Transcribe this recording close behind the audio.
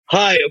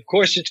Hi, of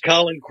course, it's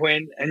Colin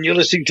Quinn, and you're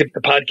listening to the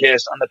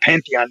podcast on the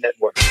Pantheon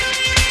Network.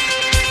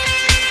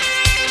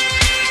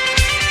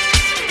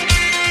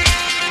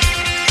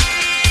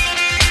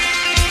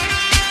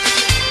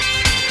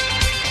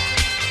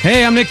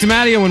 Hey, I'm Nick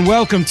DiMatteo, and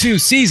welcome to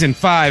Season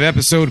 5,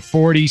 Episode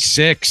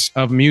 46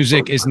 of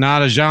Music is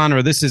Not a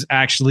Genre. This is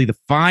actually the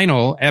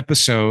final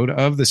episode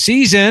of the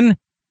season.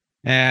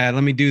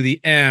 Let me do the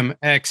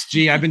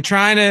MxG. I've been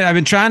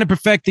trying to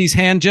perfect these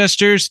hand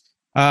gestures.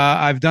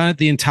 I've done it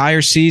the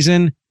entire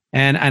season,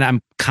 and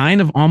I'm kind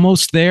of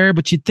almost there,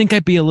 but you'd think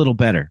I'd be a little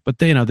better. But,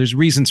 there's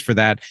reasons for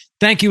that.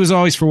 Thank you, as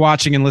always, for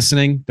watching and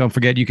listening. Don't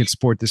forget, you can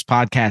support this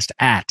podcast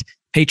at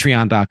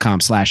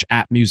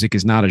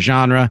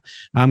patreon.com/@musicisnotagenre.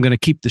 I'm going to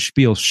keep the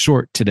spiel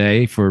short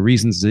today for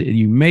reasons that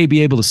you may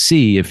be able to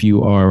see if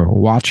you are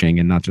watching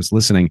and not just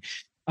listening.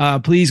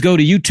 Please go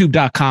to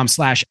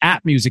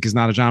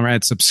youtube.com/@musicisnotagenre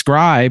and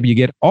subscribe. You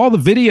get all the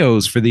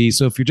videos for these.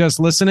 So if you're just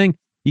listening,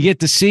 you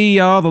get to see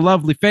all the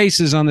lovely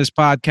faces on this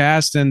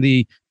podcast and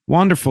the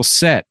wonderful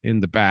set in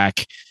the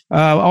back.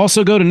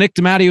 Also go to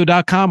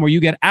nickdimatteo.com, where you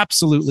get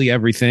absolutely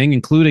everything,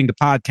 including the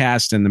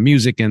podcast and the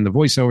music and the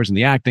voiceovers and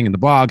the acting and the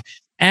blog,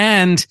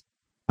 and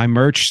my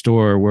merch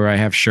store where I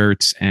have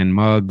shirts and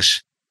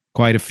mugs,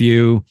 quite a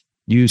few.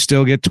 You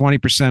still get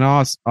 20%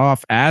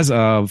 off as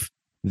of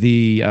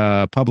the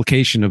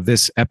publication of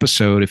this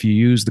episode. If you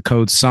use the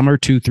code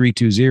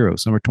SUMMER2320,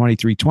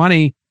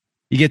 SUMMER2320,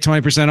 you get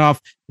 20%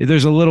 off.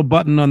 There's a little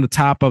button on the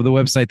top of the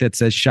website that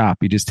says shop.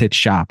 You just hit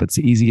shop. It's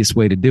the easiest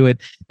way to do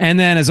it. And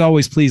then, as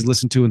always, please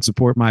listen to and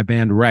support my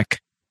band Rec,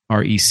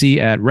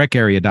 R-E-C, at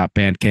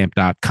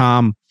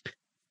recarea.bandcamp.com.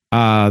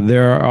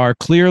 There are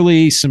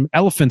clearly some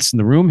elephants in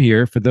the room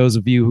here for those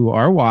of you who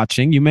are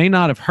watching. You may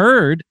not have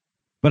heard,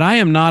 but I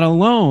am not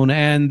alone.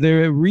 And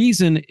the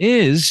reason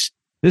is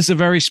this is a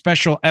very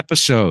special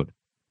episode.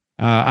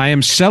 I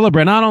am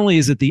celebrating. Not only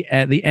is it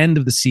at the end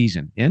of the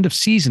season, end of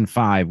season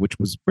 5, which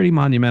was a pretty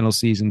monumental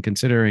season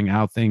considering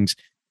how things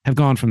have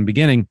gone from the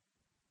beginning.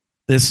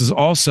 This is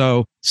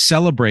also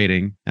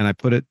celebrating, and I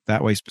put it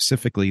that way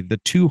specifically, the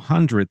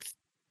 200th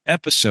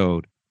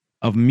episode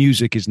of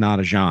Music is Not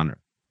a Genre.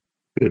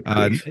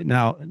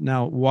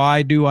 Now,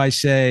 why do I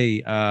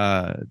say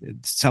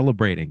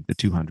celebrating the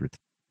 200th?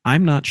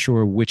 I'm not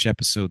sure which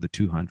episode the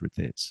 200th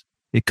is.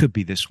 It could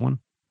be this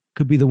one.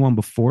 Could be the one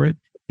before it.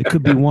 It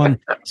could be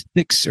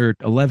 6 or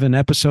 11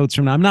 episodes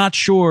from now. I'm not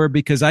sure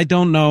because I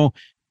don't know.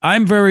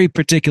 I'm very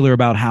particular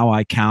about how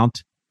I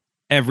count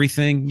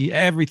everything.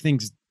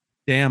 Everything's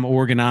damn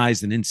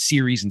organized and in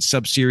series and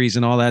sub-series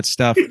and all that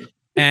stuff.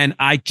 And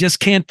I just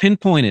can't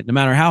pinpoint it no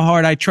matter how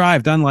hard I try.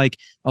 I've done like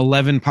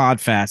 11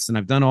 podcasts and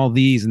I've done all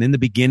these. And in the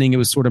beginning, it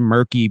was sort of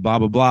murky, blah,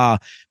 blah, blah.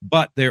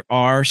 But there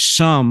are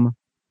some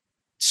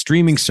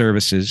streaming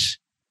services,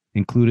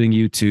 including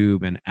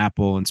YouTube and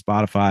Apple and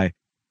Spotify,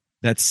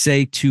 that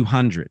say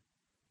 200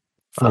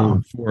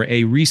 for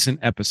a recent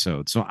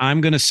episode. So I'm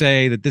going to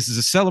say that this is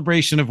a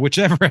celebration of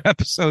whichever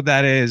episode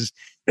that is.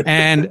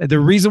 And the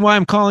reason why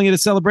I'm calling it a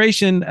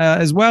celebration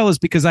as well is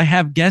because I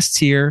have guests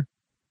here.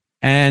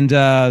 And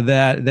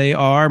that they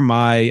are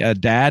my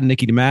dad,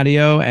 Nicky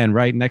DiMatteo, and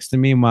right next to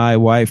me, my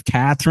wife,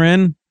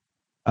 Catherine.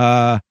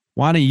 Why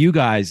don't you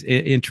guys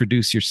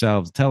introduce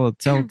yourselves? Tell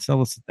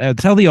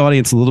the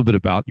audience a little bit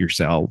about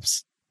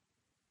yourselves.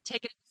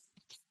 Take it.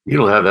 You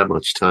don't have that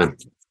much time.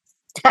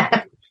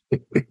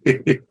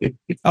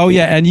 Oh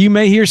yeah, and you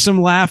may hear some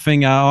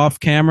laughing off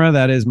camera.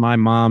 That is my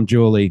mom,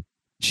 Julie.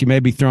 She may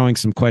be throwing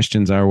some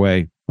questions our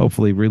way.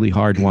 Hopefully, really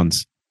hard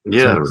ones.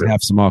 Yeah, so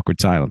have some awkward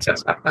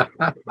silences.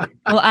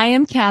 Well, I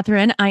am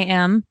Catherine. I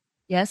am,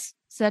 yes,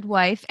 said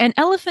wife, and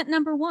elephant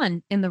number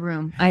 1 in the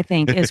room, I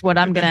think, is what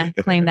I'm going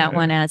to claim that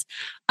one as.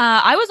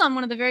 I was on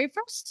one of the very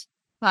first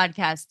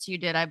podcasts you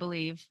did, I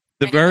believe.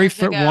 The very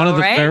first one of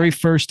the very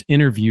first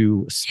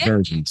interview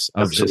versions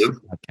of Absolutely. This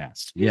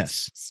podcast.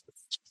 Yes.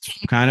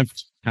 Kind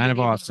of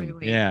awesome.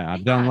 Yeah,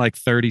 I've done like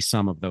 30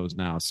 some of those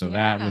now, so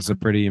that was a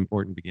pretty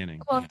important beginning.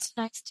 Well, it's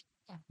nice to.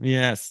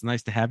 Yes,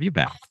 nice to have you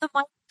back. The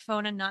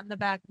microphone and not in the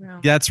back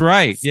room. That's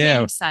right. Staying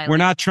Yeah, silent. We're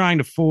not trying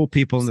to fool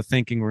people into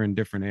thinking we're in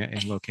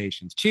different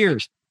locations.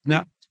 Cheers.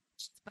 No,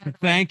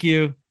 thank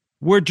you.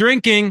 We're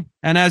drinking,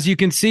 and as you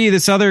can see,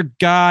 this other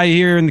guy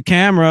here in the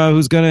camera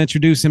who's going to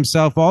introduce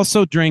himself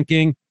also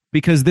drinking,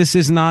 because this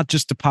is not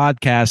just a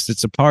podcast,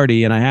 it's a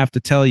party. And I have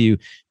to tell you,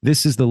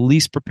 this is the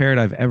least prepared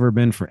I've ever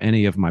been for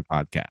any of my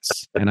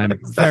podcasts. And I'm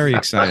very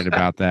excited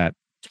about that.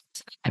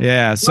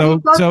 Yeah. So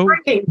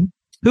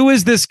who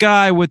is this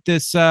guy with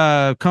this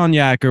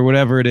cognac or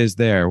whatever it is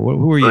there?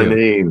 Who are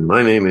you?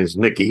 My name is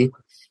Nicky.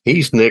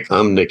 He's Nick.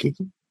 I'm Nicky.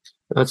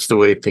 That's the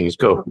way things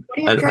go.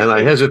 And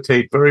I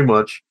hesitate very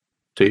much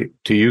to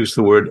use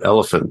the word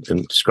elephant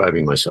in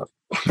describing myself.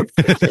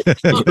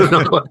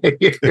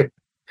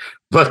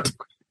 But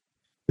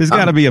there's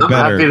got to be a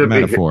better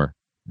metaphor.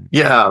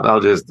 Yeah,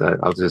 I'll just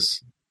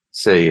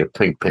say a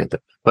Pink Panther.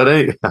 But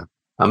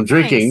I'm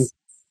drinking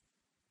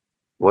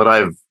what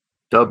I've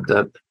dubbed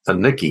a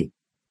Nicky.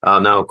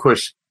 Now, of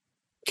course,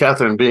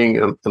 Catherine being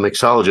a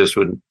mixologist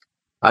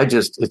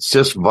it's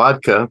just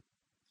vodka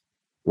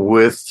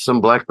with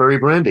some blackberry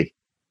brandy,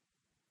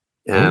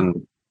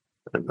 and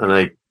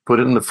I put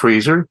it in the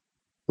freezer,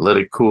 let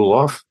it cool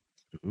off,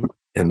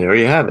 and there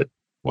you have it.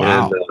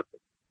 Wow. And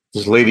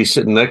this lady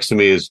sitting next to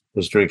me is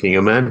drinking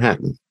a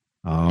Manhattan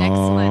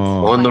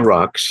on the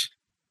rocks.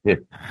 Yeah.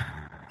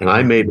 And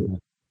I made it.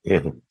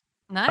 Yeah.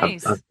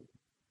 Nice.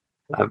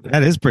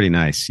 That is pretty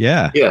nice.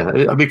 Yeah.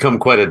 Yeah. I've become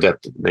quite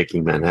adept at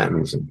making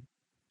Manhattans and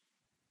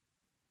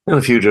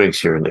a few drinks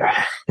here and there.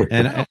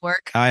 And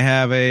work. I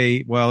have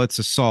it's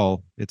a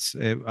Sol.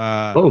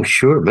 Oh,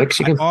 sure.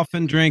 Mexican. I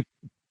often drink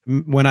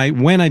when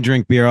I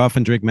drink beer, I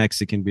often drink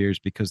Mexican beers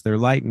because they're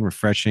light and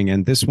refreshing.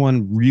 And this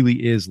one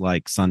really is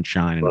like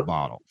sunshine in a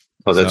bottle.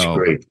 Oh, that's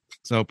great.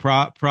 So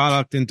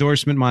product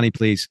endorsement money,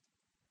 please.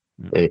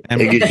 Hey,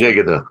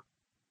 MxG.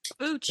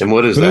 And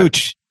what is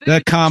that?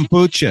 The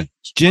kombucha.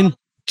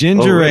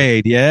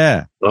 Gingerade.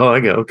 Yeah. Oh, I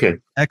got okay.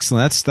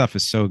 Excellent. That stuff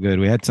is so good.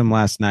 We had some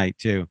last night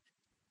too.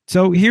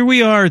 So here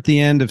we are at the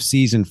end of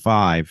season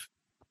 5.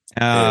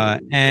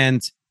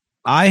 And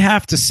I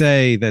have to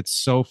say that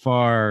so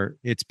far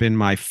it's been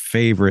my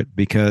favorite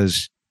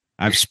because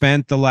I've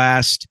spent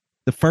the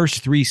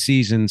first 3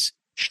 seasons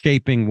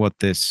shaping what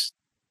this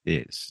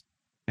is.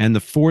 And the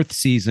 4th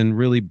season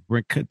really,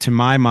 to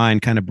my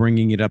mind, kind of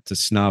bringing it up to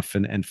snuff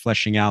and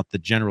fleshing out the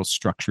general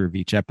structure of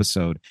each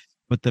episode.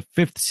 But the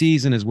 5th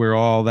season is where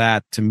all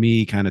that, to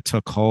me, kind of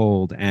took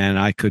hold, and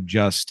I could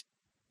just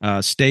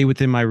stay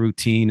within my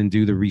routine and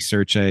do the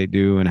research I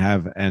do, and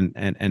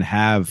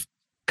have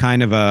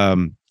kind of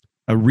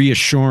a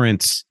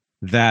reassurance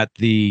that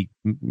the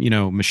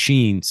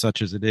machine,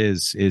 such as it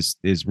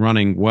is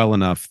running well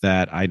enough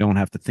that I don't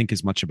have to think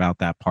as much about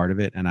that part of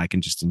it, and I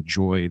can just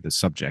enjoy the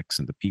subjects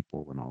and the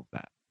people and all of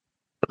that.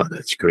 Oh,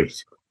 that's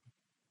great.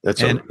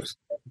 That's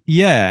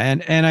yeah,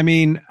 and I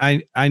mean,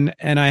 I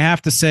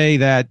have to say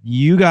that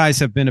you guys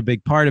have been a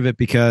big part of it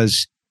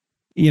because,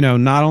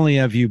 not only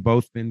have you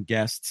both been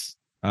guests,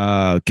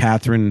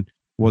 Catherine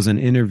was an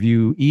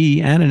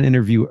interviewee and an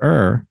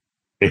interviewer.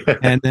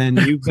 And then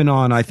you've been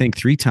on, I think,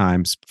 3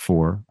 times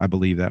before. I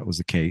believe that was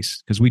the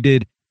case because we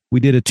did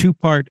a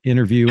 2-part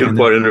interview.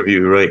 2-part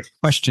interview, right?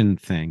 Question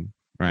thing,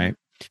 right?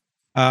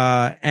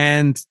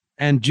 And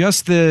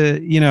just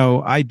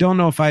I don't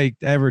know if I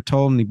ever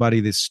told anybody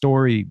this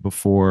story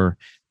before.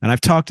 And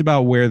I've talked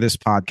about where this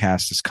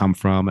podcast has come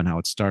from and how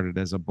it started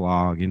as a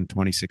blog in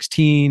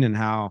 2016 and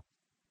how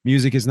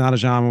Music Is Not a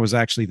Genre was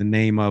actually the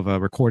name of a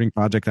recording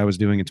project I was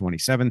doing in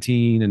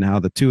 2017 and how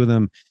the two of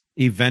them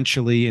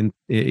eventually,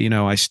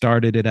 I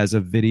started it as a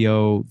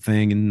video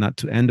thing in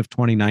the end of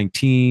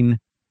 2019,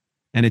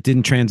 and it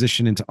didn't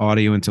transition into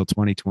audio until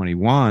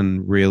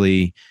 2021,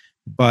 really.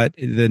 But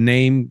the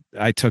name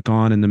I took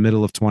on in the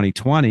middle of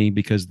 2020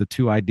 because the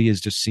two ideas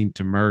just seemed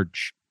to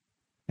merge.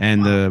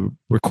 And the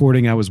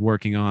recording I was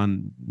working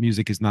on,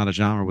 Music Is Not a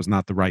Genre, was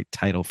not the right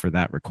title for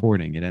that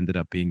recording. It ended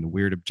up being The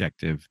Weird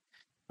Objective.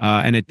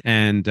 And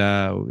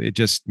it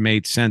just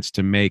made sense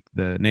to make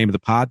the name of the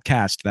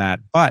podcast that.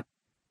 But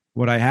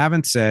what I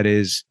haven't said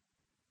is,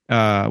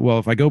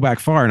 if I go back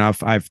far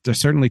enough, I've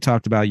certainly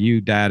talked about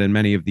you, Dad, in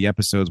many of the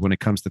episodes when it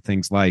comes to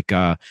things like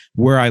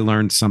where I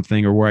learned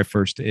something or where I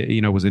first,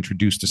 was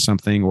introduced to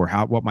something or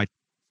what my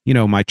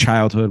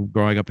childhood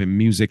growing up in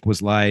music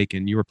was like,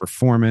 and your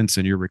performance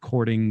and your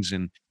recordings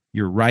and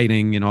your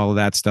writing and all of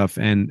that stuff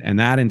and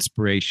that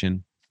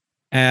inspiration.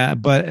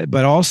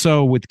 But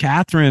also with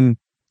Catherine,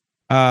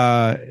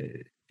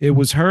 it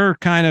was her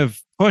kind of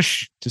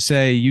push to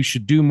say you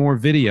should do more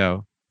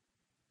video.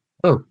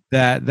 Oh,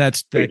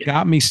 that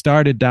got me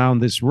started down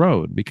this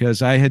road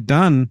because I had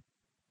done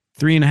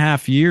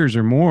 3.5 years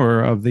or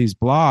more of these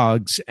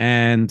blogs,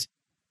 and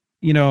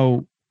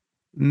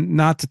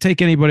not to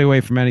take anybody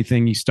away from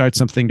anything, you start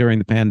something during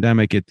the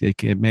pandemic,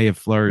 it may have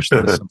flourished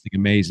into something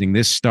amazing.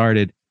 This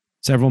started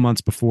several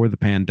months before the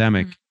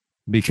pandemic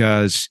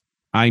because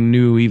I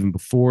knew even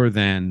before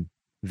then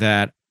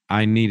that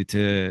I needed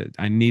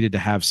to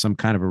have some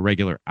kind of a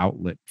regular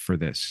outlet for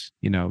this,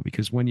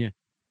 because when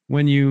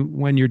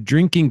your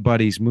drinking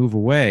buddies move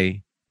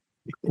away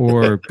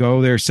or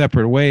go their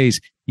separate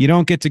ways, you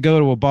don't get to go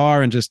to a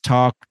bar and just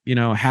talk,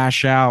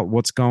 hash out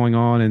what's going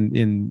on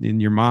in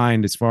your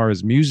mind as far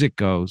as music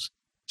goes.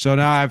 So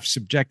now I've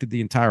subjected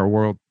the entire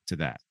world to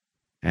that.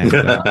 And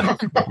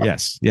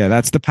yes,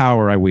 that's the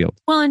power I wield.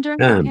 Well, and during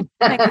the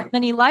pandemic, how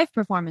many live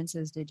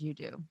performances did you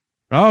do?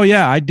 Oh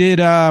yeah, I did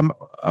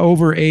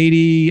over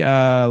 80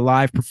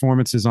 live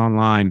performances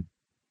online.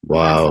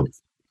 Wow.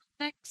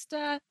 Next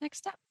step.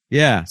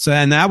 Yeah. So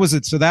that was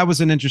it. So that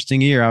was an interesting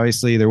year.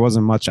 Obviously, there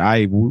wasn't much.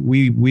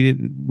 We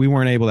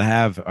weren't able to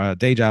have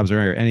day jobs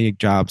or any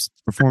jobs.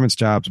 Performance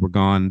jobs were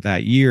gone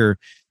that year.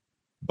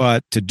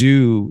 But to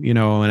do an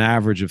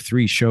average of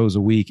 3 shows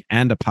a week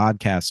and a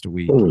podcast a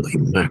week, holy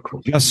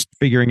mackerel! Just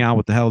figuring out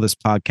what the hell this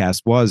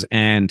podcast was,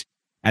 and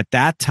at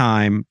that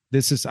time,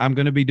 I'm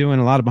going to be doing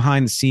a lot of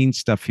behind the scenes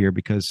stuff here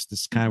because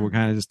we're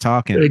kind of just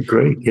talking. Very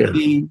great. Yeah.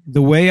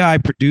 The way I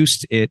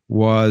produced it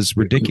was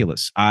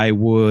ridiculous. I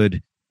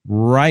would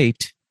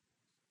write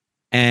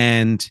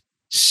and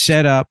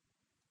set up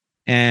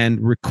and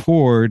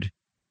record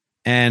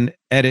and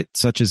edit,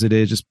 such as it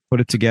is, just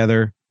put it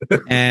together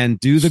and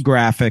do the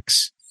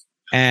graphics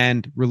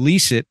and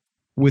release it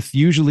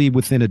usually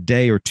within a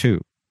day or two.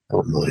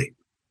 Oh my.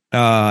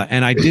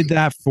 And I did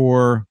that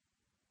for,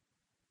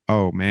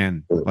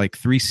 like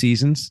 3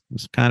 seasons. It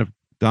was kind of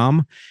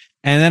dumb.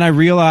 And then I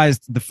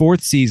realized the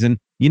 4th season,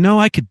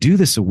 I could do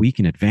this a week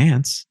in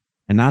advance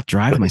and not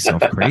drive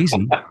myself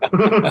crazy.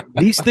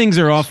 These things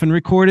are often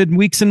recorded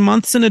weeks and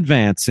months in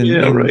advance in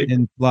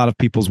a lot of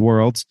people's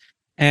worlds.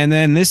 And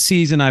then this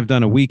season, I've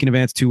done a week in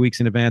advance, 2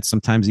 weeks in advance,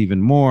 sometimes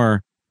even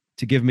more,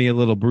 to give me a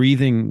little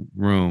breathing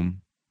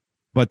room.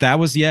 But that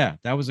was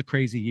a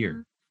crazy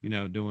year,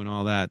 doing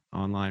all that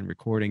online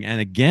recording. And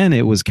again,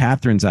 it was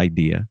Catherine's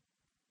idea.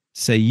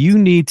 Say, you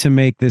need to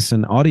make this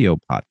an audio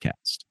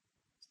podcast.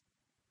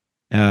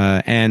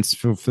 And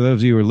for those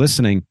of you who are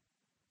listening,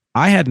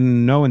 I had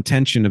no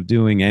intention of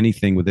doing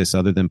anything with this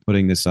other than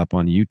putting this up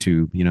on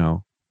YouTube,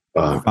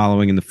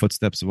 following in the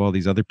footsteps of all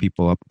these other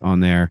people up on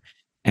there.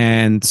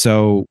 And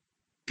so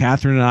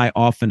Catherine and I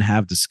often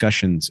have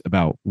discussions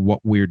about what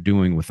we're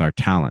doing with our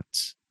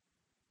talents.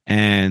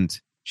 And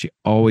she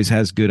always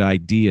has good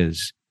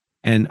ideas.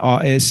 And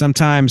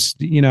sometimes,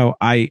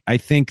 I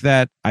think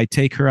that I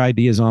take her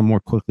ideas on more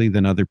quickly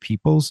than other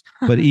people's.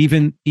 But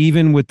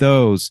even with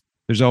those,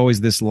 there's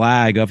always this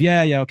lag of,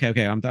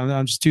 okay. I'm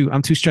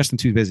too stressed and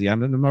too busy.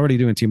 I'm already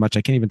doing too much.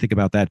 I can't even think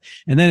about that.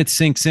 And then it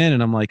sinks in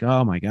and I'm like,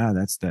 oh my God,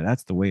 that's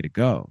the way to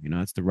go.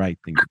 That's the right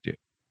thing to do.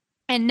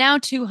 And now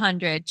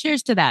 200.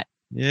 Cheers to that.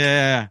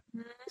 Yeah.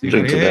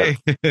 Drink to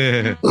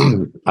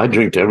that. I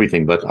drink to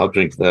everything, but I'll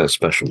drink to that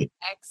especially.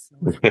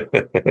 Excellent.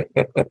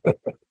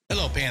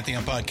 Hello,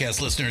 Pantheon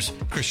podcast listeners.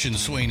 Christian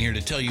Swain here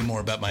to tell you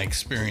more about my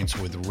experience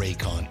with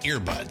Raycon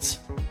earbuds.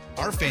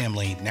 Our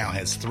family now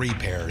has 3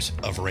 pairs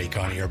of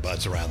Raycon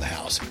earbuds around the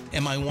house,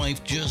 and my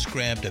wife just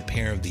grabbed a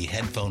pair of the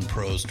Headphone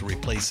Pros to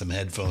replace some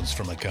headphones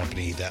from a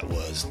company that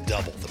was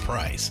double the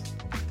price.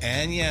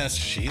 And yes,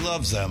 she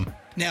loves them.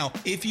 Now,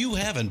 if you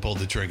haven't pulled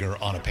the trigger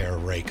on a pair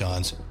of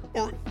Raycons,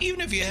 or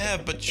even if you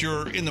have, but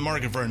you're in the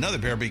market for another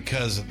pair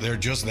because they're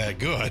just that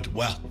good,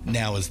 well,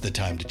 now is the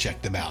time to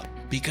check them out,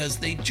 because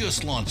they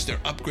just launched their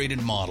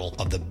upgraded model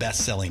of the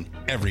best-selling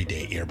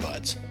everyday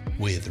earbuds.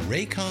 With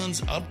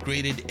Raycon's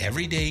upgraded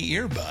everyday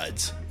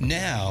earbuds,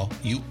 now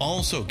you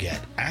also get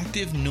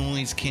active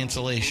noise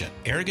cancellation,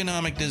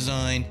 ergonomic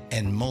design,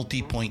 and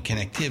multi-point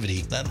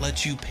connectivity that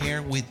lets you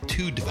pair with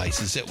 2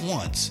 devices at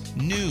once.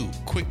 New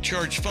quick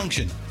charge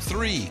function,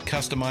 3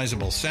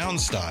 customizable sound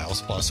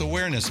styles, plus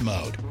awareness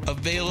mode.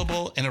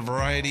 Available in a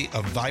variety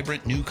of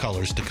vibrant new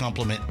colors to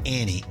complement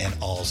any and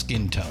all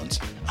skin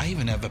tones. I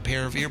even have a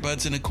pair of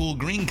earbuds in a cool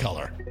green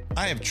color.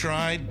 I have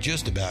tried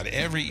just about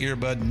every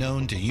earbud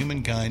known to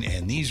humankind,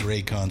 and these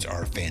Raycons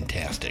are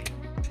fantastic.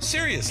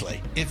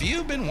 Seriously, if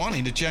you've been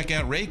wanting to check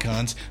out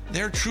Raycons,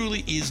 there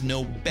truly is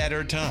no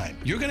better time.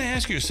 You're going to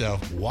ask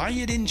yourself why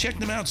you didn't check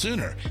them out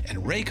sooner, and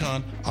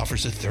Raycon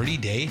offers a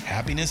 30-day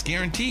happiness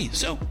guarantee.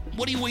 So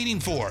what are you waiting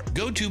for?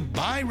 Go to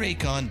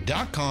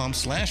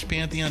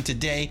buyraycon.com/Pantheon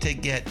today to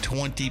get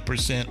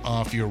 20%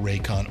 off your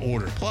Raycon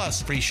order,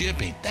 plus free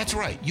shipping. That's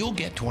right, you'll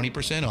get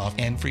 20% off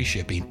and free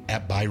shipping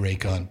at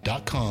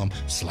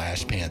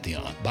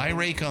buyraycon.com/Pantheon.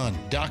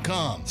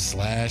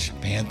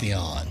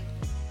 buyraycon.com/Pantheon.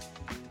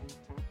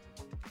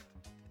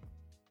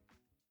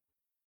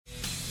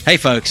 Hey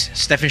folks,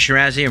 Stefan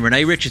Shirazi and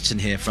Renee Richardson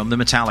here from the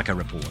Metallica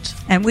Report.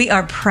 And we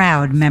are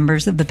proud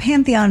members of the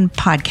Pantheon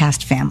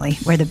podcast family,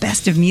 where the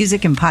best of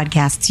music and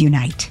podcasts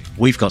unite.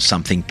 We've got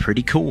something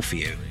pretty cool for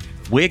you.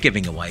 We're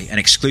giving away an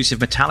exclusive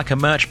Metallica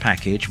merch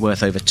package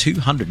worth over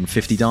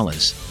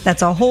 $250.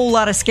 That's a whole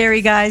lot of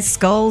Scary Guys,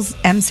 skulls,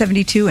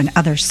 M72, and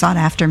other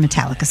sought-after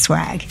Metallica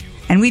swag.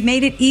 And we've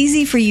made it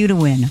easy for you to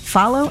win.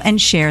 Follow and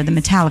share the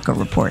Metallica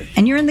Report,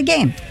 and you're in the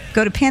game.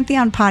 Go to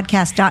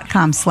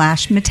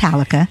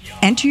pantheonpodcast.com/Metallica,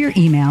 enter your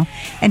email,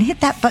 and hit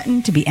that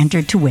button to be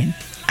entered to win.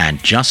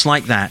 And just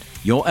like that,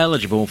 you're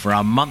eligible for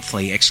our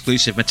monthly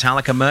exclusive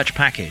Metallica merch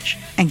package.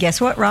 And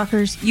guess what,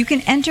 rockers? You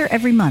can enter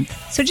every month,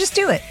 so just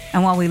do it.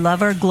 And while we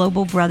love our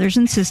global brothers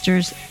and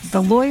sisters,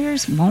 the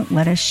lawyers won't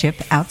let us ship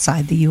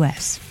outside the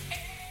U.S.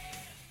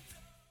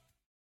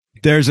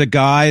 There's a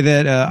guy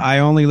that I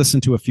only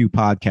listen to a few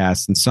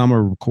podcasts, and some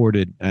are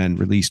recorded and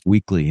released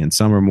weekly, and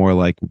some are more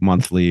like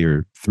monthly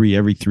or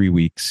every 3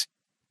 weeks.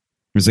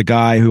 There's a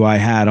guy who I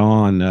had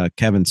on,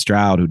 Kevin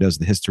Stroud, who does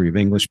the History of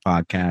English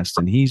podcast,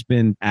 and he's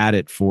been at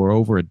it for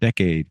over a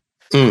decade.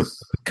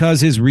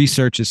 Because his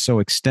research is so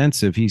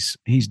extensive,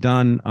 he's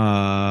done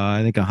I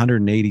think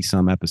 180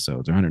 some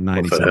episodes or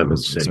 190 some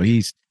episodes. So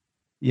he's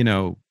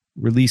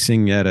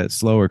releasing at a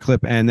slower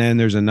clip. And then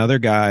there's another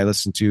guy I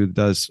listen to that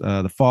does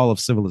The Fall of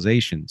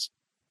Civilizations,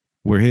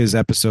 where his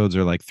episodes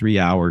are like 3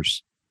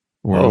 hours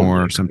or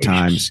more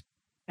sometimes.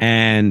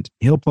 And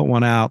he'll put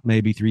one out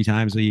maybe 3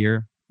 times a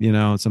year,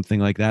 something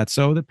like that.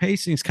 So the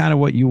pacing is kind of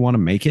what you want to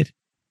make it.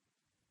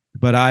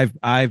 But I've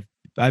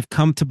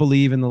come to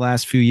believe in the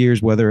last few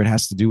years, whether it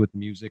has to do with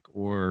music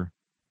or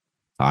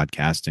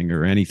podcasting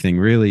or anything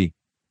really,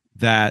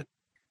 that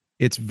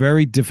it's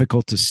very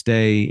difficult to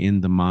stay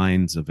in the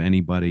minds of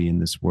anybody in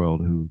this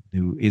world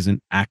who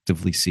isn't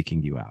actively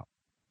seeking you out.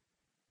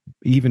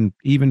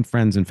 Even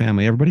friends and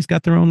family, everybody's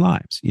got their own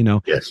lives, you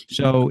know. Yes.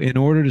 So in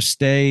order to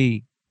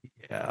stay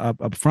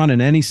up front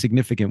in any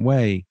significant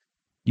way,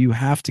 you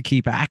have to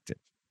keep active,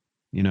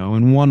 you know,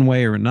 in one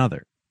way or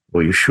another.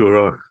 Well, you sure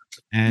are.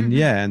 And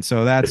and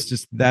so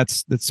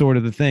that's sort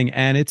of the thing,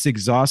 and it's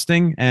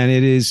exhausting, and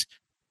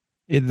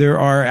there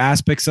are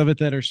aspects of it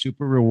that are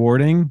super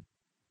rewarding.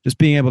 Just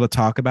being able to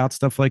talk about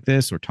stuff like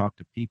this, or talk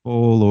to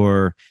people,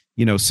 or,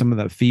 you know, some of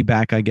the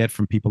feedback I get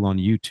from people on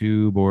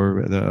YouTube,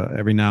 or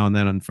every now and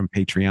then from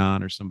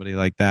Patreon or somebody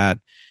like that.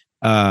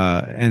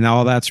 And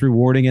all that's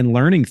rewarding, and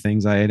learning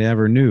things I had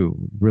ever knew.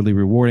 Really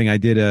rewarding. I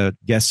did a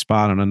guest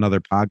spot on another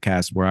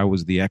podcast where I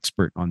was the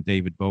expert on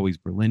David Bowie's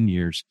Berlin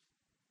years.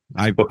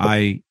 I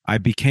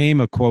became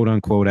a quote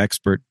unquote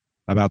expert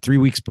about 3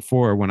 weeks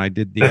before, when I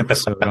did the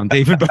episode on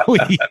David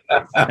Bowie,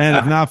 and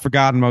I've not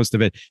forgotten most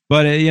of it.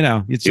 But you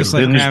know, it's just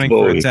like cramming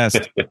for a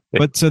test.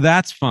 But so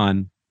that's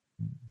fun.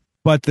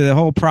 But the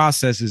whole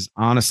process is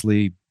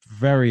honestly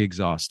very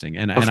exhausting,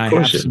 and I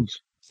have some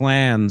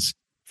plans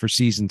for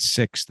season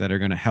 6 that are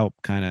going to help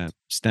kind of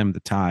stem the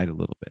tide a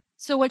little bit.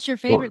 So, what's your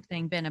favorite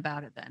thing been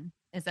about it then?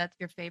 Is that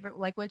your favorite?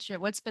 Like,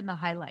 what's been the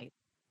highlight?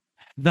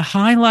 The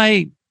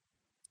highlight,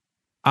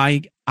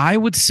 I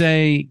would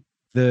say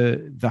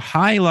the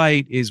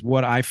highlight is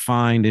what I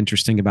find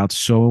interesting about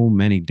so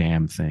many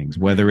damn things,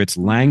 whether it's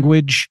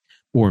language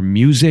or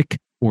music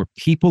or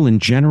people in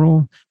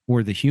general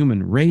or the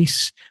human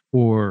race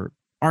or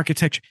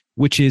architecture,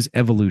 which is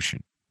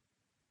evolution.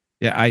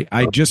 Yeah,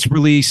 I just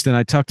released, and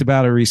I talked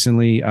about it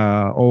recently,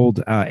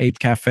 old Ape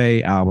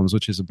Cafe albums,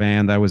 which is a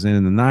band I was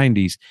in the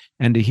 90s.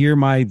 And to hear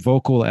my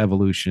vocal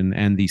evolution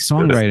and the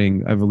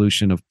songwriting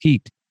evolution of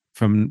Pete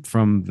from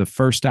the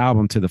first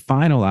album to the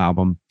final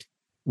album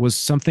was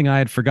something I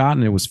had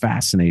forgotten. It was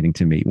fascinating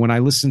to me. When I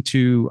listened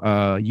to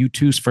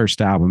U2's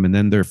first album, and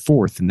then their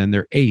 4th, and then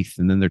their 8th,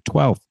 and then their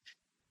 12th,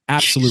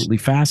 absolutely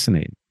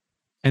fascinating.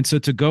 And so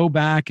to go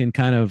back and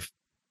kind of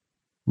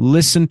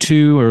listen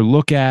to or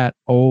look at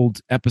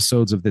old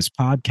episodes of this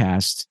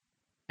podcast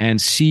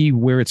and see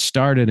where it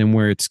started and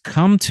where it's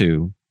come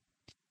to,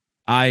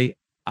 I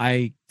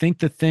think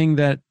the thing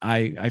that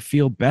I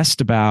feel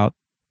best about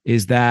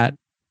is that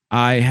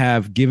I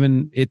have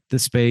given it the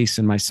space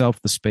and myself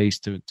the space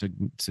to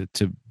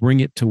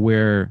bring it to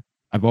where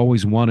I've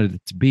always wanted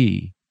it to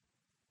be.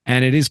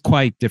 And it is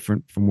quite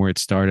different from where it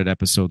started.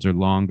 Episodes are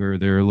longer.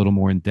 They're a little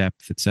more in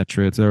depth,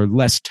 etc. They're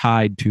less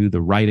tied to the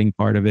writing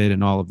part of it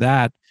and all of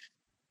that.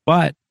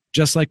 But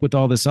just like with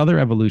all this other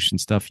evolution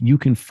stuff, you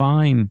can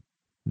find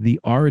the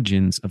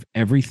origins of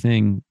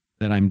everything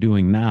that I'm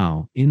doing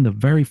now in the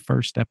very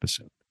first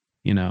episode,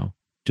 you know.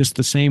 Just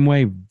the same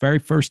way, very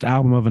first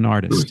album of an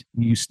artist,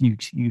 you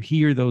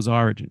hear those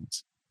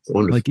origins.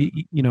 Wonderful. Like,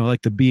 you know,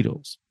 like the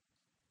Beatles.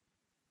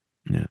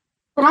 Yeah.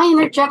 Can I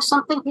interject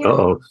something here?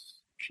 Oh,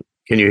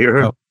 can you hear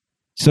her? Oh.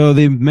 So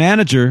the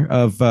manager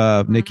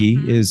of Nikki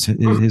is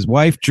his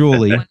wife,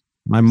 Julie,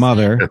 my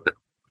mother,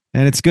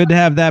 and it's good to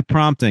have that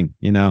prompting,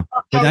 you know.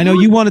 Okay, but I know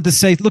you wanted to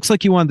say. Looks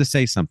like you wanted to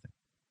say something.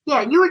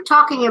 Yeah, you were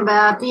talking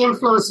about the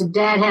influence that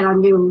Dad had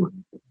on you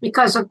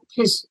because of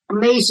his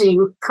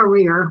amazing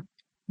career.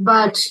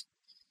 But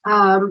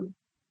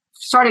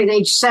starting at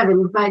age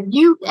 7, but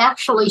you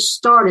actually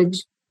started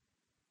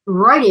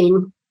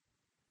writing.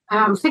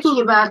 I'm thinking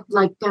about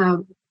like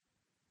Paul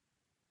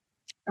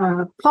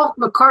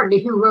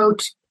McCartney, who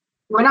wrote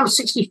when I was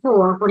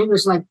 64, when he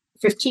was like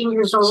 15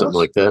 years old. Something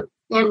like that.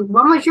 And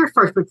when was your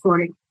first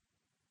recording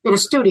in a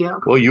studio?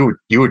 Well, you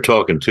were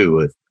talking too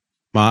with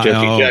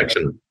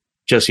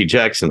Jesse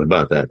Jackson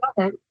about that.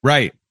 Okay.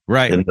 Right.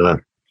 And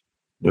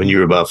when you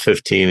were about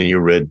 15 and you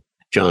read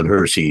John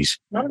Hersey's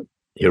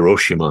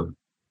Hiroshima.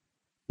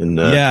 And,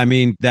 I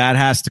mean, that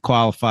has to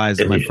qualify as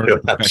my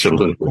first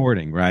professional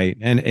recording, right?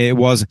 And I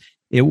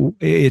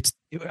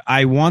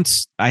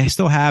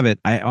still have it.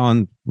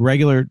 On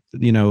regular,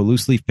 you know,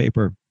 loose leaf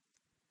paper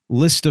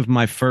list of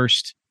my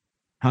first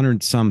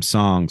 100 some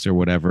songs or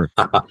whatever,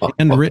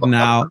 and written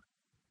out.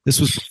 This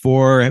was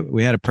before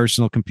we had a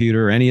personal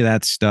computer or any of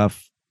that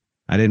stuff.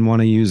 I didn't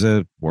want to use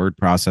a word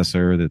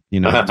processor,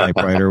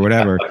 typewriter or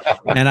whatever.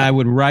 And I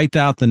would write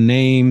out the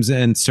names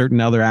and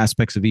certain other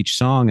aspects of each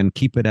song and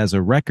keep it as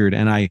a record.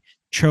 And I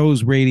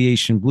chose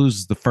Radiation Blues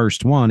as the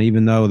first one,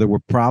 even though there were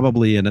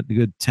probably a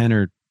good 10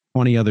 or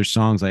 20 other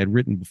songs I had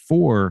written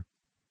before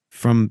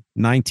from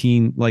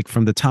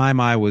the time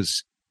I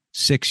was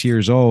 6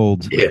 years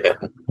old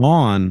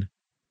on.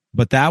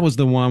 But that was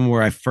the one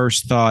where I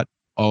first thought,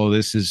 oh,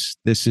 this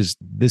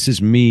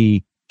is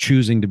me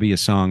choosing to be a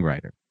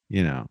songwriter,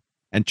 you know.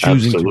 And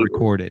choosing to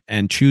record it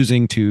and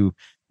choosing to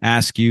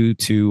ask you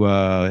to,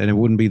 and it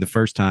wouldn't be the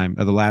first time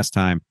or the last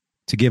time,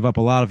 to give up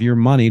a lot of your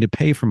money to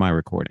pay for my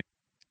recording.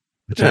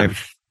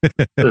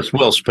 It's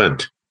well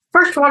spent.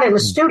 First one in the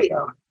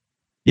studio.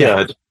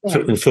 Yeah.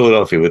 In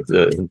Philadelphia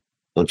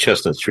on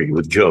Chestnut Street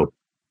with Joe.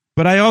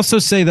 But I also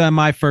say that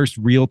my first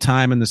real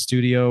time in the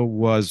studio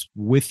was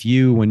with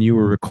you when you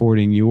were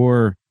recording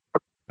your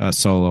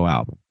solo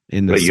album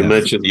in the But you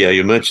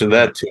 70s. mentioned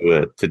that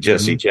to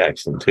Jesse Mhm.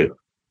 Jackson too.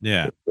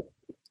 Yeah.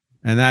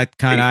 And that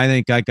kind of, I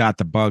think I got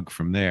the bug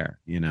from there,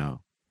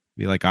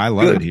 be like, I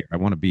love it here. I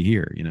want to be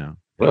here,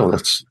 Well,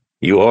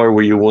 you are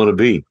where you want to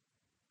be.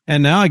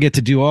 And now I get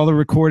to do all the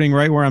recording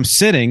right where I'm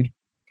sitting,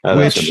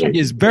 which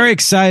is very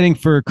exciting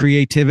for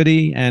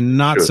creativity and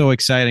not so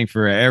exciting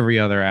for every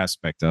other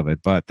aspect of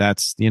it. But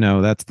that's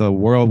the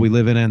world we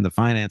live in and the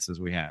finances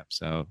we have.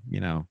 So,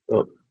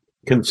 Well,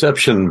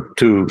 conception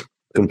to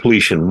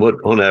completion,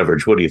 on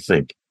average, what do you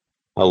think?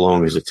 How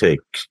long does it take?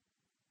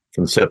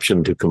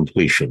 Conception to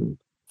completion.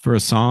 For a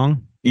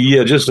song?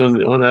 Yeah, just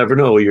on average.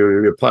 No,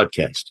 your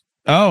podcast.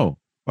 Oh,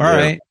 all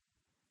right.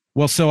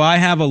 Well, so I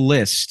have a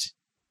list,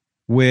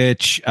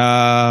 which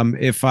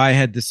if I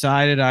had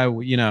decided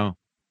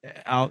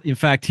in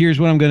fact, here's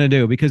what I'm going to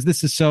do, because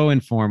this is so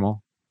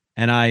informal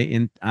and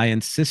I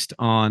insist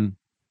on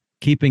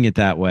keeping it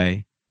that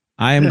way.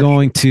 I am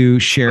going to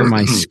share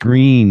my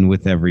screen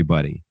with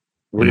everybody.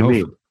 What do you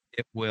mean?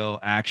 It will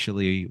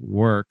actually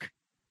work.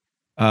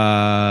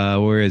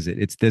 Where is it?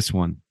 It's this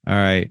one. All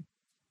right.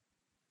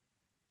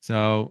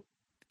 So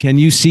can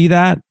you see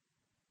that?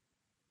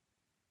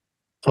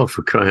 Oh,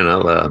 for crying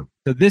out loud.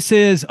 So this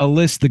is a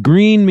list. The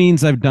green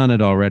means I've done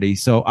it already.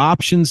 So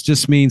options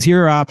just means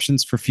here are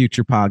options for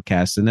future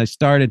podcasts. And I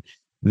started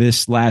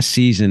this last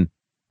season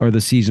or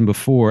the season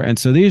before. And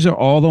so these are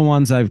all the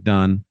ones I've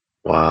done.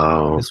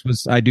 Wow.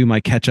 I do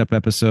my catch up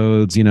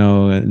episodes,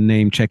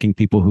 name checking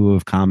people who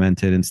have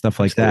commented and stuff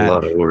like that. A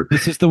lot of work.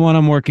 This is the one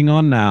I'm working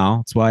on now.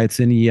 That's why it's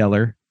in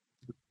yeller.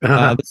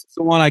 This is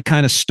the one I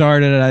kind of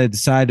started. I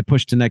decided to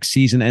push to next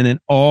season. And then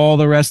all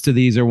the rest of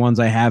these are ones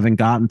I haven't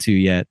gotten to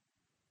yet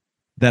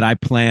that I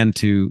plan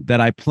to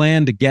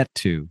get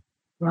to.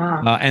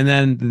 Wow. And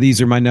then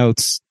these are my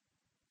notes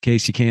in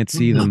case you can't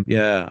see them.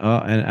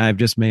 Yeah. And I've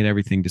just made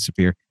everything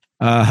disappear.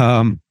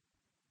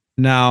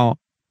 Now,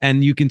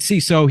 and you can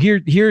see, so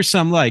here's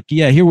some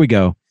here we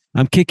go.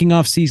 I'm kicking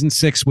off season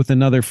 6 with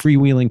another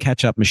freewheeling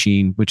catch-up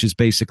machine, which is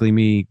basically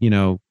me,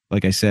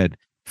 like I said,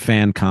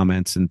 fan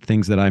comments and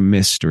things that I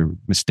missed or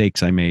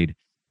mistakes I made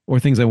or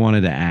things I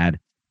wanted to add.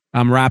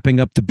 I'm wrapping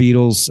up the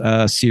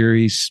Beatles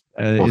series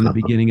in the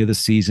beginning of the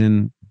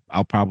season.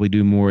 I'll probably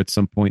do more at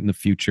some point in the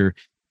future.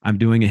 I'm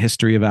doing a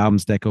history of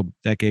albums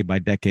decade by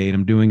decade.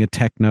 I'm doing a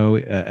techno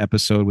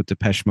episode with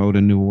Depeche Mode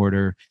and New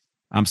Order.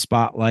 I'm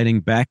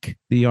spotlighting Beck,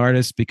 the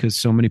artist, because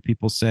so many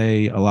people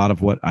say a lot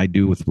of what I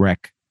do with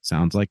Rec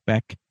sounds like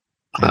Beck.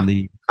 And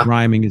the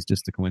rhyming is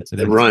just a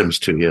coincidence. It rhymes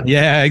too, yeah.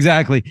 Yeah,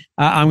 exactly.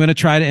 I'm going to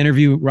try to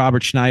interview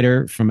Robert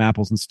Schneider from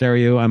Apples and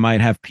Stereo. I might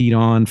have Pete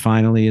on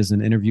finally as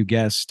an interview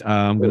guest.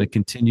 I'm going to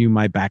continue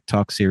my Back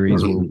Talk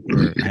series where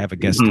I have a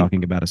guest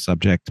talking about a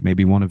subject.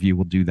 Maybe one of you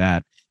will do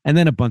that. And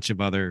then a bunch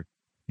of other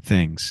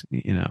things,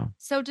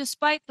 So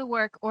despite the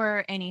work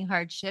or any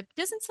hardship,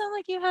 doesn't sound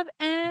like you have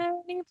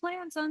any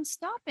plans on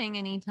stopping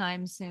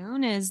anytime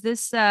soon. Is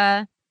this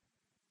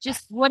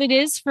just what it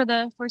is for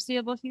the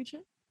foreseeable future?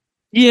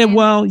 Yeah, And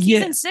well,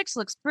 season 6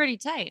 looks pretty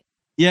tight.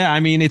 Yeah, I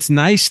mean, it's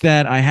nice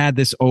that I had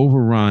this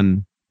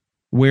overrun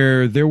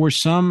where there were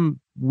some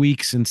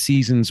weeks and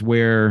seasons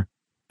where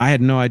I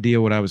had no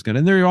idea what I was going to.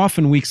 And there are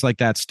often weeks like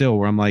that still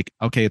where I'm like,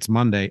 okay, it's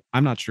Monday.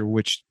 I'm not sure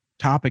which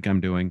topic I'm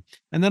doing.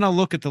 And then I'll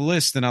look at the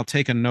list and I'll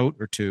take a note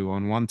or two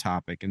on one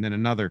topic and then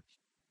another.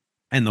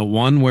 And the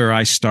one where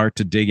I start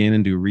to dig in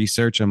and do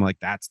research, I'm like,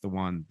 that's the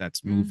one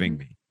that's moving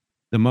me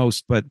the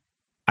most. But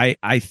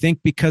I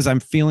think because I'm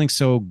feeling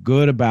so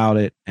good about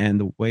it and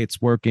the way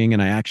it's working,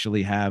 and I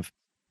actually have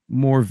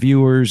more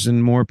viewers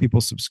and more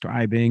people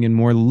subscribing and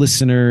more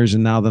listeners.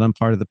 And now that I'm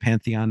part of the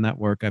Pantheon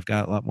Network, I've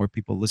got a lot more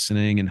people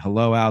listening. And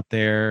hello out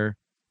there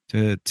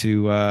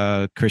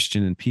to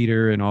Christian and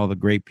Peter and all the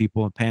great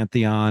people at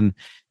Pantheon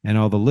and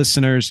all the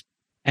listeners.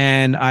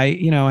 And I,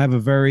 have a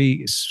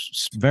very,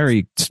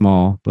 very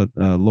small but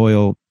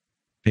loyal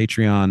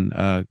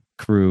Patreon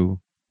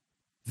crew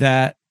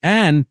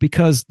and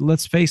because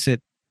let's face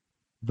it,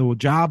 the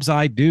jobs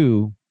I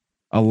do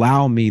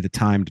allow me the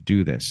time to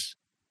do this.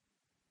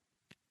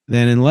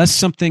 Then unless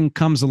something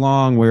comes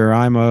along where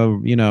I'm a,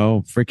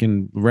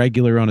 freaking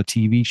regular on a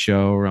TV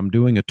show or I'm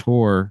doing a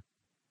tour,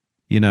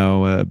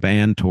 a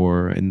band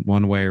tour in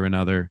one way or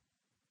another,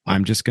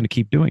 I'm just going to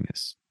keep doing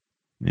this,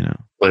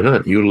 Why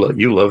not? You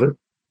love it.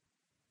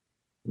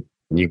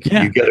 You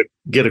got to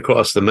get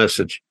across the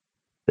message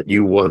that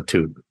you want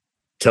to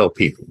tell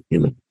people,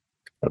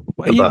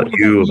 about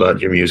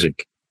your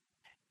music.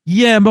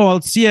 Yeah,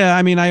 well,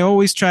 I mean, I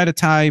always try to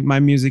tie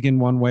my music in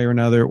one way or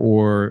another,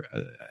 or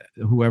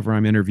whoever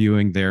I'm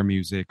interviewing, their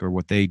music or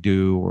what they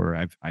do, or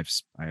I've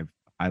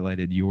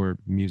highlighted your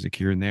music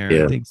here and there,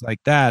 and things like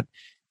that.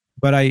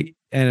 But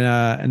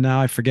and now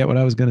I forget what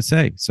I was going to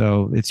say.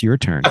 So it's your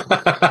turn.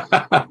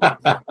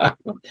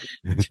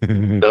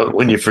 So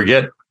when you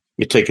forget,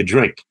 you take a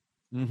drink.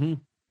 Mm-hmm.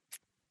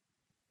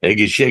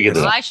 You shake it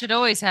Well, up. I should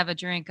always have a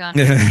drink on.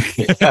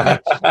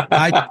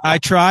 I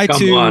try Come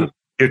to. on.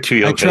 You're too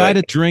young. I try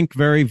to drink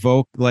very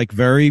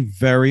very,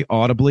 very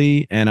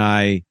audibly,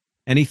 and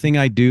anything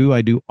I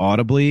do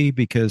audibly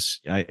because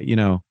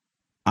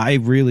I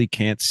really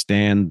can't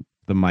stand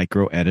the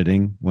micro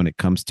editing when it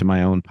comes to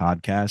my own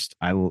podcast.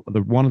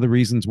 One of the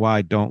reasons why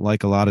I don't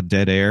like a lot of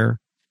dead air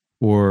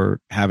or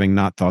having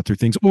not thought through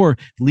things or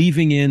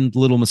leaving in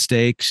little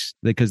mistakes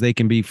because they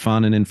can be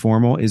fun and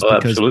informal is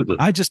because absolutely.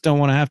 I just don't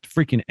want to have to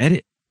freaking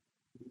edit,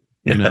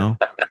 you know.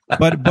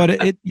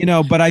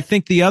 But I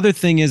think the other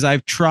thing is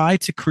I've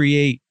tried to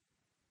create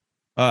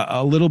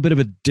a little bit of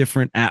a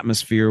different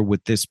atmosphere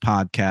with this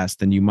podcast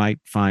than you might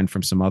find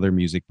from some other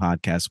music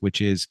podcasts, which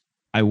is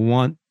I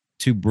want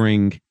to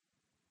bring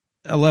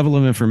a level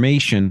of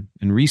information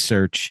and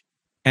research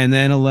and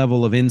then a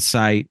level of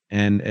insight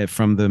and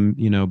from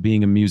the,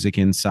 being a music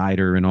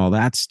insider and all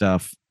that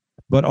stuff,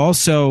 but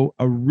also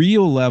a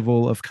real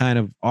level of kind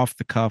of off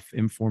the cuff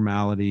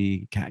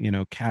informality,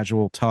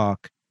 casual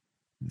talk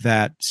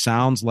that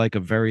sounds like a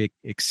very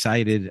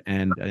excited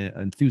and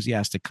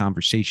enthusiastic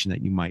conversation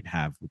that you might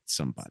have with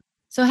somebody.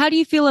 So how do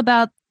you feel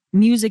about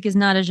music is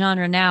not a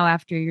genre now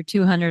after your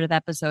 200th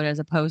episode as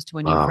opposed to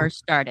when you first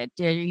started?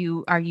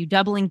 Are you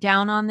doubling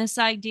down on this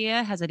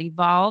idea? Has it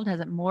evolved?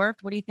 Has it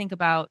morphed? What do you think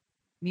about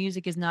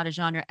music is not a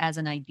genre as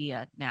an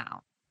idea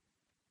now?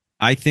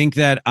 I think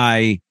that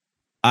I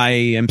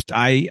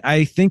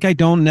think I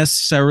don't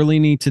necessarily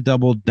need to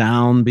double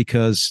down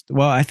because,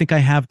 well, I think I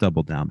have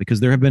doubled down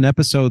because there have been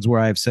episodes where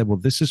I've said, well,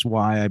 this is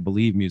why I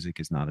believe music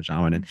is not a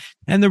genre.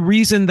 And the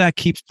reason that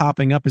keeps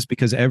popping up is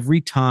because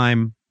every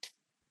time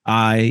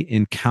I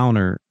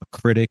encounter a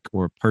critic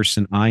or a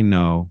person I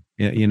know,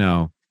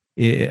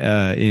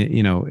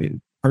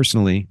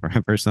 personally, or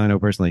a person I know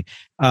personally,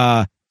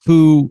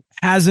 who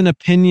has an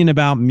opinion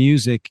about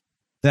music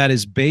that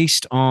is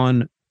based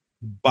on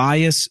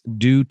bias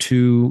due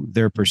to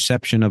their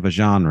perception of a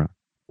genre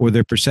or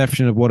their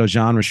perception of what a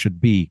genre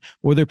should be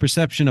or their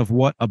perception of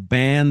what a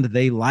band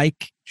they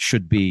like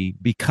should be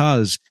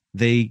because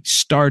they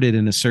started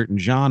in a certain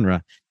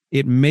genre,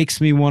 it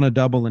makes me want to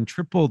double and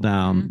triple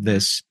down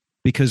this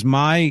because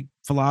my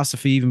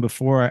philosophy, even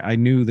before I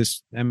knew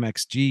this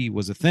MxG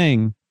was a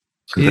thing,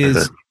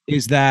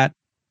 is that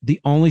the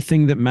only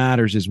thing that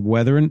matters is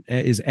whether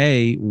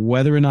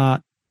or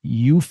not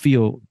you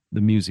feel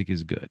the music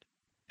is good,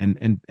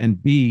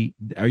 and B,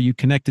 are you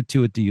connected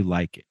to it? Do you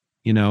like it?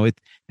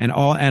 And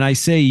I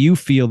say you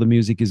feel the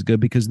music is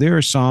good because there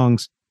are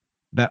songs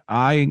that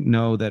I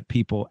know that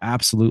people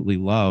absolutely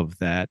love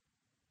that.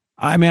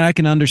 I mean, I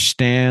can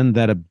understand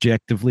that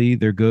objectively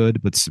they're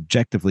good, but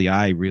subjectively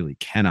I really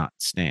cannot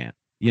stand,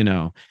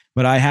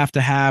 but I have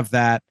to have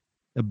that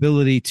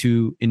ability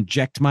to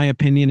inject my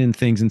opinion in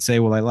things and say,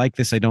 well, I like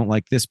this, I don't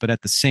like this, but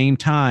at the same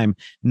time,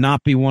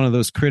 not be one of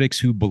those critics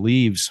who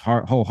believes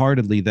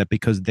wholeheartedly that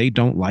because they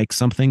don't like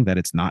something that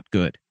it's not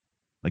good.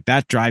 Like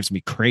that drives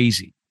me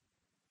crazy.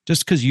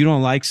 Just because you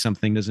don't like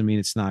something doesn't mean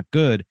it's not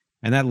good.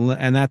 And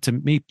that to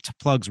me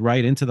plugs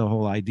right into the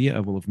whole idea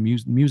of, well, if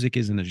music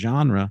isn't a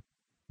genre,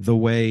 the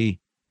way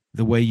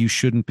you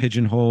shouldn't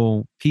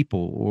pigeonhole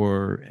people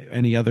or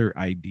any other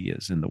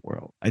ideas in the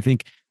world. I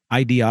think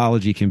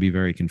ideology can be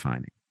very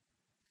confining.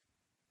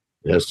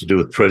 It has to do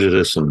with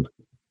prejudice and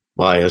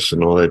bias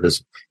and all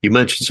that. You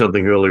mentioned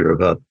something earlier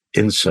about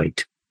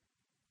insight.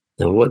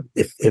 Now, what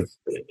if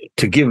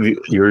to give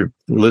your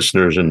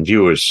listeners and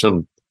viewers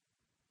some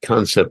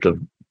concept of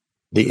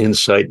the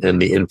insight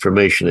and the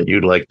information that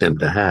you'd like them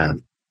to have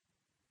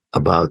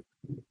about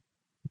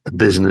the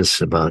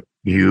business, about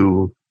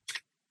you,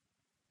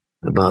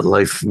 about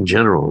life in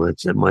general,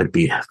 that might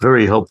be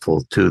very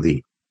helpful to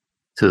the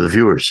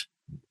viewers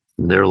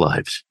in their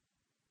lives.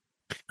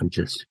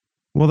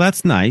 Well,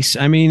 that's nice.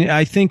 I mean,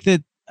 I think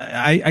that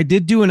I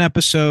did do an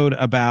episode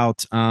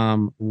about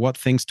what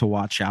things to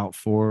watch out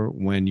for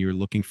when you're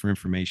looking for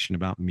information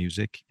about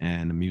music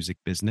and the music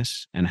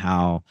business, and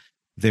how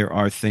there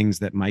are things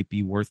that might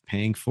be worth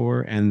paying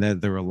for, and that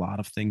there are a lot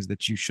of things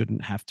that you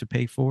shouldn't have to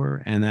pay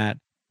for, and that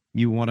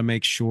you want to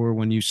make sure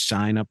when you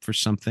sign up for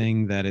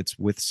something that it's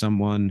with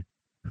someone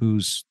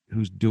who's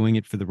doing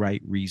it for the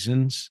right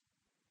reasons,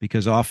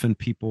 because often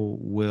people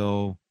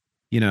will,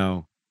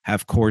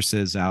 have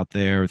courses out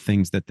there,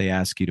 things that they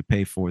ask you to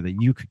pay for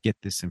that you could get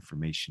this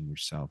information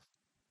yourself.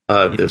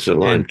 There's a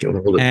line.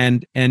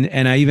 And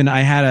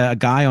I had a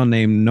guy on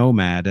named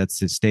Nomad, that's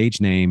his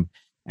stage name,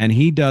 and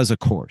he does a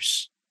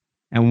course.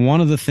 And one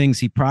of the things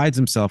he prides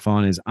himself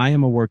on is, I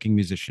am a working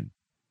musician.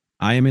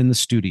 I am in the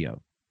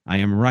studio. I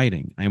am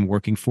writing. I am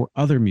working for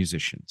other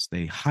musicians.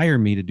 They hire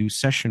me to do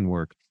session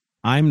work.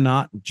 I'm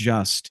not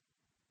just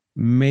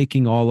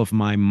making all of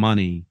my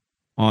money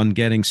on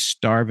getting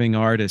starving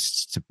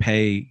artists to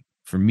pay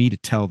for me to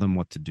tell them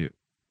what to do.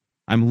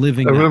 I'm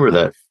living. I remember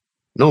that.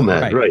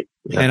 Nomad, right.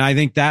 Yeah. And I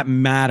think that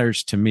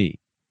matters to me.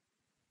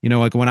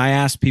 Like when I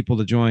ask people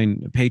to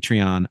join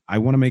Patreon, I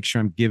want to make sure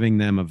I'm giving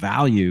them a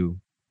value,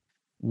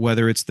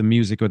 whether it's the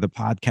music or the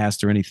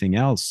podcast or anything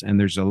else. And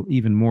there's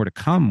even more to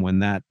come when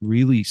that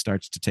really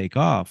starts to take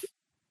off.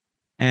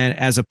 And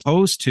as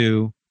opposed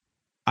to,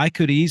 I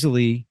could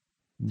easily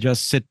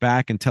just sit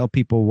back and tell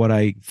people what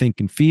I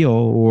think and feel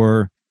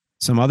or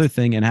some other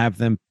thing and have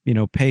them,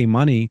 pay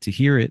money to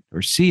hear it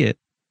or see it.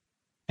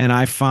 And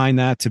I find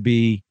that to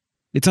be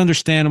it's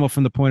understandable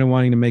from the point of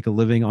wanting to make a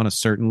living on a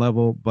certain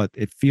level, but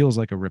it feels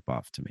like a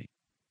ripoff to me.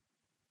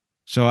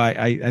 So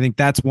I think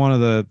that's one of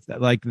the,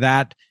 like,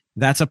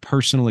 that's a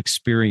personal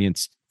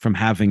experience from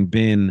having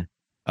been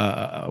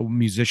a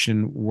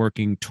musician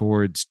working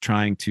towards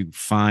trying to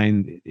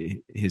find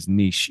his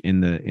niche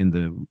in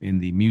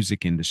the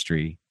music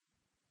industry,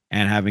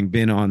 and having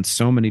been on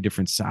so many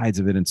different sides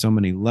of it and so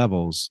many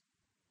levels,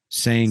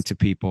 saying to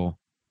people,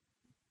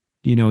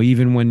 you know,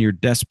 even when you're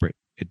desperate,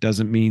 it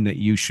doesn't mean that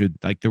you should,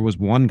 like, there was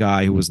one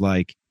guy who was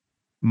like,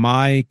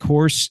 my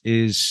course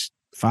is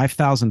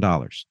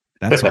 $5,000.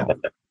 That's all.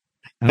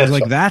 And I was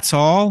like, that's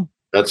all?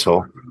 That's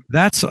all.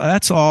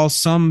 That's all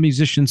some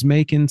musicians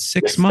make in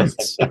 6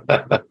 months.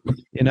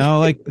 You know,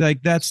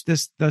 like that's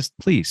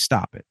please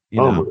stop it.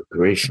 You know,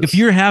 gracious. If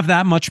you have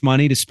that much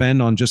money to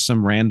spend on just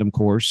some random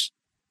course,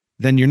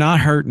 then you're not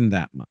hurting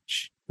that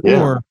much.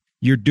 Yeah. Or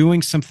you're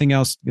doing something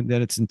else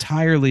that it's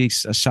entirely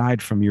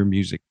aside from your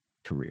music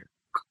career.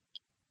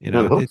 You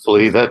know, and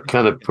hopefully that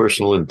kind of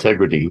personal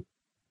integrity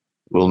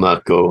will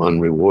not go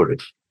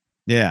unrewarded.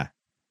 Yeah.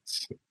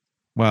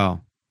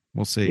 Well,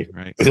 we'll see,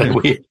 right?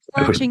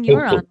 Launching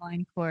your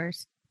online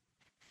course.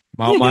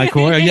 Well, my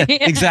course, yeah,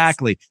 yes.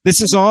 Exactly.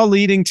 This is all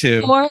leading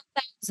to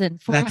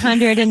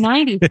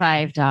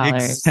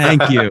 $4,495.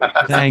 Thank you.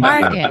 Thank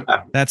you.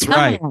 That's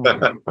right.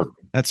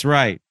 That's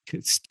right.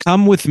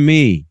 Come with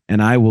me,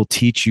 and I will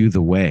teach you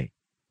the way.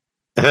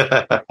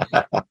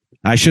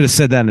 I should have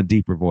said that in a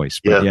deeper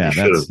voice, but that's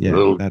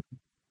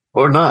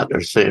or not,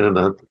 or say it in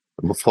a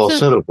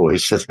falsetto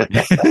voice. Can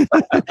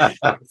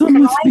I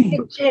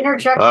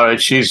interject? All right,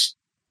 the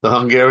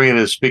Hungarian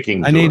is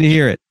speaking. I need to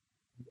hear it.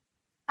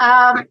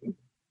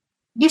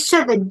 You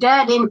said that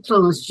Dad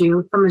influenced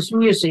you from his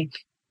music,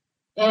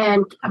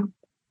 and I'm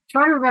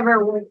trying to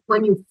remember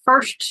when you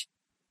first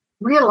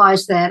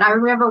realized that. I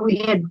remember we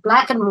had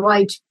black and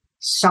white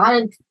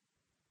solid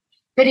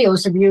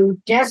videos of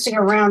you dancing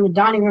around the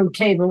dining room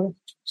table,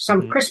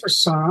 some Christmas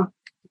song.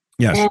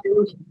 Yes. And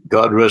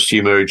God rest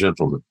ye, merry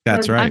gentlemen.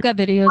 That's right. I've got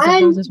videos of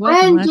those as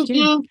well. Do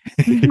you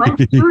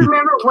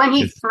remember when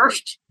he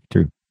first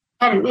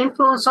had an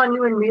influence on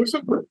you in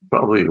music?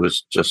 Probably it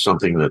was just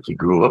something that he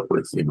grew up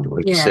with, you know,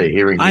 like you say,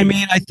 hearing. I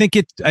mean, I think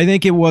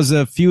it was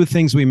a few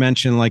things we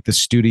mentioned, like the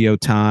studio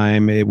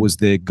time. It was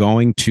the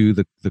going to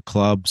the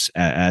clubs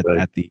at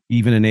the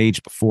even an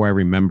age before I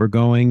remember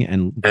going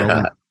and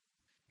going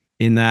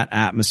in that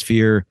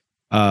atmosphere,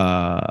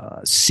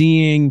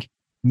 seeing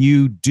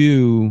you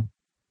do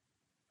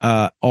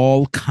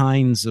all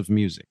kinds of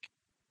music,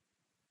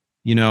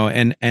 you know,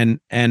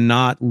 and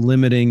not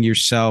limiting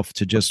yourself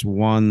to just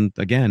one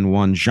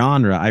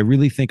genre. I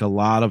really think a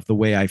lot of the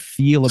way I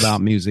feel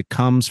about music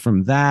comes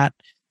from that.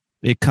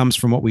 It comes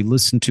from what we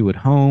listened to at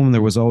home.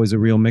 There was always a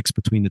real mix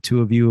between the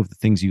two of you of the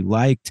things you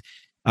liked.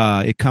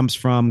 It comes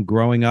from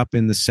growing up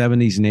in the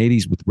 70s and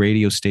 80s with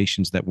radio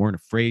stations that weren't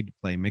afraid to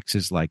play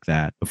mixes like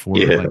that before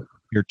like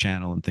your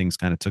channel and things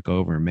kind of took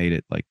over and made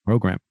it like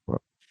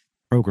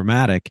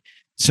programmatic.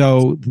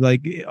 So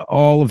like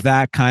all of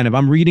that kind of,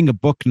 I'm reading a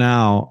book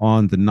now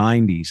on the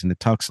 90s, and it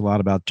talks a lot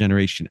about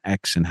Generation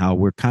X and how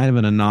we're kind of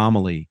an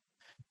anomaly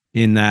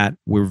in that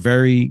we're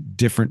very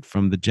different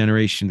from the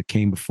generation that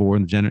came before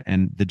and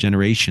the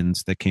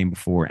generations that came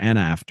before and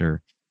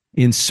after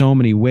in so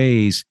many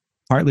ways,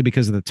 partly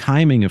because of the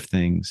timing of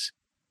things,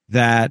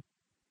 that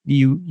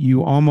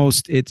you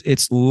almost,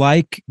 it's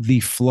like the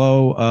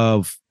flow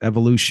of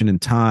evolution in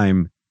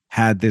time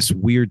had this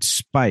weird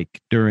spike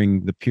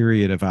during the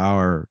period of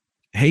our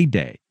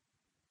heyday.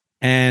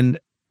 And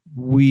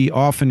we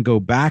often go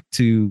back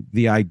to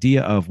the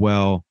idea of,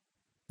 well,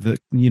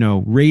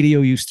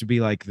 radio used to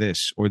be like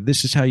this, or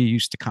this is how you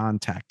used to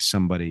contact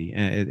somebody,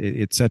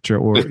 etc.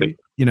 Or,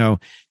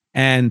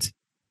 and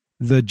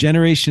the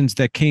generations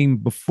that came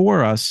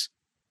before us,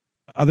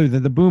 other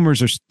than the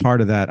boomers are part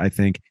of that, I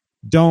think,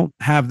 don't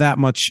have that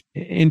much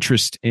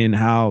interest in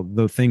how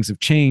the things have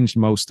changed,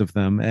 most of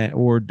them,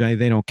 or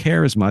they don't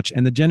care as much.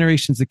 And the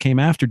generations that came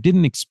after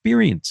didn't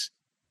experience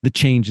the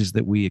changes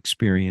that we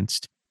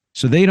experienced.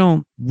 So they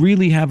don't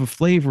really have a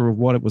flavor of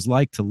what it was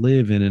like to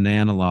live in an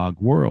analog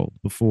world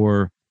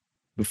before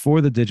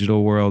the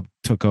digital world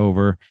took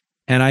over.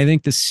 And I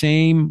think the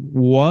same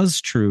was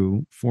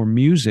true for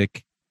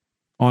music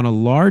on a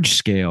large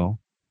scale,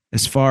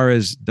 as far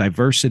as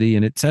diversity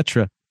and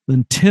etc.,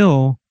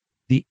 until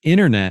the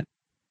internet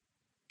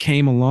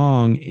came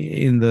along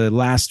in the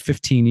last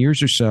 15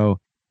 years or so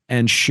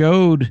and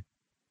showed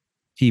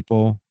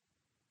people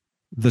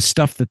the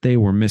stuff that they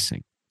were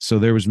missing. So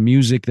there was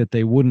music that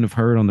they wouldn't have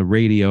heard on the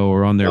radio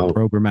or on their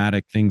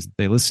programmatic things that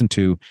they listen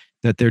to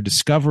that they're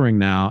discovering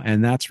now.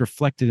 And that's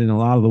reflected in a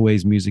lot of the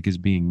ways music is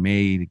being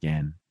made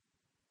again.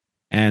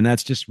 And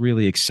that's just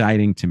really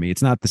exciting to me.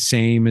 It's not the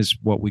same as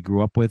what we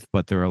grew up with,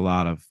 but there are a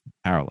lot of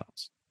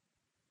parallels.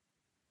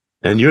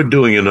 And you're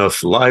doing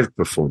enough live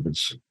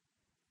performance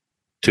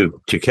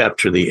to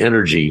capture the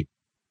energy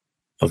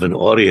of an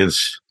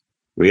audience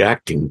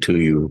reacting to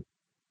you,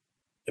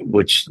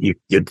 which you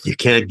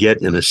can't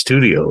get in a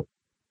studio.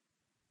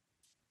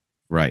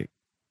 Right.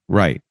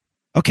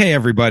 Okay,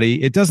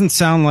 everybody. It doesn't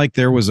sound like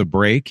there was a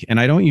break, and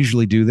I don't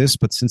usually do this,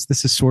 but since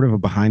this is sort of a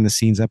behind the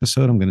scenes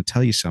episode, I'm going to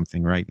tell you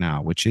something right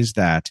now, which is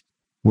that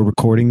we're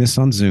recording this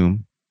on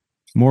Zoom.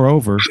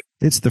 Moreover,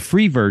 it's the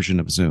free version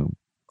of Zoom.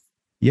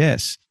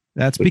 Yes,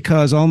 that's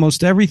because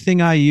almost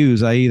everything I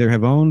use, I either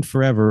have owned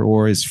forever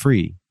or is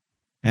free.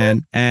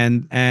 And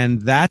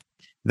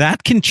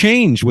that can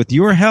change with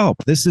your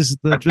help. This is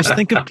just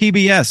think of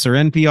PBS or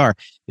NPR.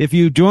 If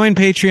you join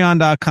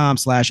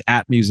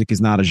patreon.com/@music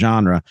is not a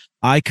genre,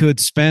 I could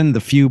spend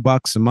the few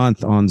bucks a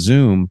month on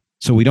Zoom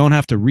so we don't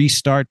have to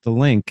restart the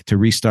link to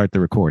restart the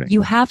recording.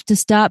 You have to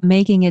stop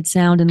making it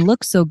sound and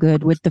look so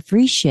good with the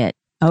free shit.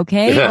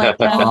 Okay.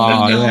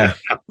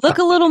 Look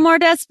a little more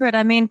desperate.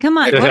 I mean, come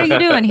on. What are you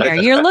doing here?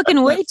 You're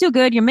looking way too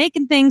good. You're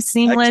making things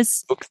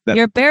seamless.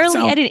 You're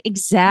barely editing.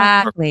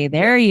 Exactly.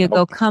 There you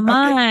go. Come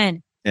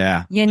on.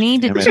 Yeah. You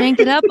need to change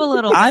it up a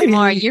little bit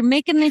more. You're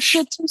making this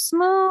shit too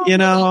smooth.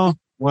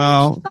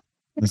 Well,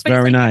 that's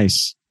very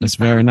nice. That's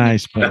very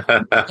nice. But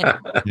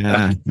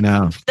yeah,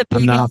 no,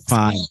 I'm not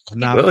fine.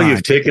 Well,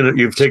 you've taken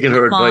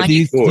her advice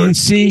before. Do you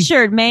see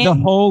T-shirt, man. The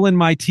hole in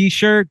my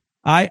T-shirt?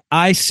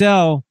 I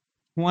sell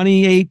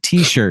 28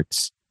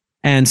 T-shirts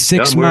and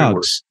 6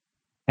 mugs,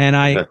 and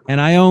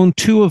I own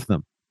 2 of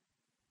them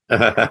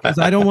because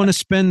I don't want to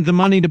spend the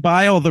money to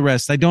buy all the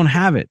rest. I don't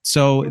have it.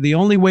 So the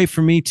only way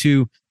for me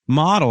to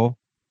model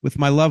with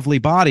my lovely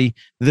body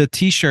the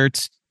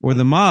T-shirts or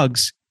the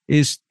mugs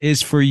is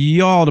for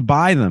y'all to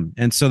buy them,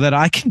 and so that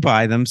I can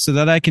buy them, so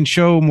that I can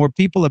show more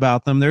people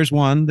about them. There's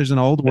an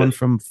old one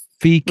from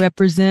Feek.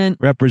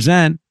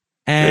 Represent.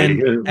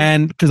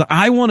 And because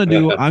I'm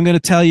going to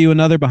tell you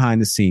another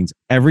behind the scenes.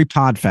 Every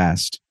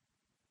Podfast,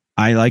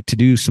 I like to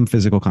do some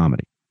physical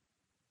comedy.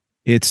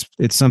 It's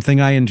something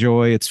I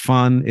enjoy. It's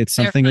fun. It's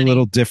something a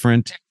little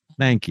different.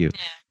 Thank you. Yeah.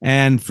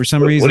 And for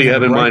some reason, what do you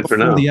have in mind for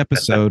now? The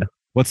episode.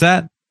 What's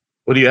that?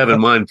 What do you have in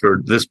mind for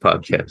this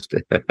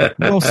podcast?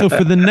 Well, so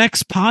for the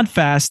next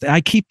Podfast, I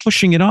keep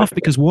pushing it off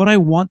because what I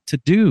want to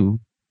do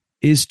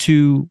is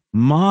to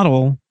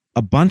model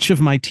a bunch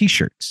of my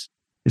T-shirts.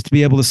 Is to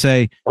be able to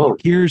say,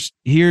 here's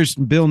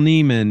Bill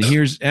Neiman,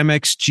 here's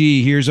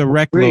MxG, here's a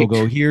rec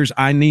logo, here's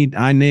I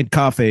need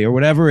coffee or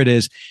whatever it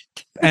is,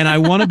 and I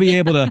want to be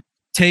able to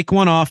take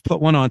one off,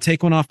 put one on,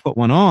 take one off, put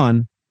one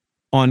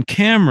on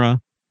camera,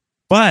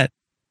 but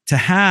to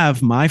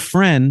have my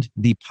friend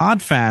the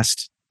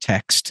Podfast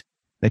text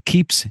that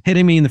keeps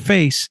hitting me in the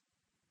face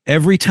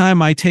every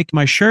time I take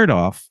my shirt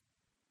off,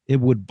 it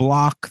would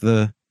block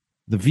the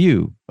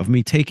view of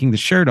me taking the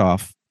shirt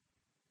off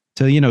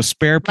to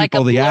spare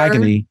people the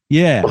agony.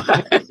 Yeah.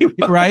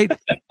 Right.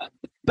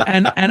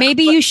 And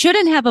maybe you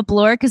shouldn't have a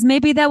blur because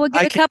maybe that would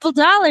get a couple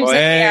dollars in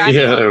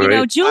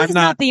there. Julie's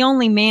not the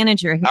only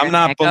manager here. I'm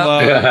not below.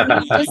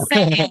 I'm just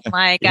saying,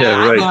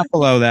 I'm not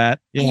below that.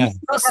 Yeah.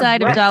 No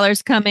side of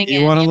dollars coming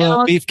in. You want a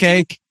little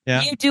beefcake?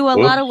 Yeah. You do a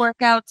lot of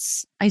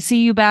workouts. I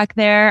see you back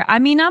there. I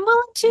mean, I'm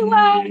willing to.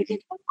 What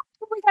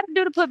we got to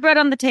do to put bread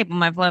on the table,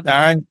 my love. All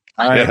right.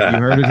 You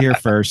heard it here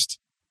first.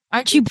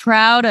 Aren't you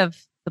proud of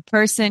the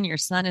person your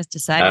son has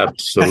decided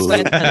Absolutely. to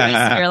spend the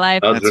rest of your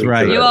life? That's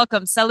right. You're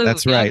welcome. Salute.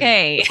 That's right.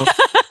 Okay.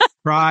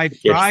 Pride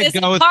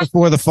goeth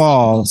before the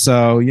fall.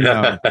 So,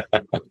 yeah.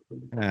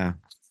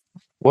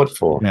 What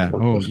for? Yeah.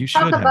 Oh, you should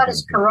talk about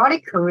his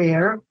karate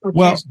career.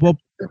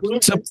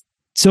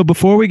 So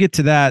before we get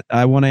to that,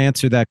 I want to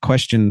answer that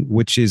question,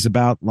 which is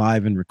about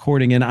live and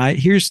recording. And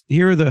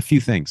here are the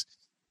few things.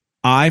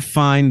 I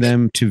find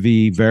them to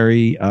be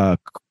very,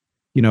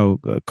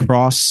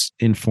 cross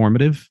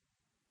informative.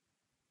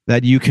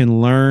 That you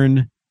can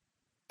learn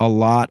a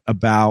lot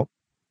about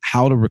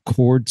how to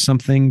record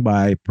something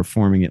by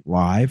performing it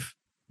live.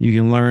 You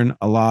can learn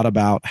a lot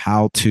about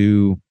how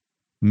to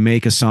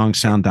make a song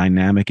sound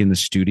dynamic in the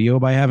studio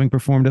by having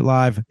performed it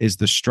live. Is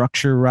the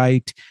structure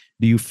right?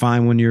 Do you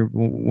find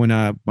when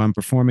I'm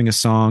performing a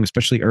song,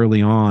 especially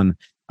early on,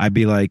 I'd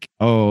be like,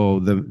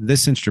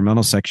 this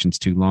instrumental section's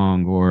too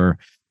long, or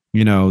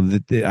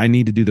I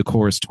need to do the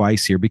chorus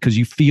twice here, because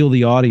you feel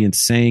the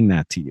audience saying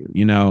that to you,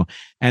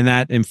 and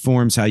that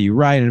informs how you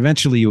write, and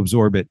eventually you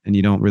absorb it and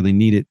you don't really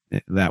need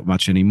it that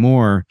much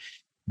anymore.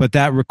 But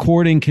that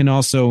recording can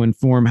also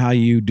inform how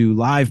you do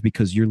live,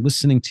 because you're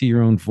listening to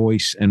your own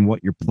voice and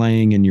what you're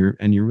playing, and you're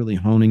really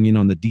honing in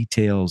on the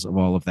details of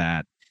all of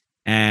that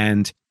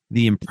and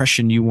the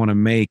impression you want to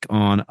make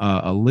on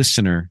a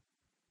listener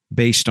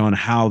based on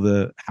how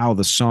the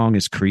song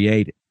is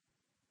created,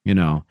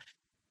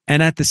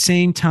 And at the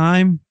same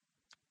time,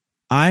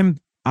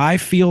 I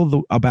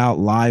feel about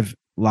live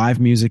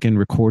music and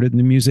recorded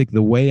music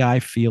the way I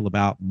feel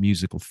about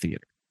musical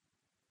theater,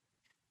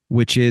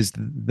 which is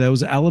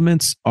those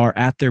elements are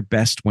at their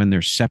best when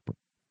they're separate.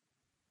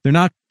 They're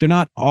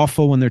not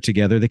awful when they're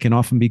together. They can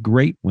often be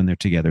great when they're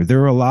together.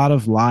 There are a lot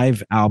of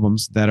live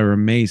albums that are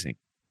amazing.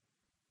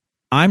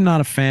 I'm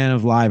not a fan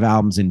of live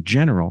albums in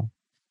general,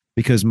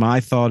 because my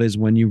thought is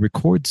when you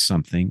record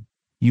something,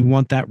 you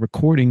want that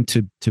recording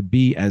to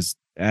be as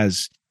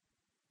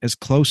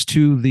close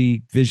to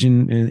the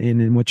vision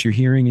in what you're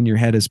hearing in your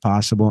head as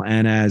possible,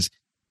 and as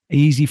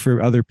easy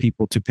for other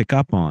people to pick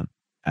up on.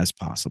 as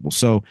possible.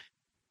 So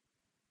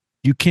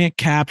you can't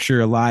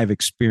capture a live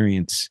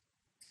experience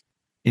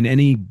in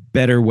any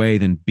better way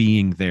than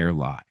being there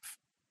live.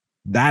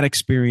 That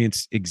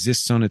experience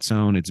exists on its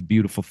own. It's a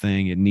beautiful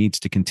thing. It needs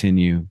to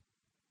continue.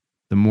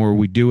 The more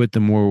we do it, the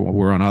more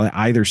we're on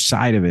either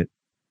side of it,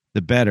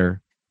 the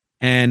better.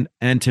 And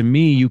to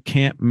me, you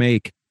can't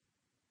make,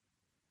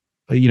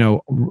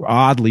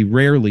 oddly,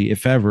 rarely,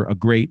 if ever, a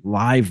great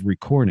live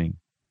recording.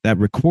 That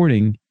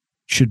recording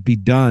should be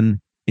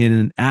done in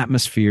an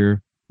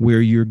atmosphere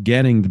where you're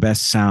getting the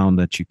best sound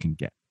that you can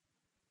get.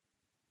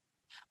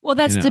 Well,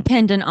 that's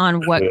dependent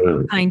on what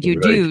kind you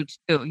do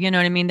too. You know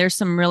what I mean? There's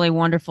some really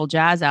wonderful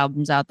jazz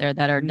albums out there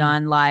that are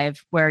done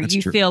live where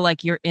you feel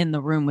like you're in the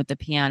room with the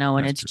piano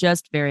and it's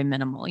just very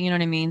minimal. You know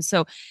what I mean?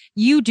 So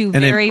you do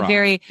very,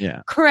 very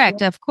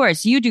correct. Of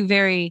course, you do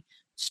very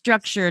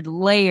structured,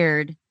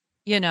 layered,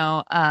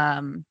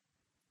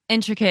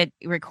 intricate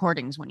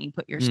recordings when you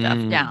put your stuff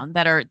down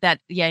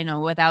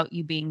without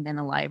you being in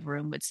a live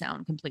room would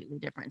sound completely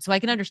different. So I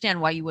can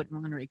understand why you wouldn't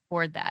want to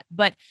record that.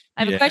 But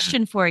I have a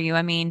question for you.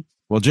 I mean,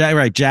 well,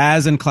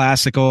 jazz and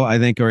classical, I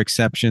think, are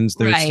exceptions.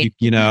 There's,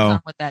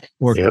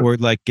 or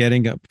like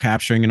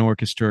capturing an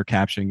orchestra or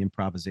capturing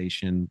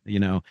improvisation,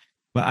 But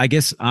I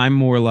guess I'm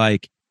more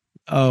like,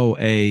 or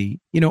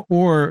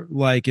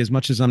like, as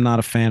much as I'm not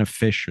a fan of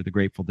Phish or the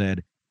Grateful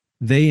Dead,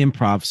 they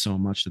improv so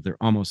much that they're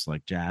almost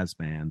like jazz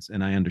bands,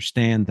 and I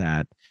understand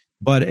that.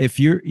 But if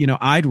you're,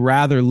 I'd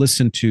rather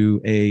listen to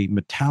a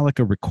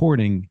Metallica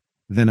recording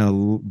than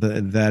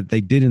that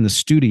they did in the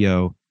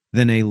studio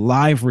than a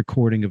live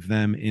recording of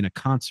them in a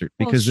concert,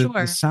 because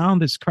the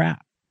sound is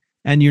crap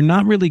and you're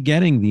not really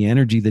getting the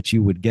energy that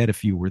you would get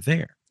if you were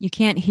there. You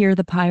can't hear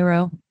the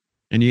pyro.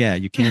 And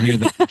you can't hear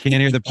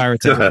the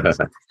pyrotechnics.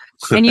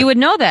 And you would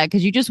know that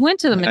because you just went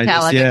to the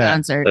Metallica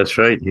concert. That's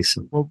right.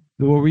 Well,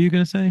 what were you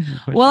going to say?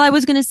 Well, I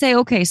was going to say,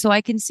 okay, so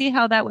I can see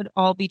how that would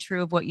all be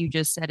true of what you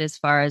just said as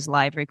far as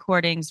live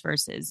recordings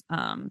versus,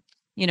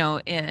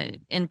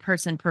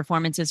 in-person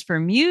performances for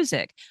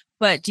music.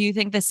 But do you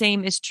think the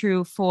same is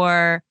true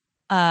for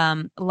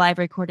live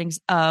recordings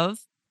of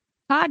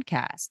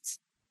podcasts?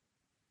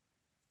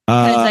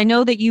 Because I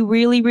know that you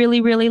really,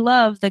 really, really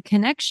love the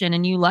connection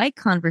and you like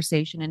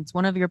conversation, and it's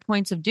one of your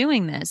points of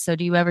doing this. So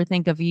do you ever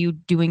think of you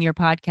doing your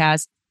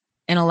podcast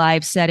in a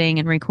live setting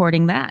and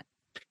recording that?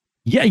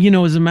 Yeah,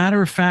 as a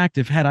matter of fact,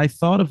 had I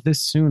thought of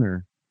this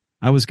sooner,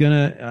 I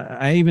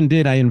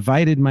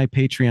invited my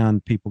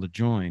Patreon people to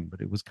join, but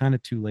it was kind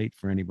of too late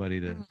for anybody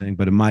to think.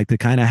 But to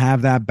kind of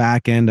have that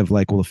back end of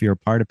like, well, if you're a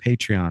part of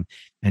Patreon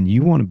and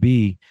you want to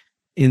be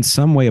in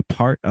some way a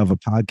part of a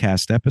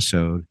podcast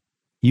episode,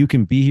 you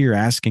can be here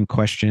asking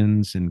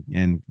questions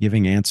and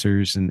giving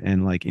answers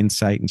and like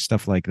insight and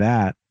stuff like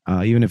that.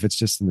 Even if it's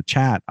just in the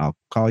chat, I'll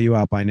call you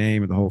out by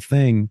name or the whole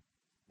thing.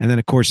 And then,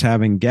 of course,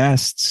 having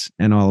guests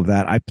and all of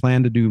that. I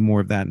plan to do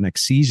more of that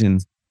next season.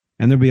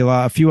 And there'll be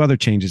a few other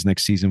changes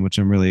next season, which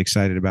I'm really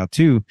excited about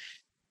too.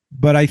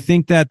 But I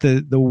think that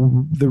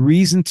the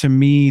reason to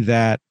me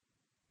that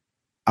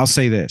I'll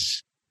say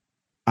this,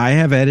 I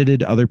have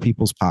edited other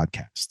people's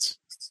podcasts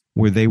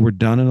where they were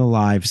done in a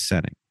live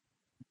setting.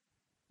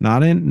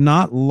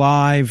 Not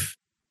live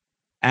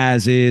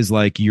as is,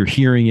 like you're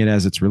hearing it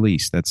as it's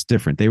released. That's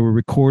different. They were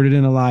recorded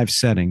in a live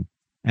setting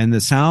and the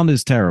sound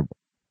is terrible.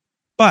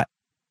 But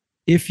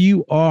if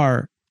you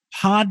are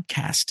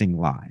podcasting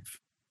live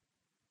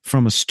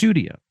from a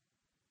studio,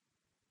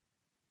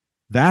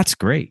 that's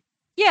great.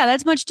 Yeah,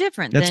 that's much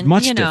different. That's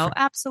much different.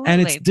 Absolutely.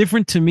 And it's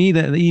different to me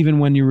that even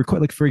when you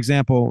record, like, for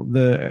example,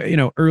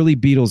 the, early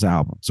Beatles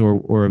albums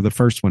or the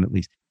first one, at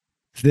least,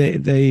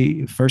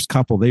 they first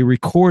couple, they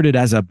recorded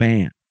as a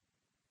band.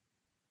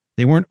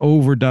 They weren't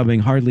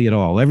overdubbing hardly at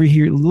all. A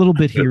little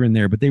bit here and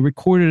there, but they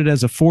recorded it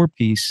as a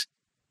 4-piece.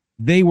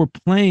 They were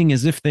playing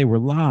as if they were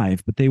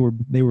live, but they were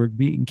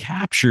being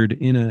captured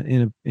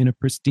in a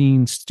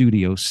pristine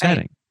studio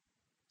setting. Right.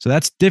 So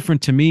that's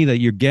different to me, that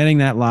you're getting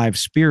that live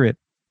spirit,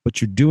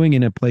 but you're doing it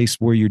in a place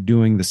where you're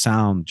doing the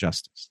sound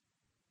justice.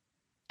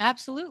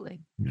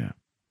 Absolutely. Yeah.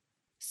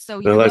 So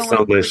I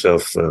found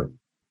myself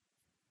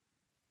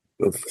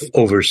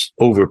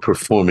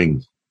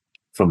overperforming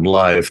from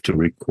live to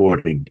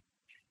recording.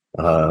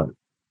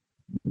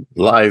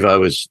 Live, I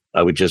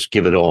would just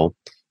give it all,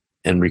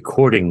 and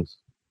recording,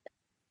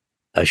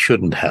 I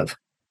shouldn't have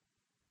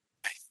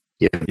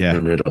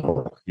given it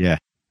all. Yeah,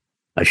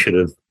 I should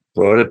have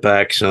brought it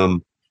back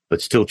some,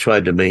 but still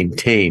tried to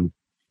maintain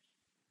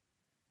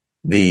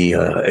the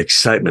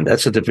excitement.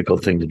 That's a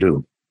difficult thing to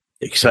do.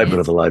 Excitement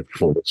of a live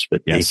performance,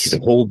 but you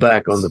can hold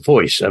back on the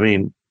voice. I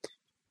mean,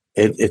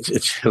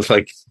 it's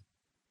like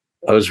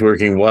I was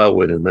working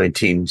Wildwood in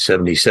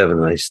 1977,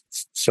 and I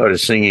started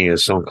singing a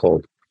song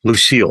called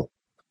Lucille.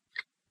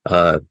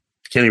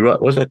 Kenny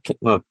Rogers,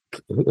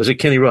 was it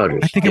Kenny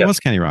Rogers? I think it was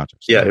Kenny Rogers.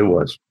 Yeah, it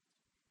was.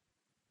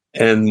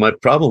 And my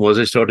problem was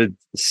I started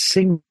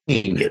singing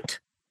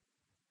it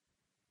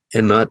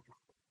and not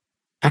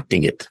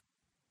acting it.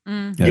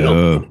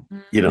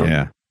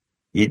 Yeah.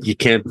 You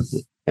can't.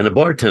 And the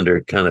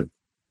bartender kind of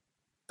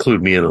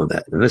clued me in on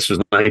that. And this was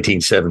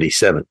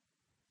 1977.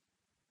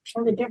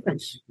 Show the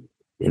difference.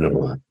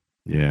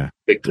 Yeah.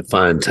 Pick the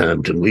fine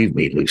time to leave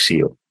me,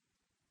 Lucille.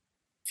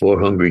 4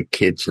 hungry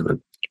kids and a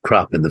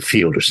crop in the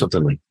field or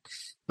something like that.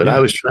 But I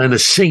was trying to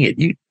sing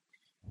it.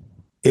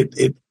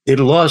 It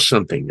lost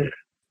something there.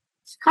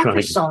 It's a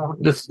country song.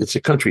 It's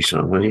a country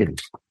song. Well, yeah.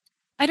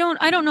 I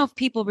don't know if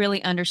people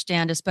really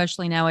understand,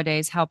 especially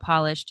nowadays, how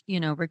polished,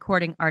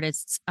 recording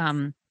artists,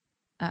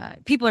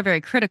 people are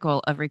very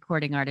critical of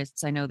recording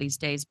artists, I know these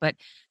days, but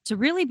to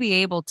really be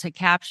able to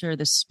capture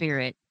the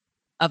spirit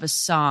of a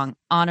song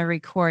on a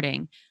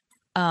recording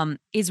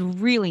is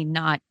really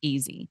not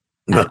easy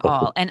at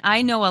all. And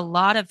I know a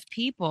lot of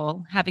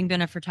people, having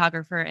been a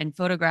photographer and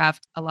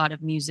photographed a lot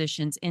of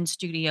musicians in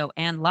studio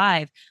and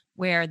live,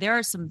 where there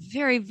are some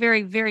very,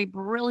 very, very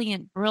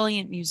brilliant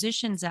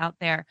musicians out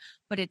there,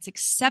 but it's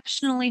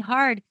exceptionally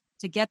hard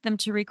to get them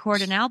to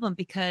record an album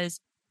because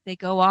they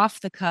go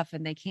off the cuff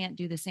and they can't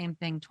do the same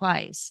thing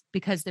twice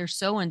because they're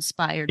so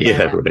inspired by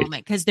that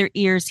moment, because their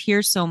ears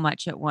hear so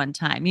much at one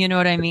time. You know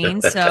what I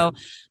mean? So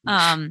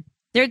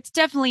there's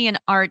definitely an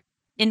art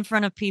in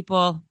front of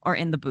people or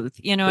in the booth.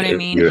 You know what I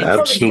mean? You're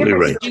absolutely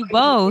right. Do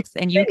both,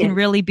 and you can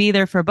really be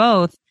there for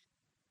both.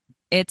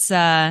 It's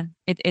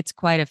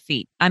quite a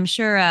feat. I'm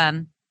sure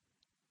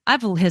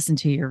I've listened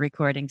to your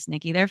recordings,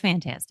 Nikki. They're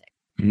fantastic.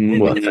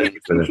 Well, thank you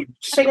for that.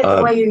 Sing it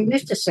the way you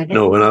used to sing it.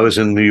 No, when I was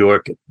in New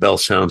York at Bell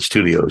Sound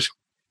Studios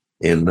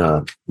in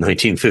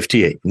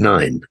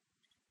 1958-9,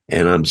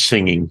 and I'm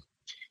singing,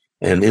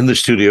 and in the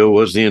studio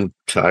was the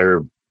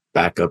entire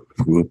backup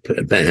group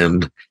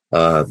band.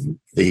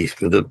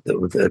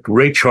 The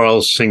Ray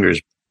Charles singers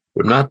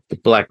were not the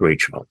black Ray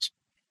Charles,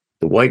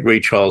 the white Ray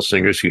Charles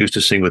singers who used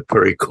to sing with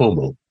Perry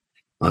Como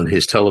on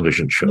his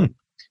television show.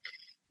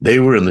 They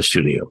were in the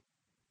studio.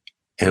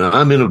 And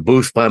I'm in a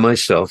booth by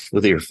myself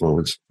with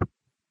earphones,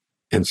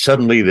 and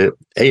suddenly the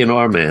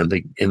A&R man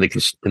in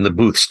the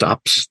booth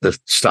stops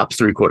the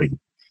recording.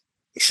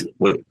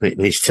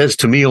 He says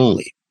to me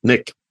only,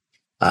 "Nick,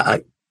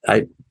 I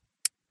don't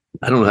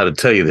know how to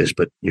tell you this,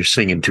 but you're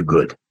singing too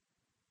good."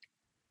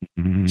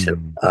 He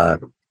said,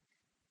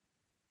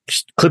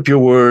 "Just clip your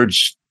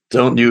words.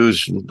 Don't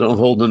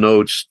hold the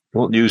notes.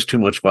 Don't use too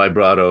much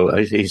vibrato."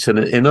 He said,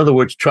 "In other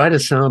words, try to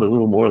sound a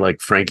little more like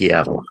Frankie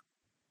Avalon."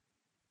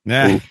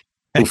 Yeah.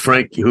 Who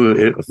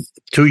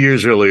 2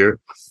 years earlier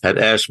had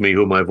asked me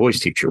who my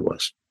voice teacher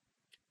was.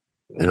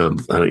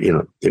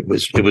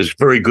 It was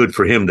very good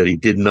for him that he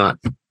did not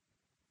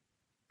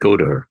go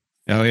to her.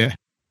 Oh yeah.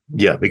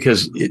 Yeah,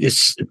 because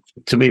it's,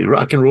 to me,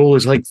 rock and roll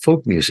is like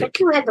folk music. But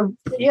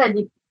you had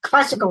the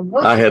classical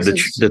voice. I had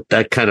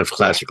that kind of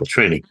classical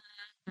training.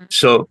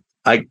 So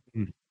I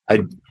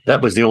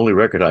that was the only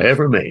record I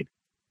ever made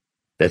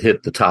that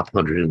hit the top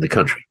 100 in the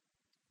country.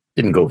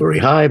 Didn't go very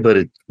high, but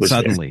it was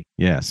suddenly.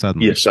 There. Yeah,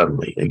 suddenly. Yeah,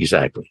 suddenly,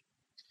 exactly.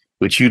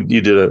 Which you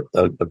did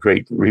a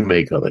great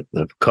remake of it,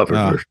 a cover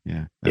version.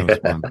 Yeah, that was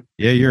fun.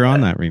 Yeah, you're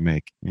on that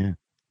remake. Yeah.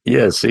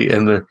 Yeah, see,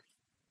 and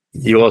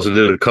you also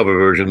did a cover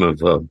version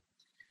of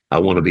 "I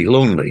Want to Be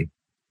Lonely,"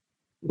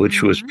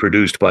 which was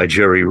produced by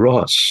Jerry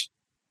Ross,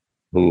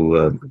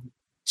 who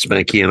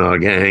Spanky and Our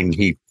Gang.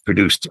 He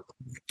produced,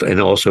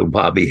 and also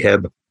Bobby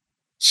Hebb,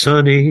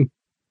 Sonny.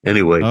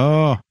 Anyway.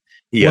 Oh.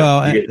 Yeah,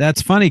 well,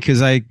 that's funny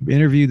because I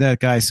interviewed that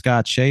guy,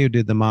 Scott Shea, who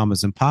did the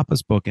Mamas and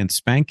Papas book, and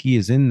Spanky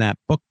is in that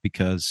book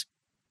because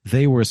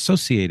they were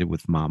associated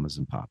with Mamas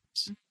and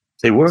Papas.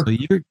 They were? So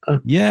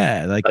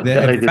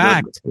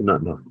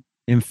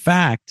in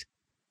fact,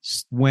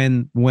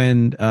 when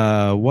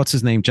what's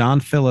his name? John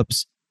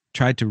Phillips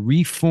tried to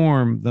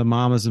reform the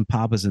Mamas and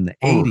Papas in the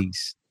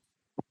 80s,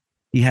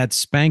 he had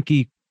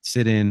Spanky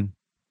sit in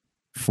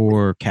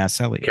for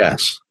Cass Elliot.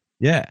 Cass.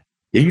 Yeah.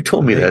 Yeah, you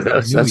told me that.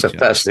 That is a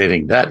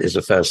fascinating.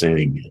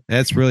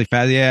 That's really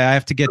fast. Yeah, I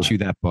have to get you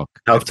that book.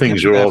 How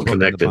things are all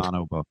connected. The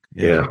Bono book.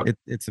 Yeah.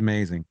 It's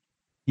amazing.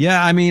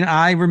 Yeah, I mean,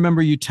 I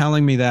remember you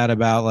telling me that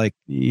about, like,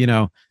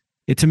 to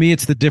me,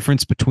 it's the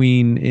difference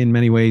in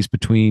many ways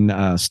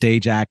between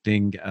stage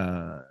acting,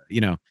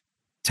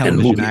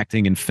 television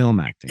acting and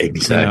film acting.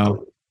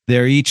 Exactly.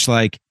 They're each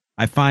like,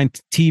 I find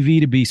TV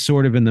to be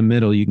sort of in the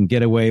middle. You can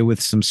get away with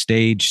some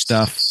stage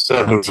stuff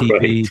on TV.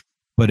 Right.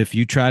 But if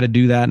you try to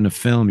do that in a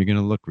film, you're going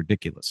to look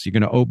ridiculous. You're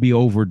going to be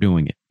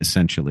overdoing it,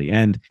 essentially.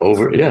 And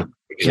exactly.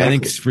 I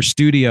think for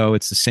studio,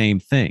 it's the same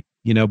thing,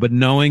 but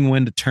knowing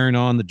when to turn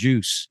on the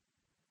juice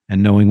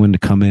and knowing when to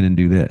come in and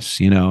do this,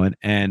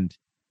 and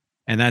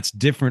that's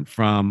different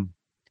from,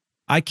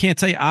 I can't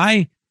tell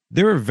you,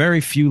 there are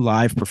very few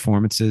live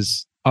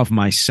performances of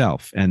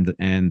myself and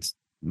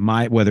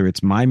whether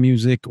it's my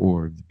music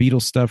or the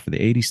Beatles stuff or the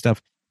 80s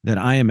stuff that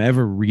I am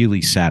ever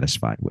really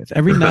satisfied with.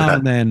 Every now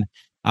and then,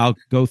 I'll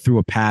go through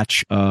a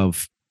patch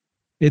of,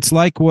 it's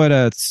like what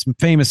a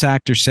famous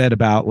actor said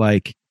about,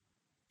 like,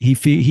 he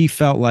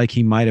felt like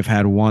he might have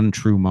had one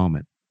true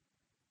moment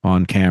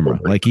on camera.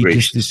 Like he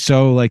just is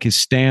so, like, his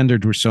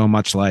standards were so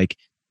much like,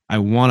 I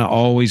want to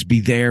always be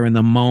there in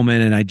the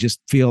moment. And I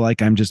just feel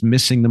like I'm just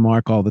missing the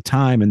mark all the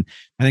time. And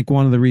I think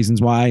one of the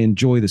reasons why I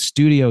enjoy the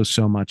studio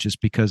so much is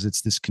because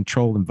it's this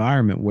controlled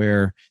environment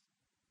where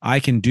I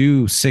can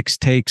do 6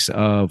 takes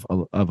of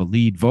a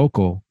lead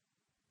vocal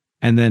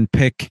and then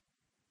pick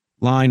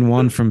line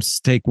 1 from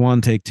take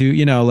 1, take 2,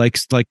 you know, they're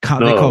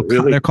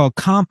called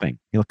comping,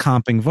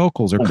 comping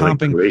vocals or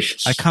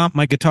comping. I comp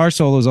my guitar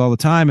solos all the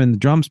time and the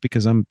drums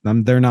because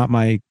they're not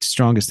my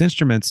strongest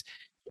instruments.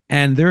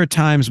 And there are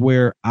times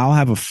where I'll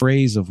have a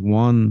phrase of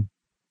one,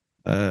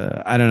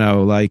 I don't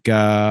know, like,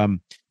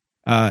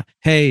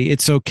 hey,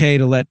 it's okay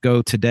to let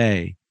go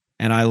today.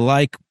 And I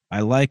like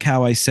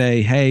how I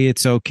say, hey,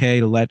 it's okay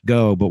to let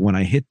go. But when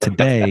I hit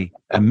today,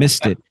 I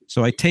missed it.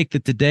 So I take the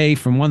today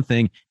from one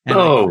thing and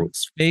I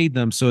fade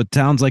them. So it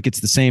sounds like it's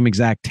the same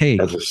exact take.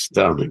 That's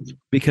astounding.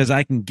 Because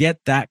I can get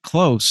that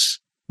close,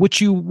 which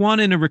you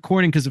want in a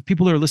recording. Because if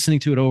people are listening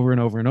to it over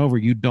and over and over,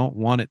 you don't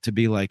want it to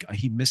be like,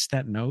 he missed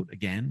that note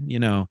again, you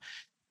know.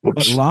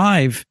 But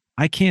live,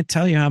 I can't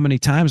tell you how many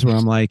times where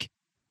I'm like,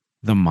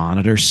 the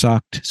monitor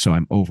sucked. So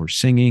I'm over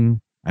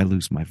singing. I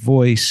lose my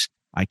voice.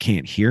 I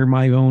can't hear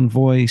my own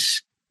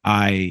voice.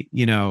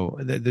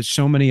 There's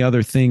so many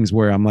other things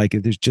where I'm like,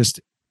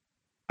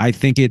 I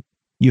think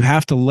you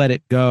have to let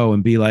it go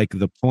and be like,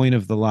 the point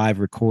of the live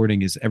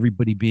recording is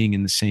everybody being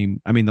in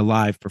the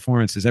live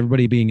performance is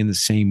everybody being in the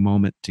same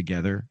moment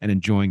together and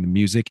enjoying the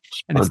music.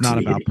 And it's not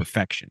about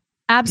perfection.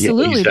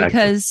 Absolutely. Yeah, exactly.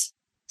 Because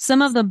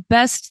some of the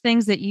best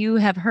things that you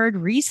have heard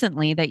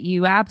recently that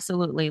you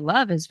absolutely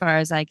love, as far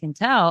as I can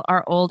tell,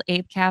 are old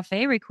Ape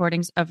Cafe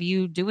recordings of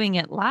you doing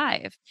it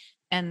live.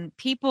 And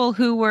people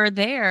who were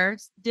there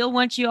still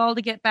want you all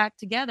to get back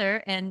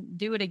together and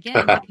do it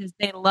again because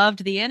they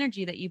loved the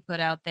energy that you put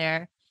out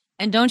there.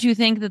 And don't you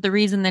think that the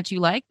reason that you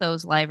like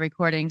those live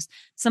recordings,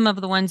 some of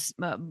the ones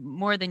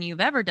more than you've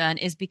ever done,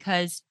 is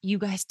because you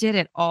guys did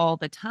it all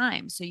the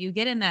time. So you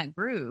get in that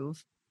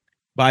groove.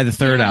 By the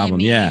third album,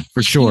 yeah,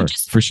 for sure,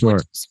 for sure.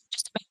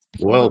 Just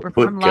people who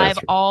perform live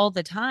all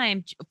the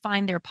time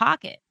find their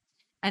pocket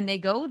and they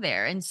go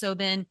there. And so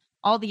then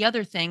all the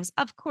other things,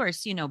 of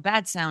course,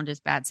 bad sound is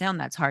bad sound.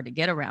 That's hard to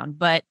get around,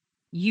 but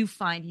you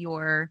find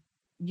your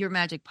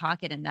magic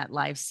pocket in that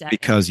live set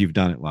because you've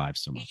done it live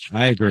so much.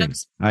 I agree.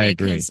 I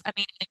agree. I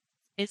mean,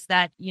 is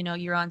that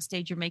you're on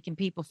stage, you're making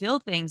people feel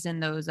things in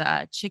those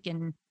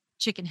chicken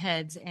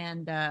heads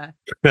and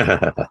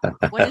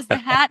what is the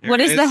hat?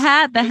 What is the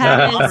hat? The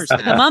hat is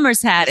the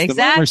mummer's hat. It's exactly.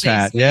 The mummer's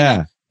hat.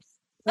 Yeah.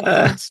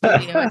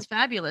 Studio. It's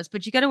fabulous,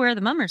 but you got to wear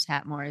the mummer's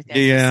hat more.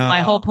 Yeah,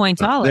 my whole point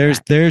to all of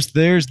that. There's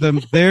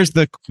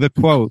the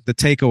quote, the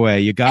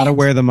takeaway. You got to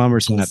wear the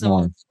mummer's hat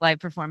more. Live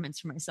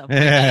performance for myself in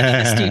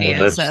the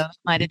studio, so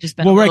might have just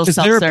been right. Because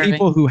there are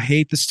people who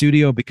hate the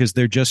studio because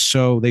they're just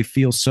they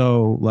feel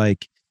so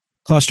like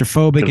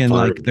claustrophobic and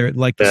like they're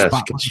like the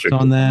spotlight's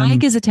on them. The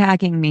mic is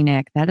attacking me,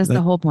 Nick. That is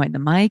the whole point. The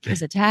mic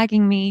is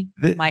attacking me.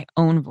 My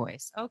own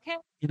voice. Okay.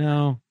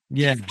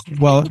 Yeah.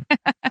 Well,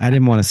 I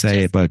didn't want to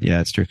say it, but yeah,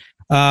 it's true.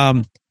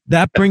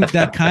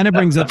 That kind of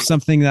brings up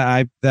something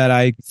that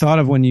I thought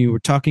of when you were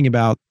talking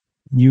about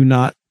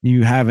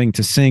you having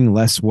to sing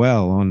less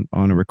well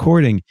on a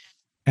recording,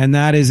 and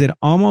that is it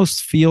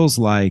almost feels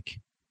like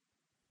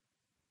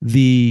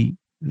the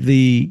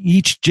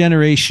each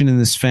generation in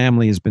this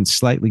family has been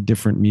slightly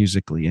different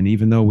musically, and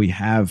even though we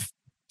have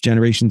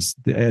generations,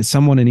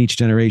 someone in each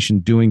generation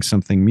doing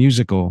something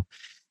musical,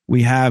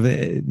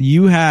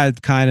 you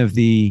had kind of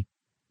the,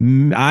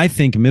 I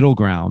think, middle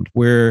ground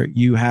where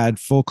you had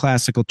full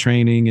classical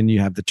training and you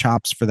have the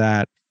chops for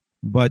that,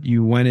 but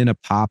you went in a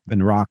pop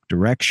and rock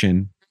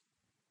direction.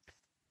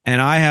 And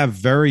I have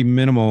very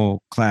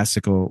minimal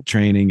classical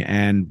training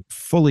and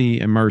fully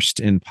immersed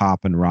in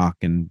pop and rock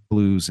and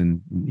blues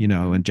and,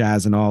 and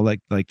jazz and all like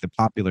the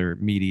popular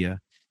media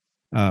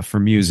for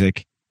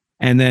music.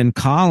 And then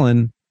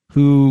Colin,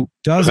 who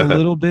does a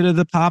little bit of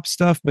the pop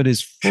stuff, but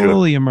is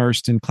fully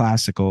immersed in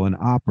classical and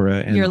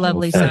opera. And your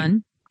lovely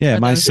son. Yeah,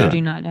 my son. Who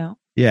do not know.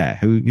 Yeah,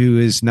 who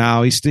is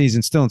now he's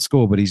still in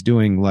school, but he's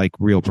doing like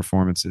real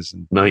performances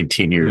and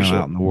 19 years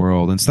out in the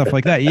world and stuff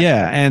like that.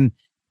 Yeah,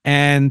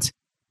 and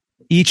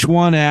each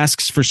one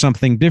asks for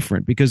something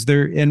different because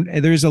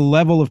there's a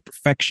level of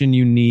perfection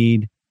you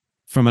need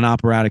from an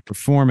operatic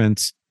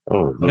performance.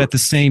 But at the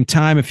same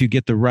time, if you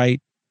get the right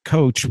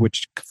coach,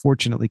 which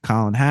fortunately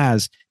Colin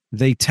has,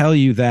 they tell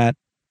you that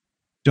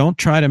don't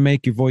try to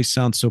make your voice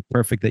sound so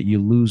perfect that you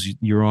lose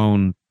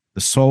the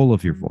soul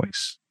of your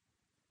voice.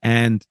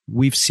 And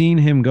we've seen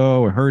him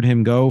go or heard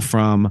him go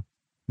from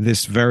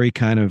this very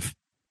kind of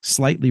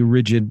slightly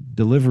rigid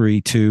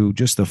delivery to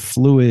just a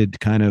fluid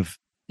kind of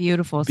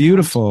beautiful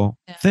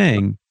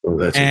thing.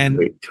 And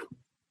great.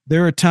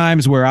 There are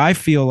times where I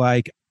feel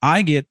like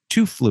I get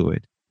too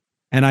fluid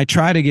and I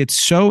try to get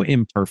so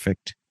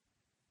imperfect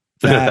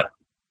that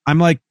I'm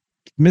like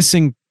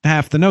missing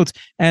half the notes,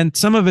 and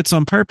some of it's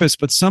on purpose,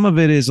 but some of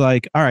it is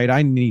like, all right,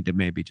 I need to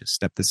maybe just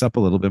step this up a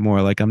little bit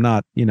more. Like I'm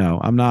not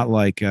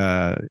like,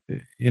 now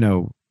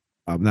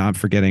I'm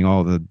forgetting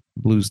all the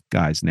blues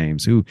guys'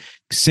 names who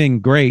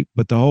sing great,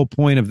 but the whole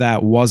point of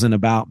that wasn't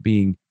about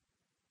being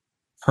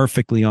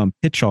perfectly on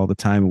pitch all the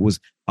time. It was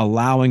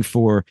allowing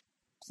for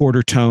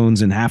quarter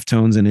tones and half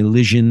tones and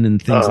elision and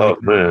things like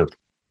that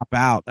pop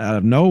out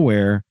of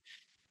nowhere.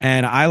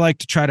 And I like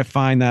to try to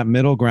find that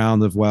middle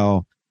ground of,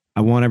 well,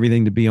 I want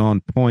everything to be on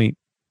point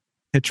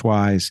pitch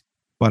wise,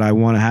 but I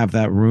want to have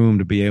that room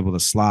to be able to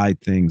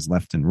slide things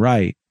left and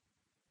right.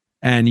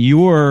 And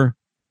you're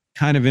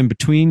kind of in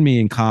between me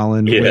and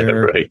Colin,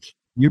 where right.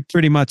 You're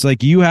pretty much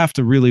like, you have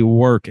to really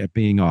work at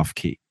being off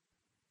key.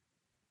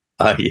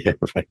 Yeah,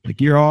 right. Like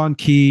you're on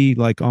key,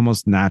 like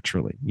almost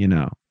naturally, you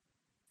know.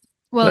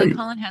 Well, Right. and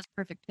Colin has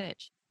perfect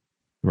pitch.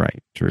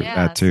 Right. True. Yeah,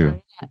 That too.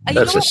 so, yeah. That's You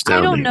know what? I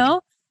astounding. don't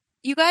know.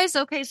 You guys,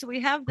 okay, so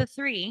we have the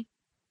three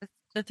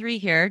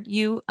here.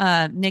 You,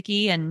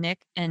 Nikki and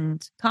Nick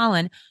and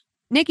Colin.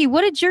 Nikki,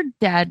 what did your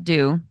dad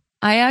do?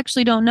 I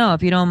actually don't know,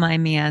 if you don't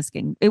mind me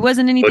asking. It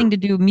wasn't anything to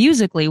do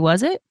musically,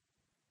 was it?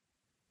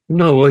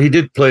 No, well, he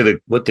did play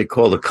what they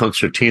call the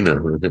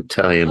concertina, an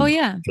Italian Oh,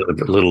 yeah.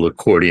 little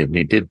accordion.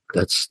 He did.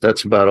 That's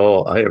about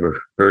all I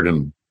ever heard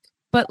him.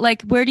 But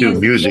like, where do Do you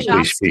think the musically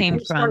shots speaking. came How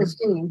you started from?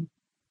 singing.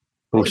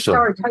 Who saw?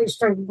 How you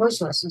started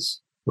voice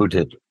lessons. Who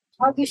did?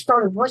 How you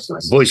started voice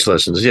lessons. Voice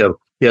lessons. Yeah,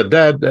 yeah.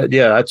 Dad.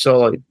 Yeah, that's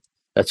all.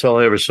 That's all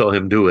I ever saw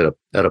him do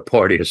at a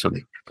party or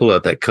something. Pull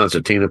out that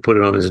concertina, put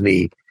it on his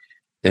knee,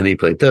 and he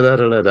played da da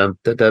da da da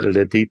da da da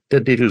da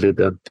da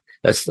da.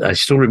 That's. I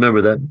still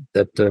remember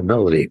that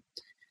melody.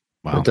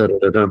 Wow. But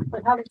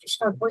how did you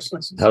start voice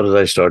lessons? How did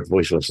I start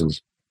voice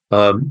lessons?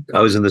 I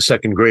was in the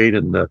second grade,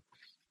 and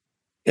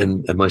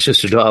my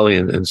sister Dolly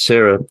and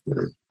Sarah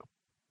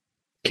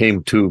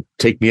came to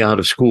take me out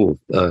of school.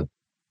 And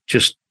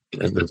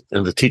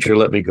the teacher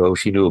let me go.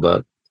 She knew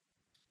about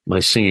my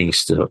singing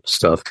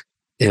stuff,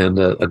 and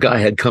a guy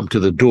had come to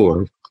the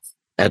door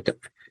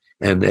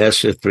and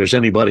asked if there's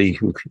anybody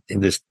who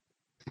in this.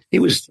 He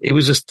was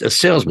a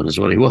salesman, is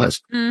what he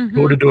was, Mhm.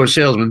 door to door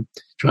salesman,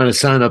 trying to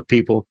sign up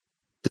people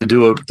to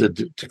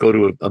go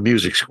to a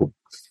music school.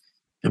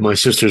 And my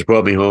sisters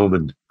brought me home,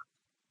 and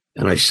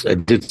I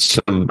did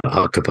some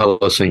a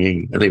cappella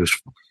singing,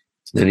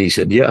 and he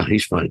said, "Yeah,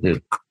 he's fine.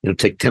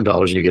 Take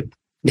 $10 and you get."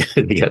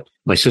 And he got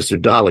my sister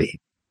Dolly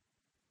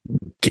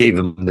gave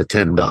him the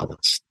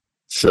 $10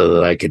 so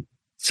that I could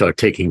start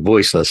taking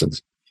voice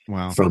lessons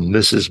Wow. from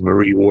Mrs.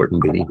 Marie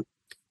Whartonby.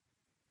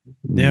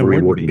 Yeah, Marie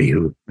Whartonby.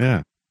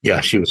 Whartonby,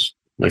 who she was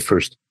my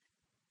first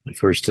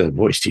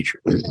voice teacher.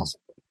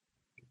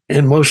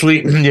 And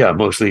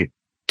mostly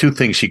two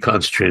things she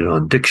concentrated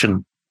on: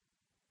 diction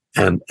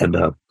and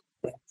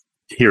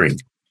hearing.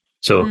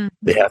 So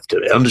they have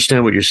to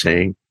understand what you're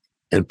saying,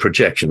 and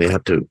projection. They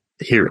have to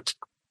hear it.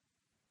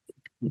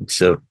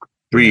 So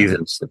breathe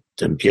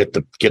and get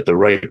the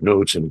right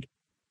notes. And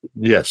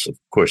yes, of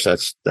course,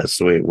 that's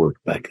the way it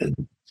worked back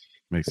then.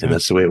 Makes And sense.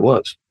 that's the way it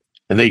was.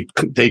 And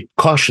they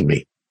cautioned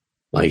me.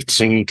 My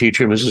singing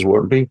teacher, Mrs.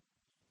 Whartonby,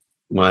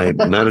 my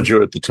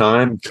manager at the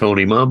time,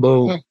 Tony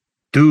Mambo,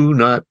 do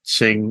not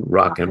sing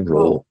rock and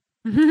roll.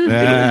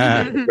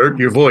 It'll hurt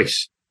your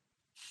voice.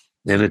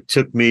 And it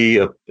took me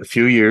a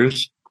few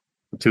years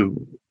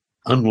to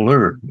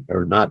unlearn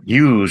or not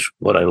use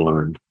what I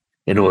learned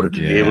in order to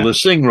be able to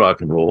sing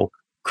rock and roll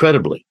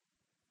credibly.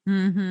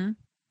 Mm-hmm.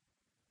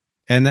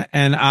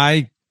 And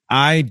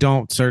I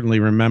don't certainly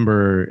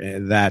remember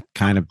that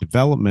kind of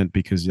development,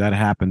 because that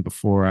happened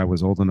before I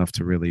was old enough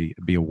to really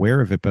be aware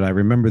of it. But I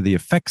remember the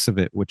effects of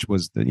it, which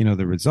was the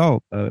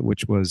result,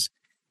 which was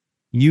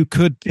you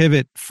could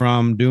pivot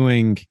from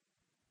doing,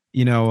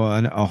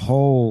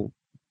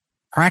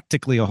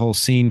 practically a whole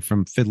scene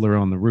from Fiddler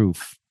on the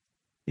Roof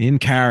in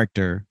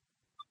character,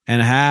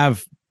 and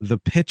have the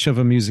pitch of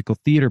a musical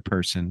theater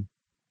person,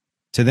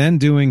 to then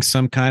doing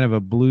some kind of a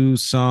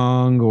blues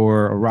song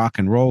or a rock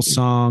and roll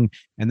song,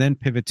 and then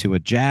pivot to a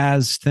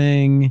jazz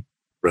thing.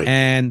 Right.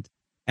 And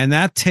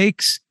that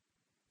takes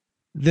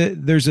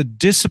there's a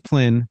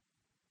discipline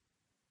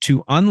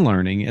to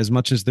unlearning as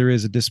much as there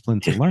is a discipline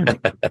to learning,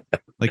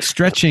 like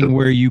stretching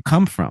where you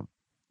come from,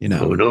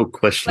 No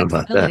question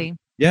about that.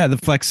 Yeah. The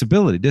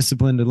flexibility,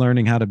 discipline to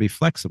learning how to be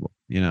flexible,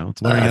 to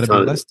learning how to be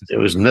less. It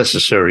was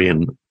necessary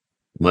in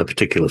my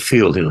particular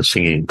field,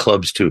 singing in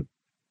clubs to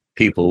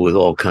people with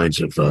all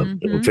kinds of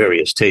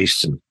various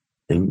tastes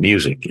and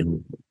music,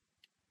 and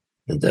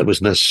that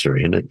was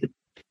necessary. And it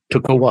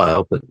took a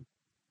while, but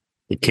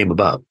it came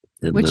about.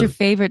 And, What's your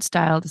favorite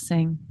style to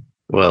sing?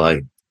 Well,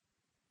 I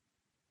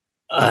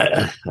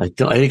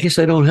guess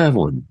I don't have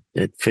one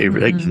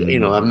favorite.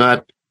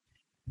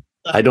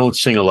 I don't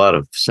sing a lot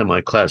of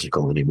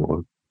semi-classical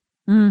anymore.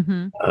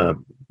 Mm-hmm.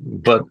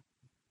 But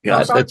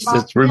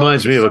that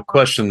reminds me of a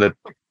question that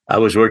I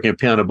was working at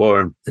Piano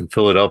Bar in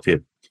Philadelphia,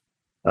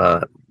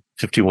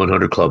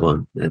 5100 Club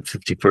on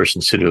 51st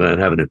and City Line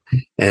Avenue,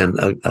 and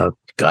a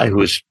guy who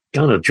was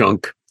kind of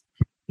drunk,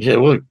 he said,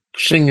 "Well,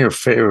 sing your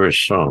favorite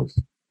song."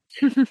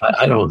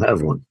 I don't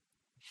have one.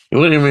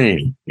 What do you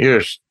mean?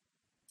 You're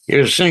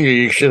a singer.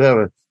 You should have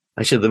a.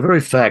 I said, the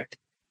very fact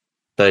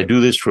that I do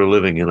this for a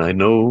living and I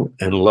know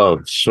and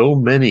love so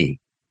many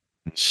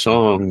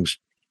songs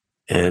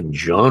and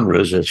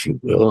genres, as you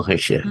will. I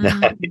said,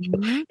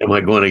 am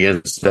I going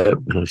against that?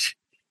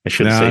 I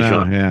shouldn't say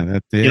genre. Yeah,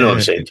 you know what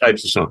I'm saying?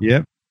 Types of songs.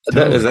 Yep.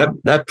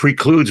 That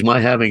precludes my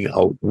having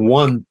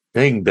one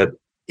thing that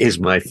is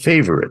my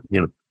favorite.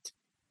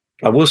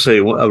 I will say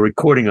a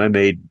recording I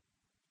made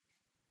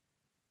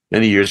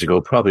many years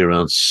ago, probably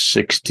around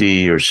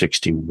 60 or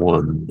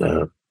 61.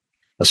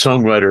 A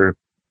songwriter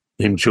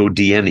named Joe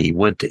Dieni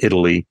went to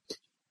Italy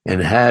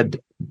and had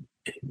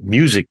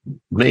music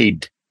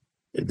made,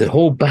 the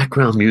whole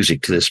background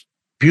music to this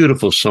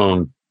beautiful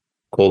song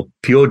called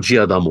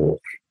Pioggia d'Amore.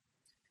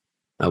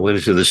 I went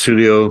into the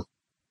studio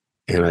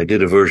and I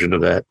did a version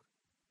of that.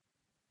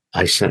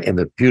 I sang in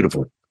the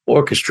beautiful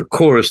orchestra,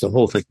 chorus, the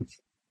whole thing.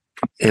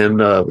 And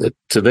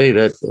today,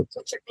 What's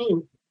it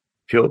mean?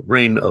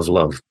 Rain of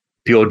Love,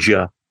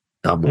 Pioggia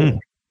d'Amore.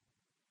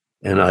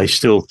 And I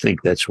still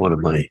think that's one of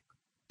my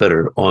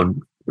better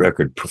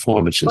on-record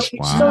performances.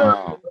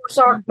 Wow.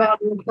 Ozark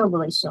Mountain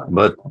Hillbilly song.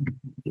 But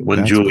when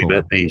That's Julie cool.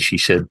 met me, she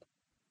said,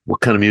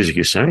 "What kind of music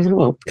you sing?" I said,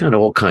 "Well, kind of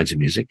all kinds of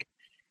music."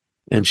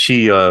 And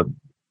she,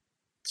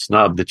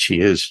 snob that she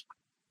is,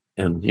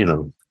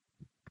 and,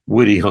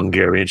 witty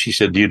Hungarian, she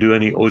said, "Do you do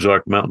any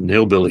Ozark Mountain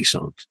Hillbilly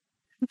songs?"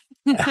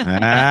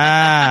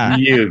 Ah,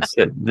 You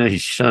said, "No, you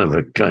son of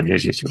a gun."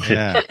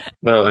 yeah.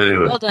 Well,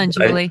 anyway. Well done,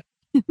 Julie.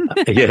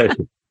 Yeah,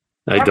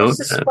 I That don't. was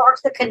the spark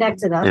that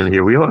connected us. And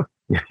here we are.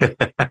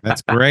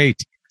 That's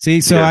great. See,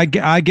 so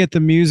Yeah. I get the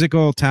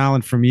musical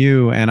talent from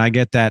you, and I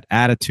get that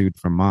attitude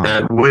from mom.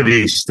 That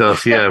witty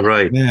stuff. Yeah,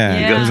 right. Yeah,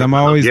 Yeah. because I'm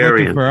always looking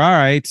Hungarian. for. All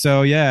right,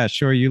 so yeah,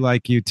 sure, you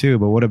like you too,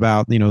 but what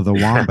about the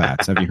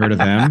wombats? Have you heard of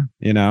them?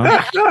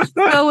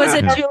 So was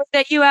it Yeah. Julie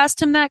that you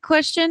asked him that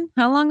question?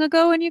 How long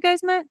ago when you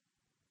guys met?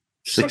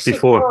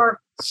 64.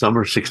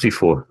 Summer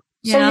 64.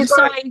 Yeah, So I'm you got-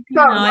 sorry. You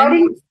No, know,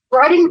 I'm-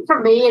 writing for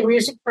me and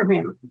music for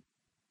him.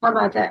 How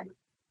about that?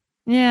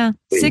 yeah,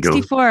 There you go.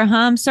 64, huh?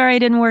 I'm sorry it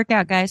didn't work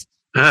out, guys.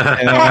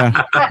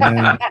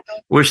 Yeah.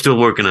 We're still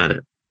working on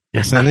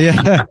it. So,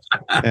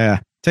 yeah.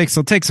 Takes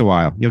a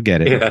while. You'll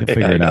get it. Yeah, You'll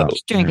figure it I out. know.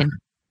 Keep drinking.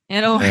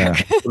 It'll work.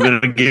 Yeah. We're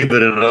going to give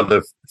it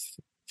another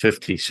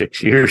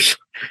 56 years.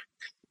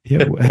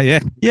 Yeah.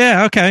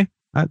 Okay.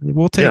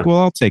 We'll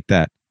all take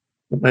that.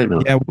 I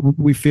know. Yeah,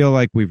 we feel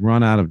like we've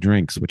run out of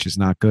drinks, which is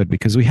not good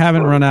because we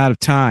haven't run out of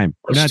time.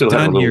 We're not Still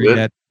have a done little here bit.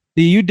 yet.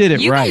 See, you did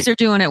it You right. guys are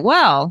doing it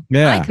well.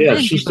 Yeah. Yeah,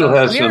 she still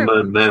has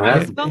some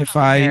Manhattan. If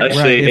I- I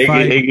say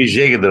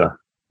Eggy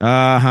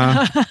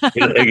Uh-huh.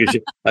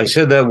 I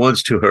said that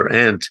once to her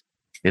aunt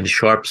in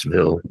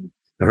Sharpsville.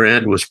 Her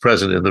aunt was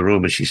present in the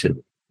room, and she said,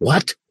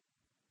 "What?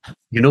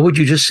 You know what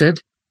you just said?"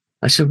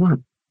 I said, "What?"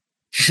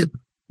 She said,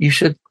 "You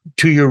said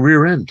to your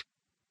rear end."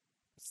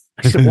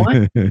 I said,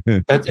 "What?"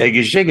 That's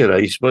Eggy.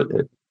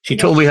 She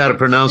told me how to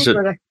pronounce it,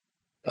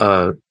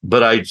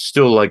 but I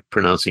still like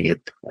pronouncing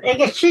it.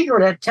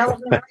 Tell them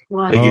the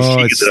one. Oh,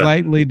 it's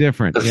slightly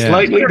different. Yeah.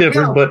 Slightly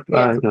different, but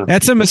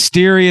That's a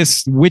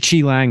mysterious,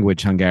 witchy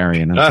language,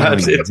 Hungarian. I'm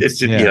telling you.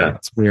 yeah.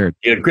 It's weird.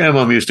 Yeah,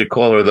 Grandma used to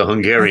call her the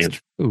Hungarian.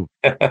 Oh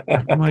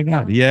my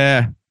God.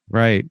 Yeah.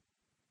 Right.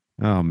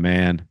 Oh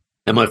man.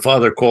 And my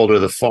father called her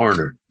the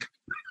foreigner.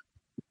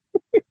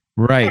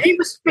 Right. He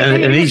was,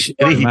 And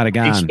he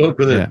Madagascar. spoke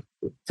with an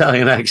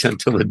Italian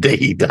accent till the day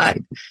he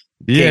died.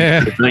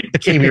 Yeah.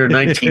 Came here in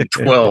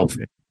 1912.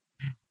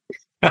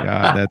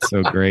 God, that's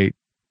so great.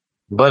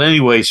 But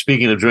anyway,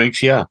 speaking of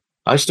drinks, yeah,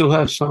 I still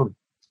have some.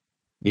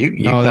 You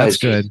Oh, guys, that's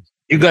good.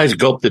 You guys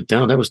gulped it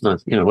down. That was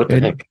not, what the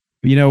heck?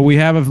 We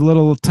have a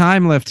little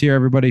time left here.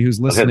 Everybody who's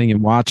listening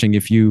and watching,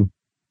 if you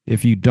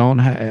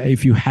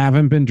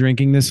haven't been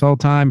drinking this whole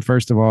time,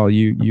 first of all,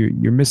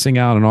 you're missing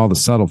out on all the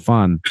subtle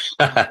fun.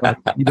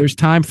 There's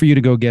time for you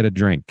to go get a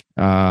drink.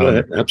 Go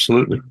ahead.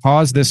 Absolutely.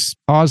 Pause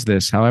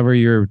this. However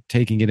you're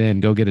taking it in,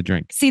 go get a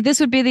drink. See, this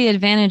would be the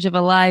advantage of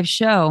a live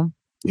show.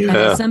 And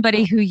Yeah. as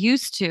somebody who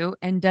used to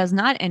and does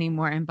not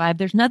anymore imbibe,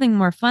 there's nothing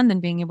more fun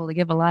than being able to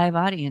give a live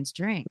audience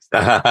drinks.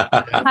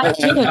 I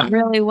did it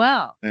really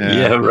well.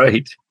 Yeah,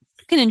 right.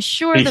 You can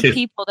ensure the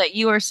people that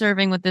you are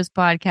serving with this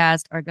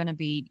podcast are going to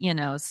be,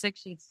 6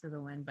 sheets to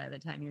the wind by the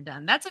time you're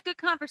done. That's a good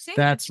conversation.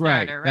 That's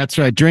right. starter That's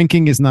there. right.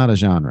 Drinking is not a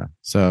genre.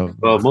 So,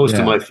 Well, most Yeah.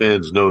 of my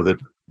fans know that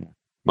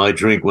my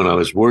drink when I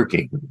was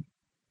working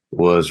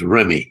was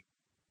Remy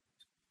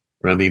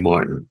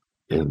Martin,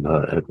 and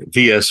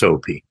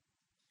VSOP.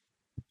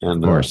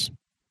 And of course,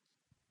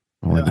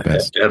 only the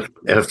best.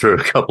 After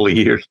a couple of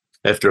years,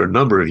 after a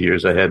number of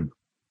years, I had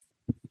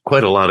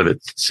quite a lot of it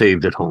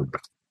saved at home.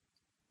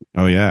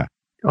 Oh yeah.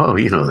 Oh,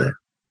 you know that.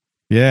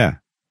 Yeah.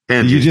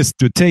 And You just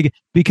would take it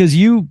because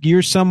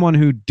you're someone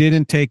who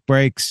didn't take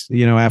breaks,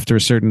 after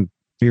a certain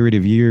period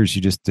of years,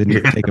 you just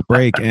didn't take a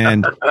break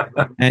and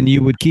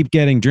you would keep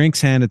getting drinks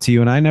handed to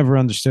you. And I never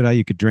understood how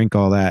you could drink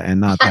all that and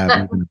not have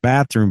even a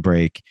bathroom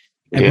break.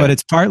 But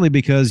it's partly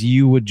because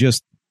you would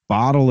just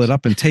bottle it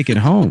up and take it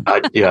home.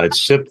 I'd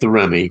sip the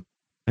Remy.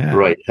 Yeah.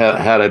 Right.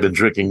 Had I been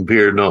drinking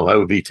beer, no, I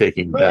would be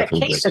taking we had a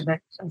bathroom case breaks. of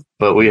it. So.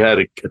 But we had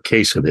a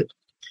case of it.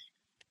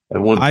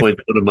 At one point,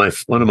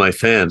 one of my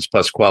fans,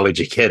 Pasquale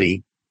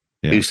Giacchetti,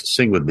 who used to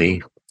sing with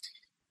me,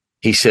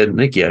 he said,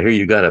 "Nicky, I hear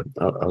you got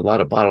a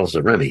lot of bottles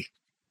of Remy."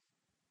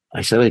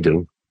 I said, "I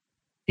do."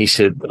 He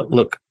said,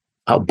 "Look,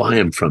 I'll buy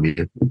them from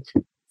you,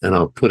 and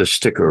I'll put a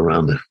sticker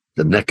around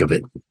the neck of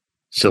it,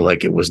 so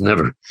like it was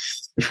never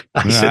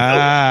I said,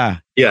 no.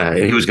 Yeah,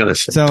 he was going to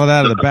sell it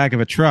out of the back of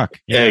a truck.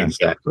 Yeah,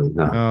 exactly.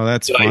 No. Oh,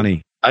 that's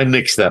funny. I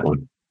nixed that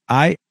one.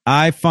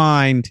 I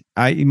find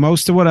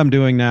most of what I'm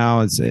doing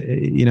now is,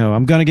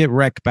 I'm going to get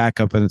Rec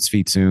back up on its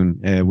feet soon.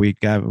 We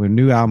got a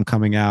new album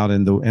coming out,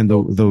 and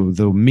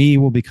the me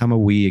will become a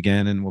we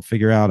again, and we'll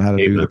figure out how to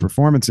do the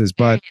performances.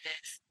 But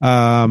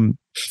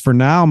for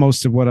now,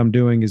 most of what I'm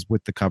doing is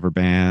with the cover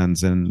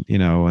bands and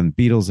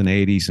Beatles and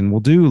 80s, and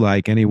we'll do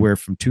like anywhere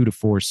from 2 to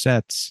 4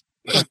 sets,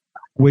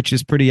 which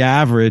is pretty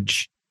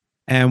average.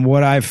 And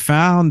what I've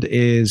found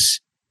is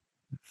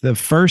the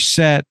first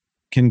set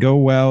can go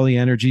well, the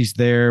energy's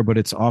there, but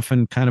it's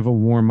often kind of a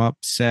warm-up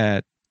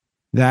set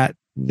that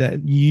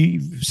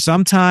you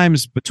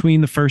sometimes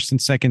between the first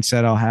and second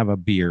set I'll have a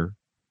beer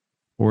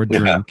or a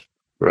drink,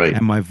 right,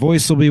 and my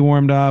voice will be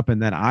warmed up,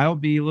 and then I'll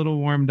be a little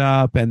warmed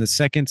up, and the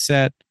second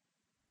set,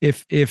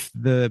 if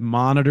the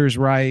monitor's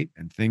right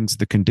and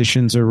the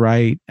conditions are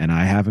right and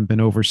I haven't been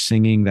over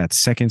singing, that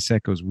second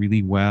set goes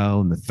really well,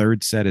 and the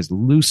third set is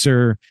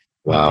looser.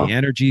 Wow. The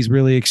energy's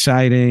really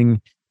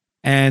exciting.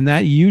 And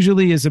that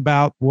usually is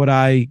about what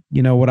I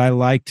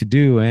like to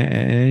do at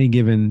any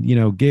given,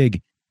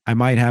 gig. I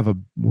might have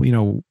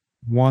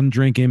one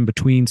drink in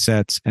between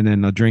sets and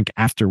then a drink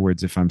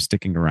afterwards if I'm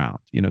sticking around,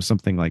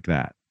 something like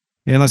that.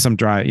 Unless I'm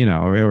driving,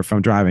 or if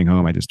I'm driving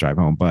home, I just drive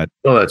home. But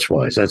that's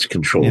wise. That's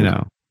control.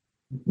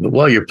 But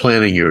while you're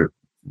planning your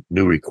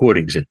new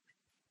recordings,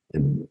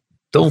 and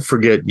don't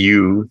forget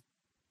you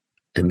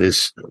and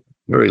this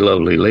very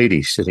lovely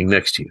lady sitting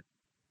next to you.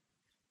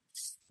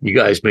 You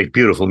guys make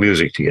beautiful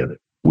music together.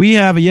 We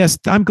have, yes.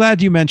 I'm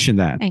glad you mentioned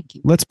that. Thank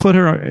you. Let's put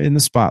her in the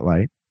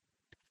spotlight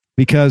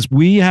because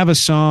we have a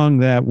song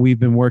that we've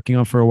been working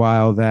on for a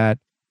while that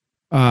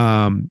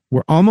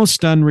we're almost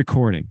done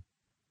recording.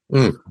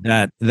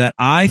 That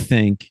I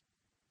think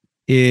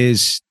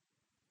is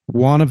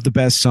one of the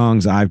best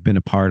songs I've been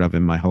a part of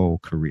in my whole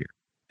career.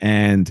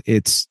 And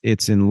it's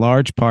in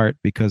large part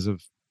because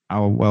of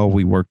how well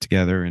we work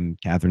together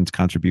and Catherine's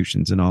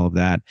contributions and all of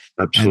that.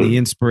 Absolutely. And the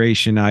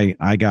inspiration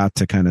I got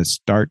to kind of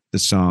start the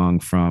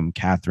song from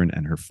Catherine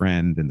and her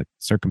friend and the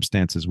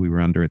circumstances we were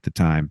under at the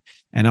time.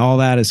 And all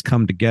that has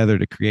come together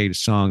to create a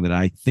song that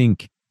I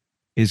think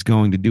is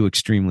going to do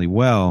extremely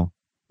well,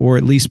 or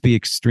at least be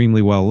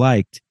extremely well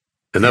liked.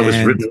 And that was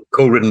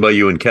co-written by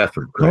you and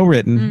Catherine. Correct?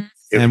 Co-written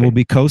and will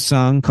be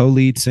co-sung,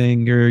 co-lead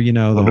singer, the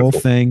Wonderful. Whole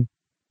thing.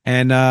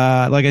 And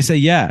like I say,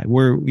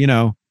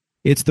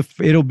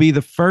 it'll be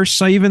the first.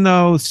 So even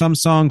though some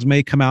songs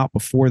may come out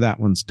before that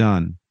one's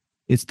done,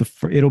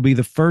 it'll be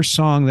the first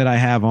song that I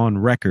have on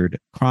record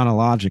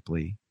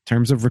chronologically in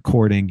terms of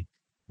recording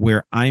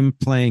where I'm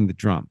playing the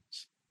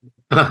drums.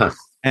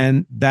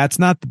 And that's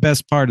not the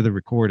best part of the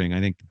recording.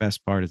 I think the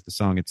best part is the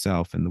song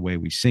itself and the way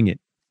we sing it.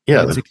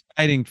 Yeah, it's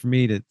exciting for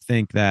me to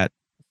think that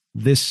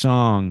this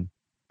song,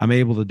 I'm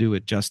able to do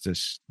it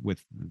justice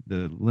with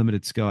the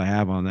limited skill I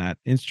have on that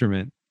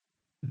instrument,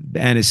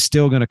 and is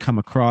still going to come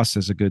across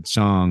as a good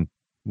song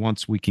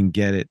once we can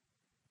get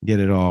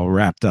it all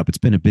wrapped up. It's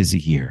been a busy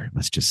year.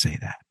 Let's just say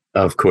that.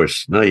 Of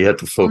course. Now you have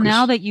to focus. Well,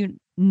 now that you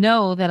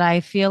know that I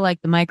feel like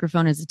the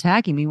microphone is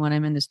attacking me when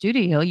I'm in the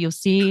studio, you'll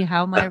see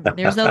how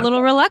there's a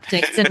little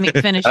reluctance in me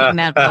finishing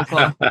that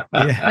vocal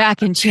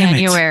back in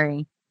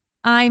January.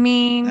 I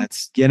mean,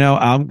 that's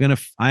I'm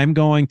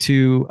going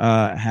to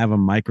have a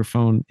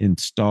microphone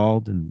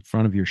installed in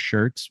front of your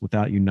shirts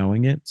without you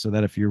knowing it, so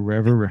that if you're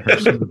ever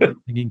rehearsing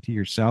singing to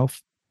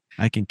yourself,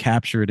 I can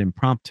capture it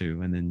impromptu,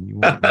 and then you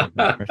won't.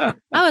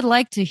 I would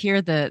like to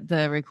hear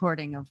the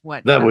recording of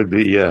what that would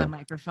be. Yeah, the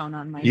microphone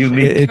on my.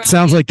 It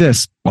sounds like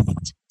this.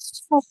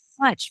 So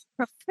much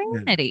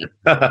profanity.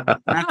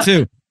 That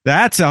too.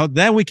 That's how.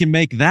 Then we can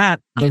make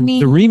that the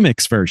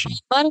remix version.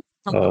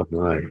 Oh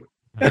my.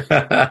 We make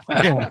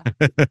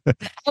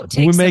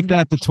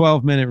that the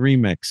 12-minute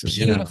remix.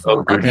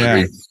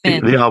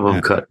 The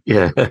album cut.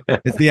 Yeah.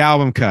 It's the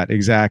album cut.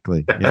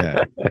 Exactly.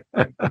 Yeah.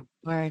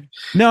 Word.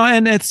 No,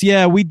 and it's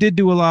we did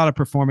do a lot of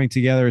performing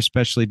together,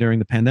 especially during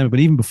the pandemic, but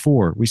even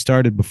before. We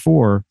started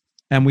before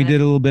and we did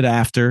a little bit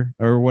after,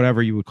 or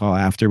whatever you would call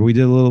after. We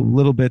did a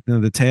little bit in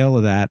the tail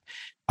of that.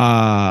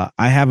 I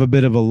have a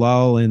bit of a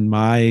lull in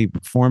my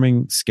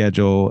performing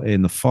schedule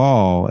in the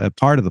fall, a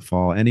part of the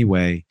fall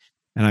anyway.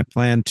 And I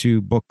plan to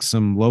book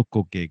some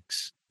local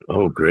gigs.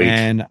 Oh, great.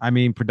 And I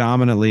mean,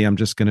 predominantly, I'm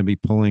just going to be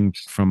pulling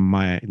from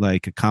a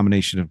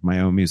combination of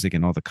my own music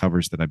and all the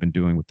covers that I've been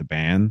doing with the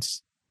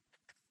bands.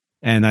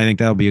 And I think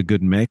that'll be a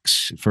good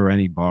mix for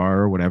any bar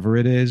or whatever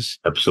it is.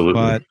 Absolutely.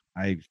 But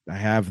I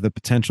have the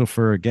potential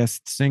for a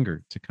guest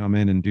singer to come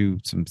in and do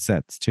some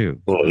sets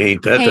too. Well,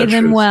 ain't that pay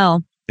them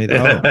well.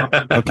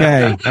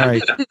 Okay. All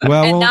right.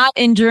 Well, and not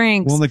in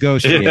drinks. We'll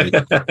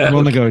negotiate.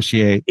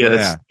 Yeah,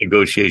 that's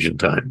negotiation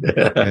time.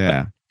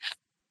 Yeah.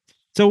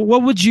 So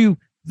what would you,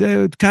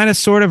 kind of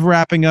sort of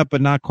wrapping up, but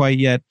not quite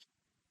yet,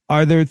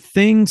 are there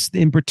things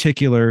in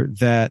particular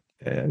that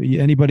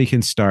anybody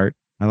can start?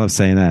 I love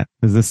saying that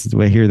because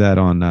I hear that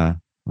on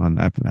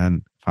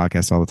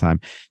podcasts all the time.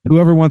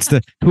 Whoever wants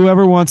to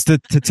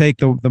take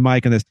the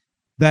mic on this,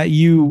 that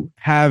you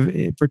have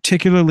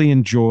particularly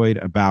enjoyed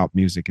about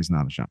Music Is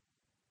Not a Genre?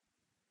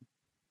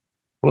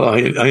 Well,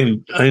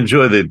 I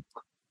enjoy the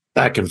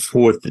back and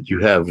forth that you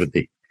have with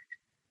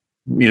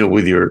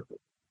with your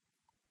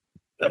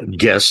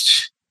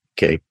guests.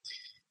 Okay.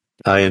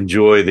 I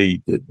enjoy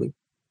the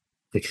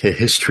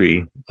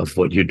history of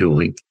what you're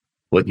doing,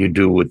 what you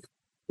do with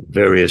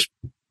various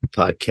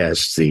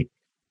podcasts.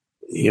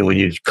 When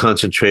you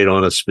concentrate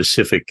on a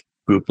specific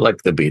group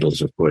like the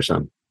Beatles, of course,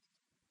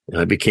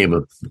 I became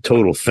a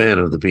total fan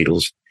of the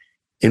Beatles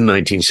in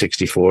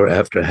 1964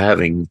 after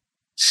having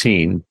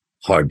seen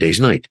Hard Day's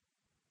Night.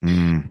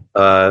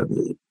 Let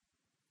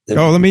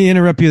me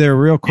interrupt you there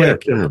real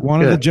quick. Yeah,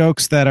 One of the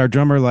jokes that our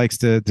drummer likes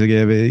to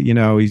give,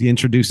 he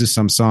introduces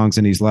some songs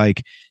and he's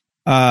like,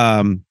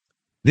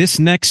 this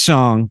next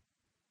song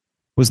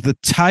was the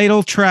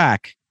title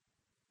track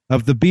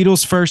of the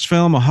Beatles' first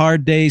film, A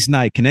Hard Day's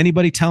Night. Can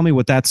anybody tell me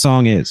what that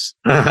song is?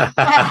 And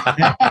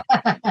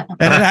it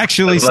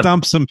actually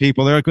stumps some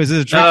people. They're like, is it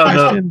a trick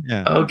question? No.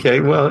 Yeah. Okay,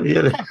 well,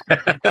 yeah.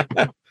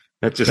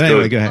 That just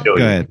anyway, go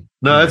ahead.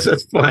 No,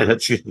 that's fine.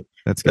 That's good.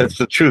 That's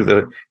the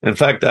truth. In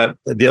fact,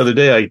 the other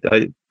day,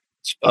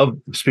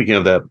 speaking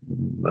of that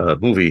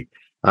movie,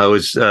 I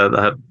was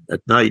at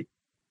night.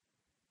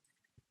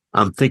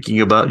 I'm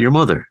thinking about your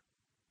mother,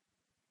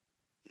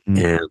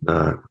 and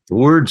the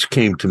words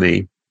came to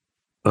me.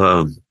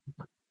 A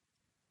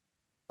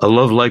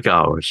love like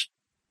ours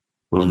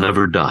will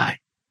never die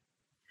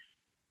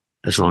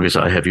as long as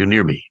I have you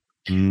near me.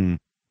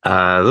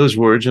 Those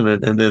words,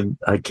 and then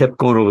I kept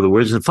going over the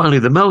words, and finally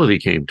the melody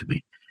came to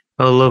me.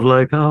 A love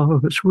like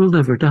ours will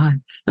never die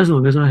as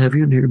long as I have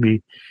you near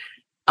me.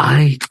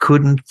 I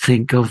couldn't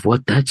think of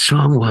what that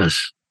song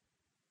was.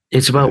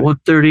 It's about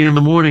 1:30 in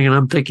the morning, and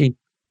I'm thinking,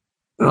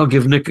 I'll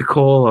give Nick a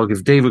call. I'll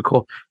give Dave a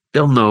call.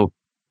 They'll know.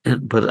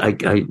 But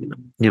I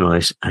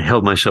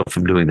held myself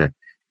from doing that.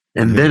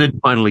 And then it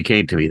finally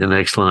came to me, the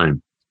next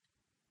line.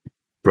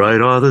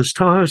 Bright are the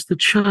stars that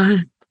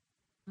shine.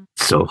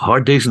 So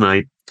Hard Day's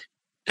Night,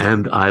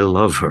 and I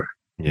love her.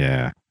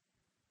 Yeah.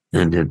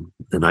 And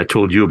I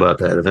told you about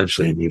that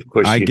eventually. And of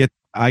course, I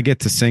get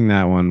to sing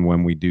that one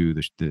when we do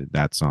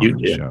that song on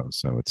the show.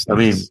 So it's nice. I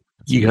mean,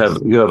 you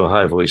have a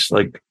high voice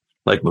like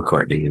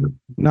McCartney.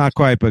 Not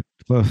quite, but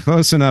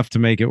close enough to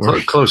make it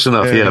work. Close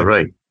enough, yeah,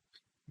 right.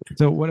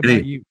 So what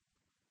about you?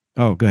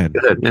 Oh, go ahead.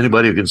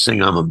 Anybody who can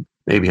sing, I'm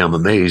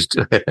amazed.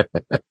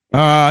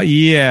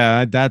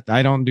 Yeah, that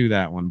I don't do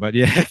that one, but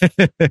yeah.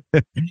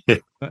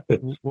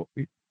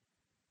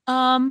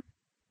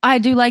 I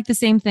do like the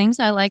same things.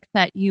 I like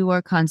that you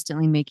are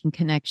constantly making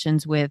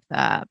connections with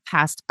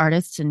past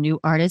artists and new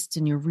artists,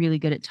 and you're really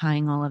good at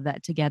tying all of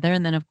that together.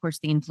 And then, of course,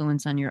 the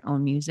influence on your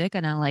own music,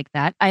 and I like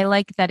that. I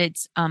like that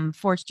it's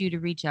forced you to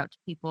reach out to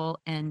people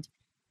and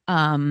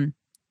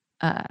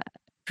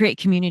create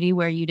community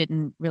where you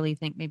didn't really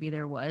think maybe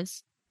there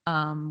was,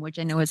 which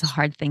I know is a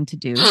hard thing to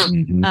do,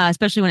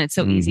 especially when it's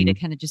so easy to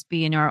kind of just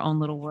be in our own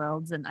little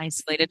worlds and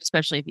isolated,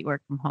 especially if you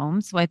work from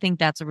home. So I think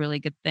that's a really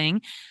good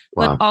thing.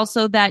 Wow. But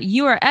also that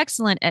you are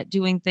excellent at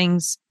doing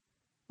things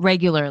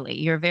regularly.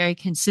 You're a very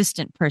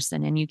consistent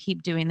person and you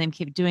keep doing them.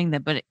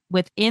 But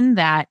within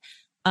that,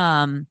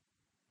 I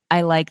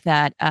like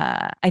that.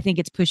 I think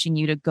it's pushing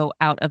you to go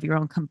out of your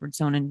own comfort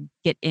zone and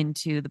get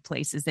into the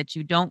places that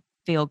you don't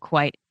feel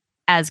quite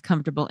as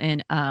comfortable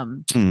in,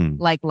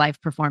 like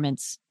live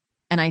performance.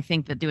 And I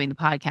think that doing the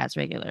podcast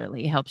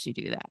regularly helps you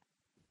do that.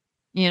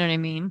 You know what I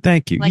mean?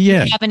 Thank you. Like you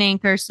have an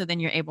anchor, so then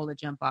you're able to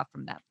jump off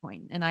from that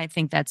point. And I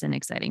think that's an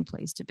exciting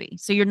place to be.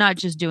 So you're not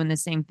just doing the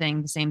same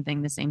thing.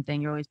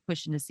 You're always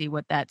pushing to see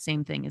what that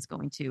same thing is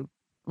going to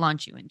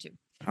launch you into.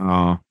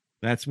 Oh,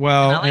 that's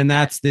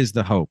that is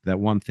the hope that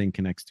one thing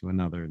connects to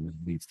another and then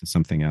leads to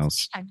something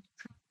else.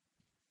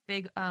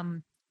 Big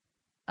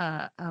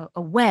a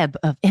web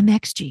of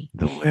MxG.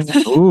 The web.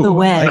 Ooh, the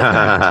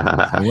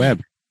web. The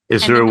web.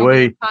 Is there a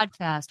way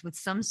podcast with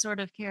some sort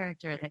of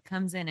character that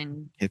comes in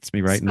and hits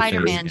me right in the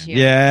face? You.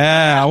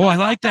 Yeah. Oh, I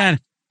like that.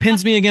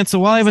 Pins me against the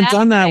wall. I haven't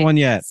done that one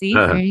yet. See,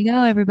 there you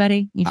go,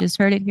 everybody. You just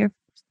heard it here.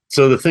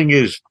 So the thing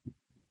is,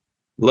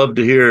 love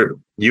to hear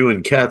you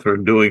and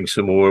Catherine doing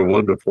some more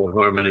wonderful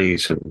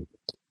harmonies and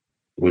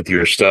with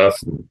your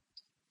stuff, and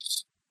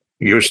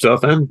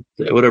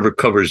whatever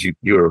covers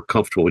you're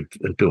comfortable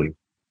with doing.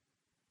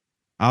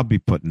 I'll be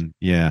putting,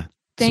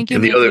 Thank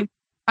you.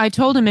 I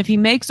told him if he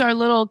makes our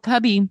little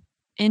cubby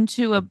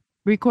into a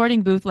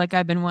recording booth like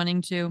I've been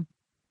wanting to,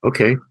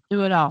 okay,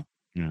 do it all.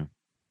 Yeah,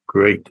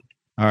 great.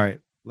 All right.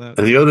 And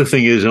the other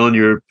thing is, on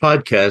your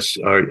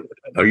podcasts,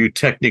 are you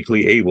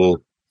technically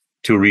able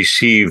to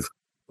receive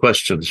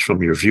questions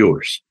from your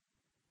viewers?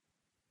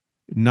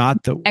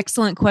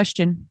 Excellent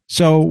question.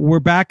 So we're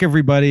back,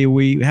 everybody.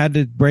 We had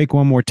to break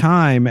one more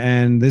time,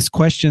 and this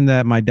question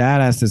that my dad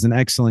asked is an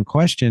excellent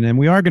question, and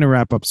we are going to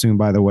wrap up soon,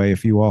 by the way,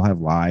 if you all have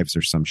lives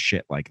or some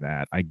shit like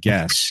that, I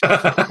guess.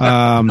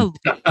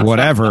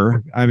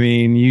 Whatever. I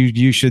mean,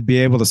 you should be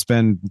able to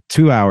spend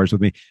 2 hours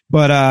with me,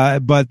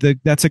 but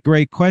that's a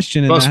great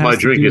question. Plus my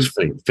drink is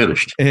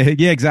finished.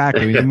 Yeah,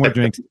 exactly. We need more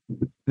drinks.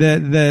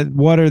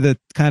 what are the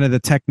kind of the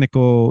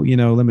technical,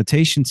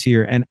 limitations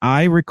here? And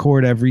I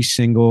record every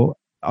single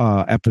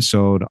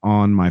episode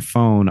on my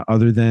phone,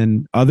 other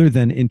than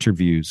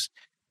interviews,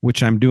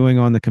 which I'm doing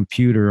on the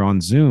computer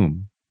on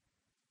Zoom.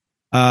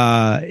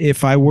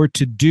 If I were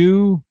to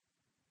do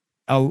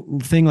a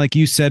thing like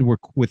you said,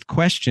 with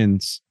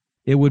questions,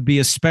 it would be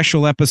a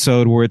special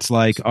episode where it's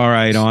like, all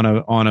right,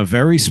 on a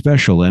very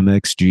special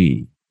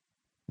MxG,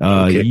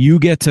 you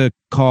get to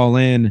call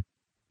in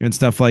and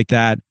stuff like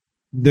that.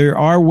 There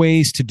are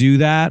ways to do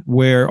that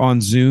where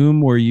on Zoom,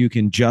 where you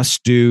can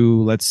just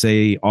do, let's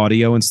say,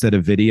 audio instead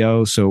of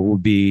video. So it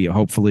would be,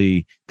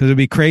 hopefully, because it'd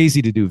be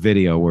crazy to do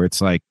video where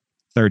it's like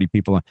 30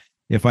 people.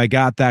 If I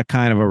got that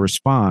kind of a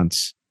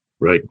response,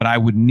 right. But I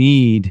would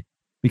need,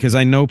 because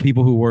I know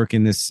people who work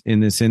in this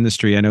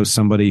industry. I know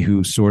somebody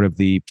who's sort of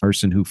the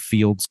person who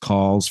fields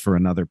calls for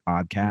another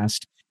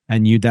podcast,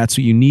 and that's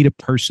what you need, a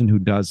person who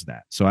does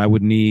that. So I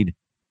would need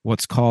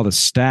what's called a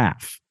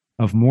staff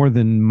of more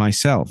than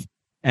myself.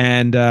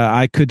 And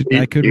I could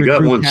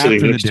recruit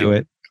Catherine to do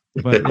it,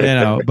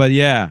 but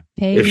yeah,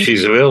 if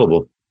she's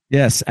available.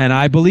 Yes, and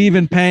I believe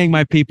in paying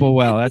my people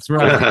well. That's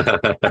right.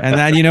 And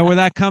that, where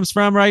that comes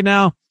from right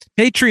now?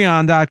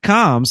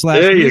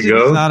 Patreon.com/music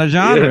is not a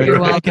genre.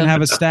 Yeah, I can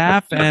have a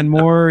staff and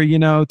more,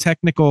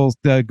 technical,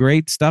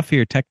 great stuff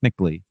here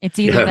technically. It's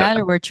either that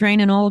or we're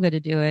training Olga to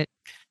do it.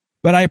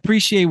 But I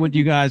appreciate what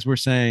you guys were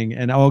saying.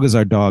 And Olga's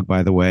our dog,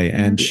 by the way.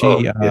 And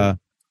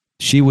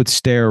she would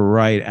stare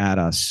right at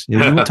us. You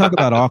would talk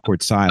about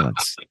awkward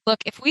silence. Look,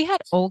 if we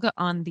had Olga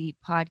on the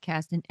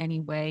podcast in any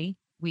way,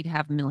 we'd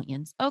have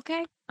millions.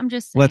 Okay, I'm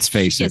just saying. Let's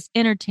face it. She's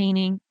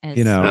entertaining as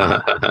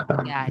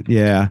God.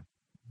 Yeah.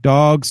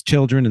 Dogs,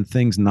 children, and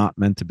things not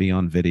meant to be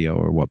on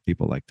video are what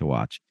people like to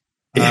watch.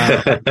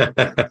 But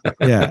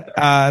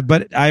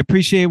I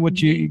appreciate what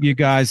you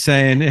guys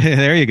saying.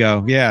 There you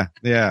go. Yeah.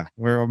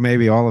 Or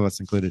maybe all of us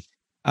included.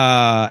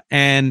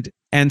 And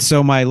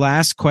so my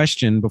last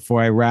question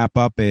before I wrap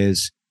up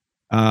is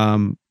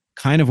kind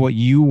of what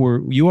you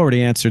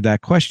already answered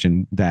that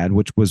question, Dad,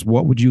 which was,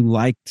 what would you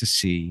like to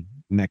see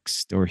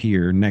next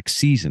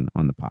season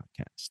on the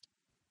podcast?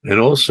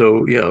 And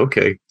also,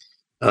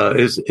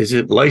 is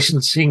it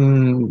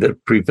licensing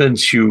that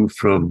prevents you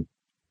from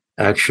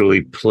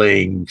actually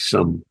playing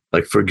some,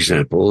 like, for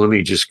example, let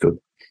me just go,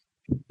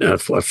 a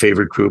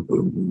favorite group,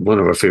 one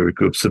of our favorite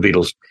groups, the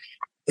Beatles.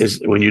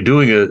 Is when you're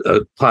doing a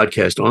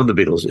podcast on the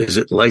Beatles, is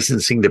it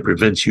licensing that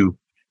prevents you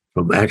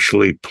from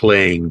actually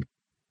playing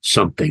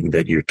something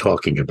that you're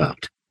talking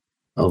about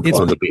on the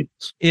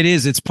Beatles? It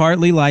is. It's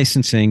partly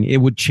licensing. It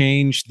would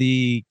change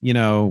the,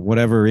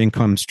 whatever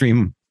income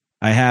stream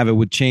I have, it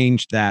would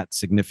change that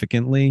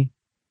significantly.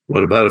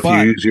 What about if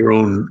you use your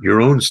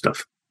own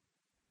stuff?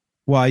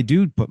 Well, I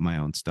do put my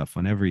own stuff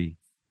on every.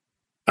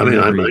 I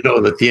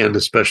know that at the end,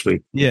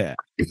 especially, you've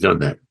done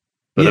that.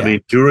 But I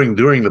mean, during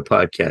the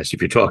podcast,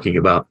 if you're talking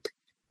about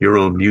your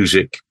own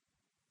music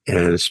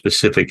and a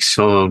specific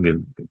song,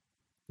 and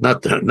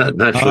not play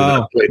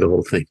the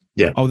whole thing.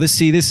 Yeah. Oh,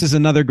 this is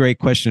another great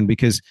question,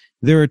 because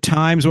there are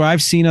times where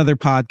I've seen other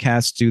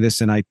podcasts do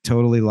this, and I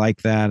totally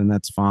like that, and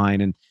that's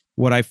fine. And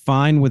what I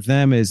find with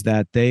them is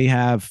that they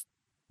have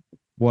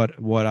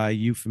what I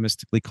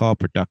euphemistically call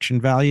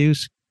production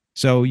values.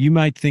 So you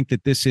might think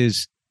that this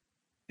is,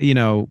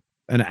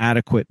 an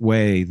adequate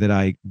way that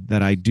I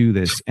do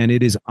this, and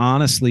it is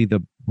honestly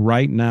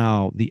right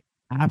now the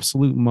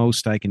absolute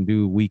most I can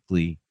do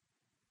weekly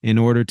in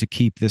order to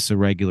keep this a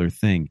regular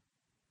thing.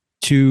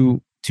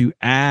 To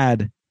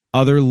add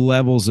other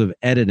levels of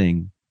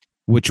editing,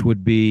 which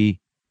would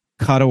be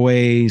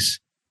cutaways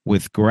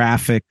with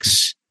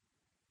graphics,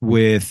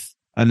 with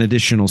an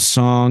additional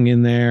song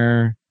in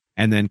there,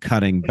 and then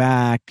cutting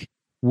back,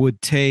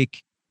 would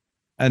take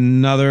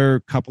another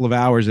couple of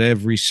hours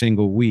every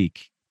single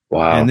week.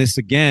 Wow. And this,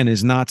 again,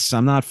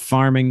 I'm not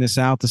farming this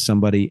out to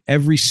somebody.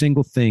 Every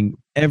single thing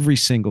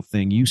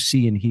you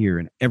see and hear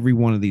in every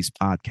one of these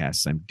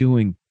podcasts, I'm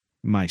doing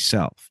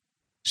myself.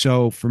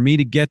 So for me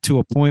to get to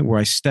a point where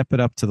I step it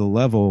up to the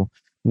level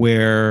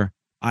where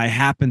I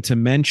happen to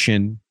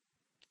mention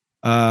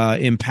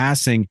in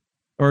passing,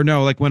 or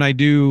no, like when I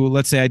do,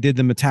 let's say I did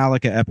the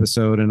Metallica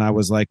episode and I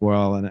was like,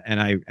 well,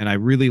 and I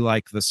really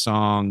like the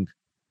song,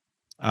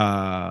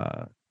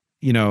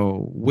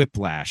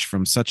 Whiplash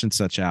from such and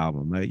such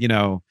album,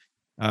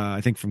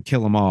 I think from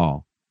Kill 'Em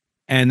All.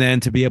 And then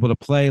to be able to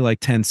play like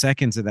 10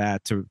 seconds of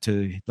that to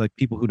like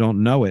people who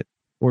don't know it,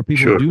 or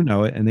people who do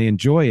know it and they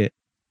enjoy it,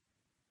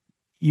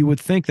 you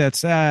would think that's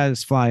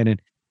satisfying. And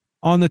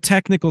on the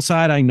technical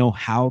side, I know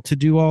how to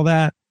do all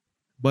that,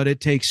 but it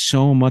takes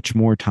so much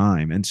more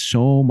time and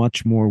so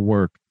much more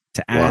work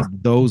to add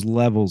those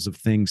levels of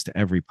things to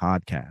every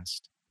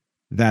podcast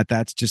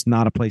that's just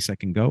not a place I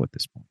can go at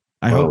this point.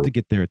 I hope to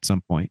get there at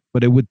some point,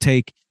 but it would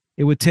take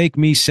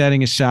me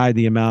setting aside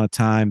the amount of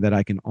time that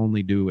I can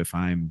only do if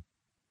I'm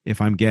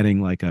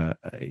getting like a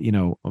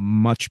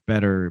much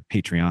better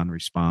Patreon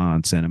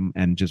response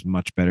and just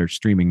much better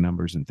streaming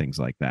numbers and things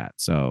like that.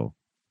 So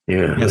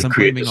Yeah. Yes, I'm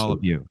blaming all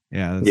of you.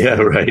 Yeah.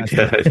 Right.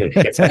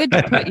 It's good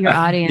to put your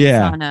audience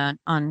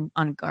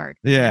on guard.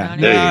 Yeah.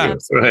 You know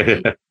what I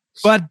mean? Right.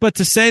 But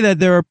to say that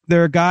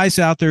there are guys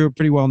out there who are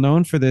pretty well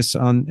known for this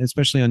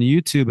especially on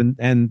YouTube,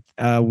 and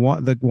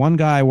the one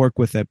guy I work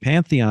with at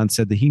Pantheon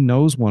said that he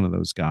knows one of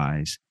those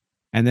guys,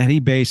 and that he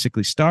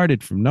basically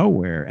started from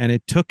nowhere, and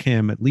it took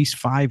him at least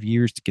 5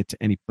 years to get to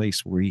any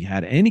place where he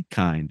had any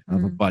kind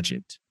of a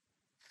budget.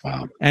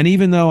 Wow. And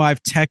even though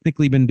I've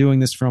technically been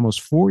doing this for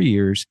almost 4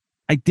 years,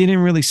 I didn't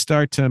really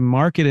start to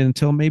market it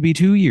until maybe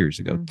 2 years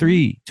ago,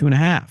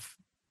 2.5.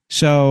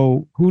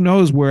 So who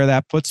knows where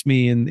that puts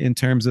me in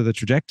terms of the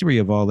trajectory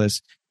of all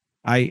this.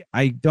 I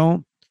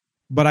don't,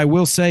 but I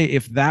will say,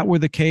 if that were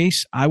the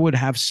case, I would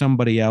have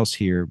somebody else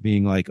here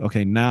being like,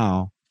 okay,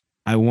 now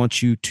I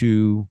want you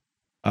to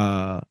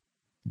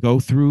go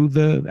through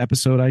the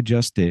episode I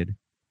just did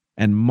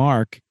and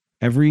mark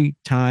every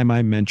time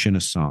I mention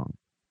a song.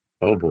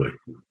 Oh boy.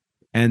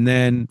 And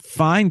then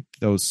find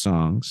those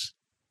songs,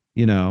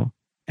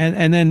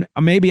 and then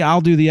maybe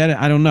I'll do the edit.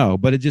 I don't know,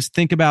 but just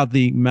think about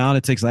the amount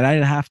it takes. Like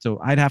I'd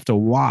have to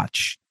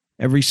watch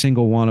every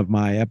single one of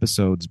my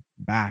episodes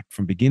back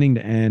from beginning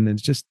to end. And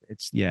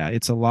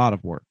it's a lot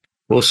of work.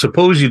 Well,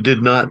 suppose you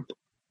did not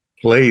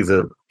play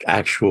the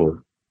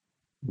actual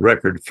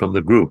record from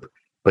the group,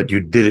 but you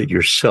did it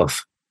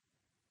yourself.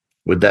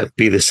 Would that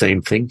be the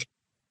same thing?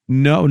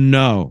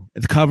 No.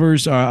 The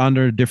covers are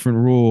under a different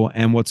rule.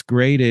 And what's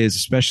great is,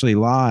 especially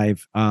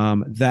live,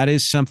 that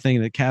is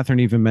something that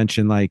Catherine even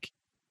mentioned. Like,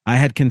 I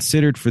had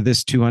considered for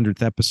this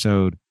 200th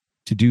episode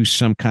to do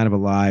some kind of a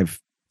live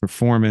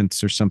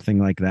performance or something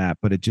like that,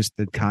 but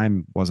the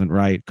time wasn't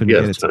right. Couldn't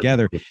get it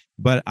together.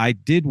 But I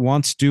did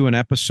once do an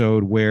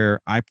episode where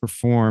I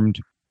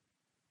performed.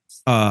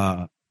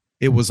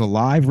 It was a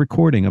live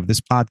recording of this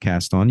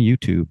podcast on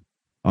YouTube,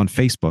 on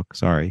Facebook.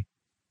 Sorry,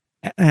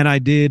 and I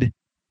did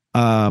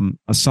a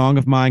song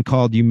of mine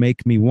called "You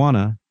Make Me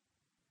Wanna,"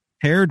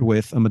 paired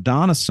with a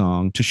Madonna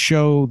song to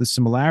show the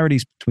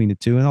similarities between the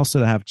two, and also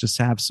to have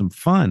some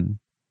fun.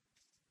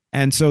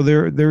 And so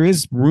there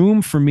is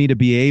room for me to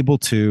be able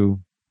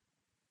to,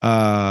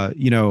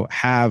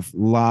 have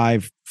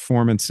live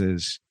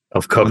performances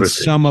of covers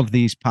on some of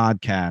these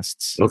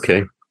podcasts.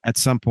 Okay. At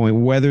some point,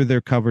 whether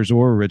they're covers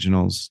or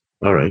originals.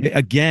 All right.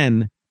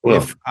 Again,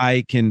 if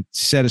I can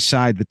set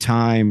aside the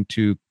time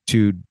to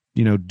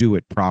do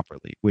it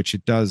properly, which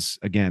it does.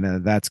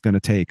 Again, that's going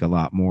to take a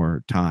lot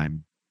more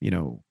time,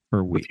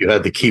 per week. If you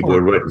had the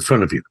keyboard right in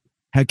front of you.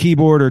 Had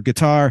keyboard or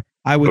guitar,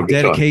 I would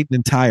dedicate an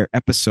entire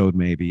episode,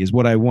 maybe, is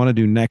what I want to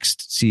do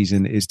next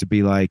season, is to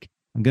be like,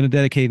 I'm going to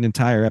dedicate an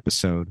entire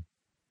episode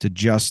to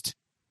just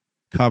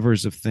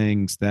covers of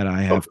things that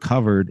I have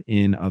covered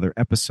in other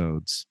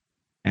episodes.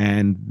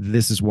 And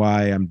this is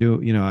why I'm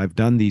doing, I've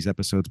done these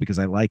episodes because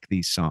I like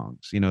these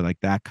songs, like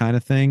that kind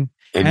of thing.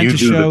 And you to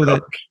do show the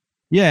covers.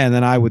 And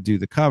then I would do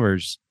the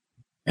covers.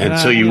 And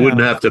so you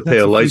wouldn't have to pay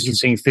a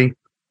licensing fee?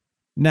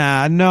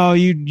 Nah, no,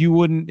 you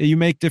wouldn't. You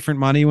make different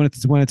money when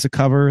it's a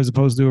cover as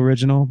opposed to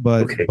original.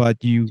 But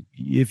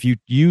if you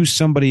use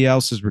somebody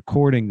else's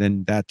recording,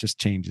 then that just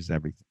changes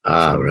everything.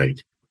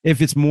 Right.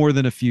 If it's more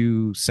than a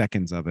few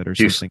seconds of it or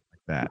something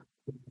like that,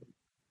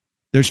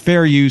 there's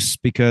fair use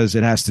because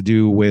it has to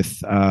do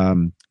with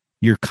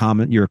you're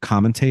a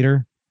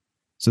commentator,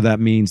 so that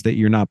means that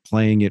you're not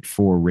playing it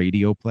for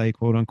radio play,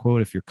 quote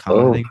unquote. If you're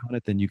commenting on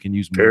it, then you can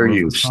use more of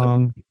the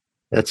song.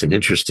 That's an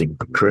interesting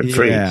phrase.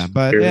 Yeah,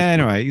 but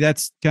anyway,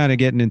 that's kind of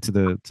getting into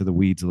the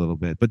weeds a little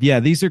bit. But yeah,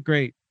 these are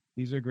great.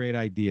 These are great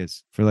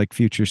ideas for like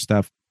future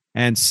stuff.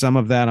 And some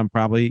of that I'm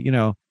probably,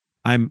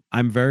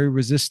 I'm very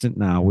resistant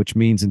now, which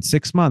means in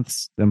 6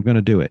 months I'm going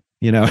to do it.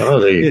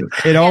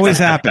 It always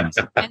happens.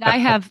 And I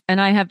have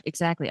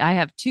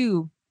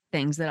two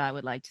things that I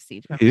would like to see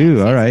from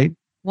you. All right.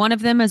 One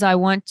of them is I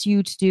want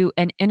you to do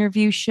an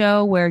interview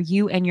show where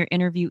you and your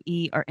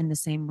interviewee are in the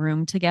same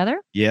room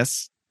together.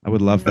 Yes, I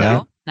would love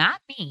that.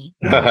 Not me.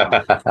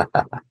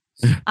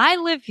 I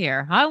live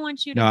here. I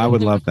want you to. No, I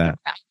would love that.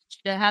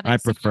 To have I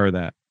prefer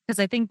that. Because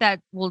I think that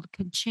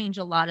could change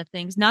a lot of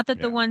things. Not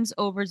that the ones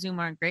over Zoom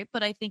aren't great,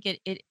 but I think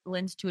it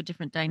lends to a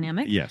different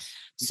dynamic. Yes.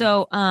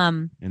 So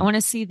I want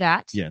to see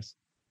that. Yes.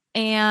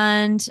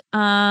 And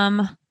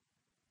I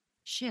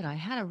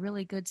had a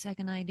really good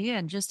second idea,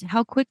 and just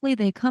how quickly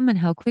they come and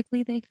how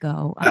quickly they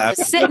go. I'm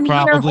just sitting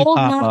here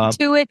holding on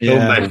to it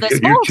for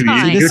this whole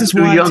time. This is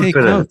why I take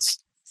notes.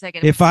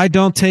 If I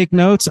don't take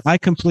notes, I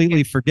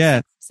completely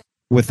forget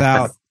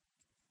without.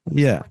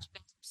 Yeah.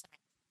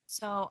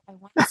 So I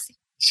want to see.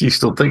 She's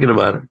still thinking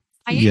about it.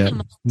 I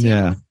am.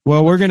 Yeah.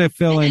 Well, we're going to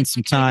fill in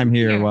some time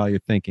here while you're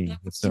thinking.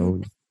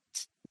 So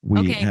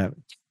we have.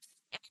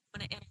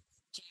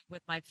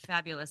 With my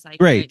fabulous idea.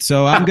 Great.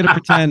 So I'm going to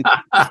pretend.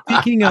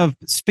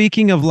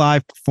 Speaking of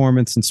live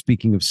performance and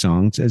speaking of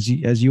songs, as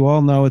you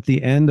all know, at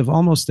the end of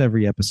almost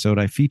every episode,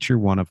 I feature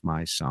one of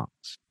my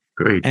songs.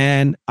 Great.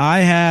 And I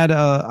had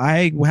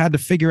to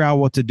figure out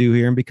what to do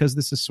here, and because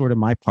this is sort of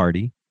my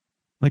party,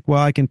 like,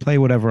 well, I can play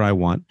whatever I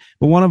want.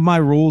 But one of my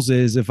rules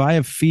is if I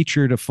have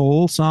featured a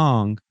full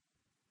song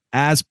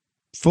as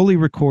fully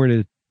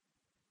recorded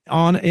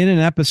in an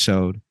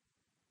episode,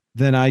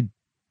 then I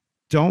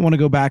don't want to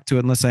go back to it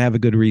unless I have a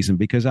good reason,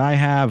 because I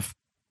have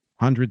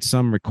 100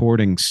 some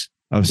recordings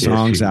of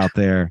songs out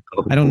there.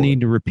 I don't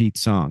need to repeat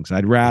songs.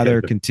 I'd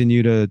rather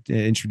continue to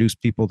introduce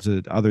people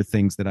to other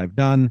things that I've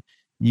done.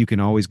 You can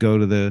always go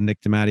to the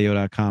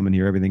nickdimatteo.com and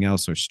hear everything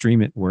else, or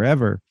stream it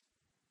wherever.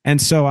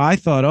 And so I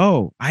thought,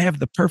 oh, I have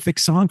the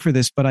perfect song for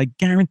this, but I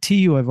guarantee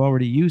you I've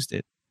already used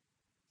it.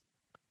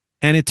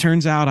 And it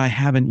turns out I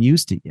haven't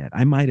used it yet.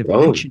 I might have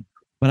mentioned,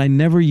 but I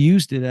never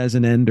used it as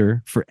an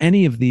ender for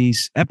any of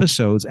these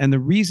episodes. And the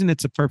reason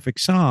it's a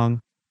perfect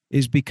song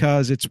is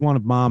because it's one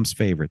of Mom's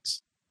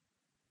favorites.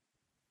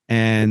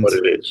 And what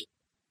it is?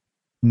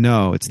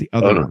 No, it's the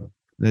other one.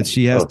 That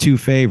she has two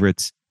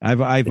favorites.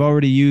 I've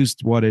already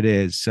used What It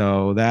Is.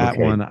 So that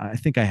one, I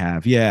think I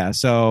have. Yeah.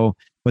 So,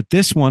 but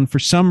this one, for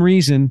some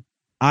reason,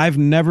 I've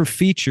never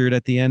featured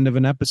at the end of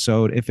an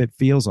episode If It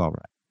Feels All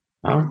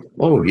Right.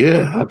 Oh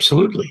yeah,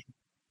 absolutely.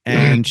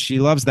 And she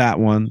loves that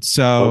one.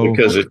 So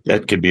because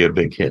that could be a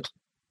big hit.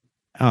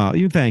 Oh,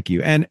 thank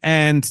you.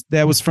 And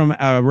that was from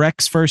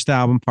Rec's first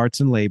album, Parts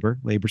and Labor.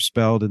 Labor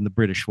spelled in the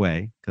British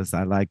way, because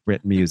I like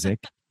Brit music.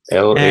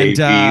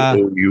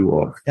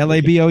 Labour.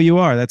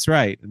 Labour. That's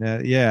right.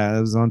 Yeah, it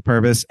was on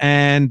purpose.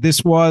 And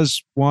this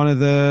was one of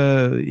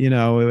the,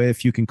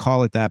 if you can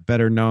call it that,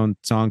 better known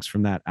songs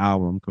from that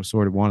album,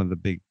 sort of one of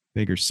the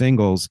bigger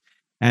singles,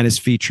 and is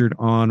featured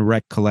on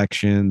Rec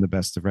Collection, the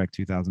Best of Rec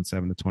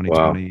 2007 to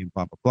 2020,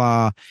 blah, blah,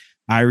 blah.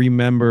 I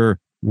remember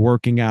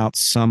working out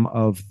some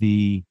of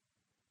the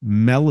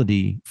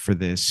melody for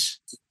this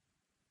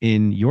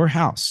in your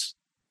house.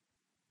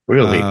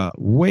 Really?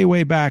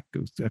 Way back,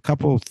 a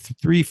couple,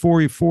 3,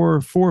 4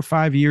 or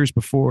 5 years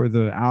before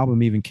the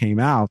album even came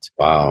out.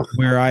 Wow.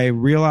 Where I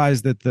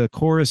realized that the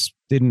chorus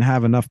didn't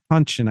have enough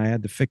punch, and I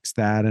had to fix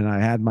that. And I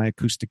had my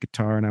acoustic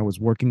guitar, and I was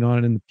working on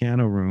it in the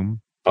piano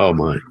room. Oh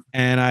my!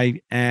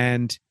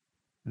 And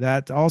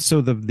that also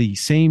the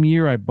same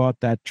year I bought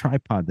that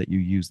tripod that you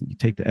use that you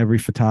take to every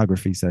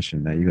photography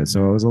session that you go.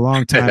 So it was a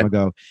long time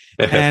ago,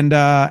 and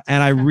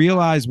I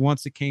realized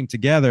once it came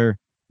together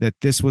that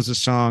this was a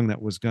song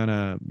that was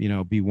gonna,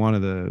 be one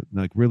of the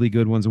really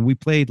good ones. And we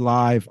played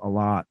live a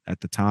lot at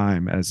the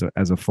time as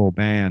a full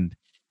band,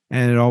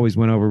 and it always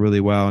went over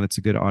really well. And it's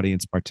a good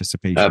audience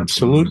participation.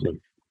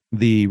 Absolutely.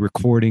 The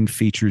recording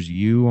features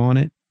you on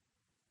it.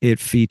 It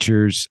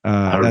features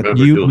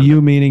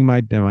you meaning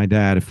my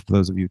dad, if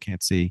those of you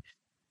can't see,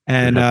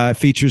 and it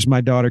features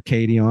my daughter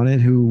Katie on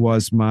it, who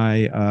was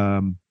my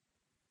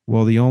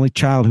the only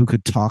child who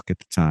could talk at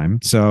the time.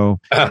 So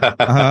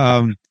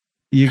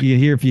you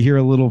hear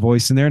a little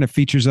voice in there, and it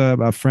features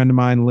a friend of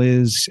mine,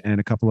 Liz, and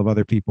a couple of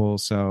other people.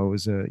 So it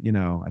was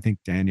I think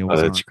Daniel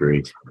was that's on.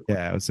 Great.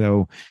 Yeah.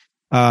 So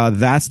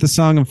that's the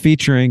song I'm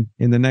featuring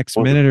in the next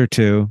minute or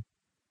two.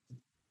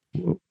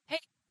 Hey,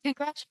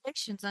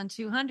 congratulations on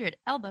 200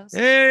 elbows.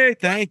 Hey,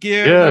 thank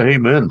you. Yeah,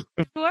 amen.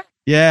 Sure.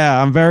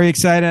 Yeah, I'm very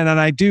excited. And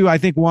I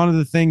think one of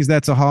the things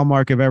that's a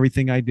hallmark of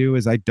everything I do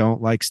is I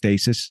don't like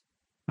stasis.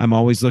 I'm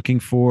always looking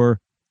for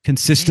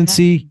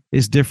consistency.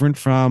 Is different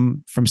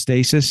from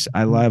stasis.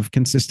 I love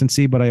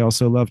consistency, but I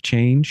also love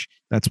change.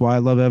 That's why I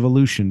love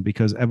evolution,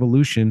 because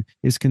evolution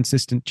is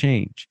consistent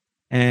change.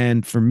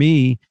 And for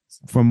me,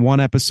 from one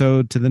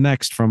episode to the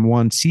next, from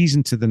one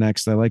season to the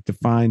next, I like to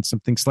find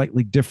something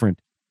slightly different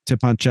to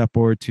punch up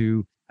or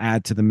to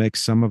add to the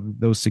mix. Some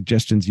of those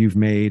suggestions you've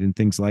made and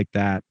things like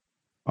that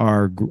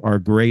are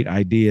great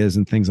ideas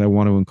and things I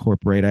want to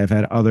incorporate. I've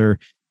had other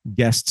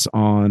guests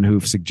on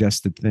who've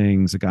suggested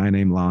things. A guy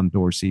named Lon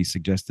Dorsey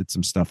suggested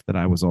some stuff that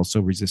I was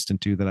also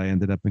resistant to that I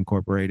ended up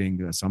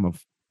incorporating, some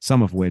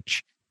of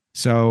which.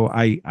 So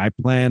I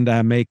plan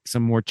to make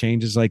some more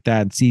changes like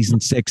that in season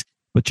 6,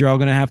 but you're all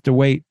going to have to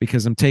wait,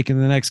 because I'm taking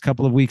the next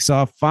couple of weeks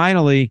off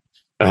finally,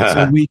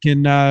 so we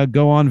can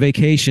go on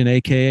vacation,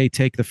 aka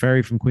take the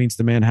ferry from Queens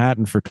to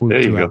Manhattan for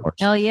 2 hours.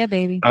 Hell yeah,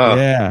 baby.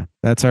 Yeah,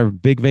 that's our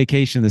big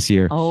vacation this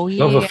year. Oh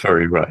yeah. Love a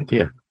ferry ride.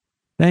 Yeah.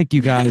 Thank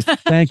you guys.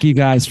 Thank you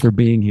guys for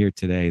being here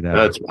today.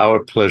 That's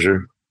our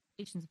pleasure.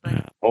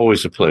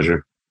 Always a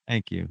pleasure.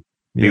 Thank you.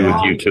 Be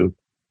with you too.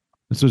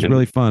 This was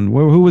really fun.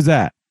 Who was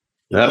that?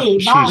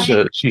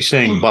 She's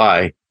saying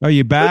bye. Oh,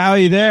 you bow? Are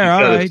you there?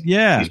 All right.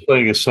 Yeah. She's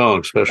playing a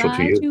song special Bye,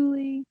 for you.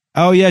 Julie.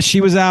 Oh, yeah. She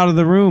was out of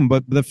the room,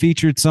 but the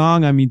featured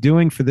song I'm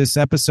doing for this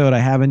episode, I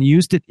haven't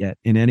used it yet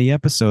in any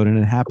episode, and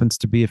it happens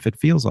to be If It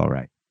Feels All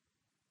Right.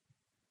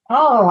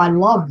 Oh, I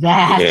love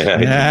that.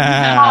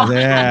 Yeah.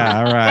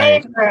 All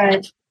right.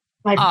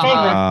 My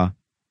favorite.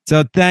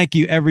 So thank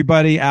you,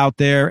 everybody out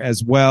there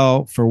as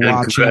well, for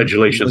watching.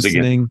 Congratulations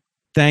listening. again.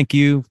 Thank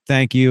you.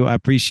 I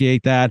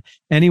appreciate that.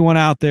 Anyone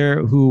out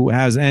there who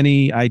has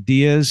any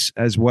ideas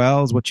as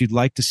well as what you'd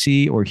like to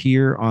see or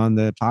hear on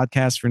the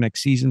podcast for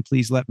next season,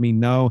 please let me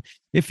know.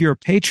 If you're a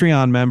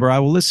Patreon member, I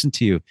will listen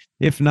to you.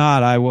 If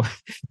not,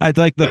 I'd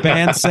like the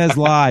band says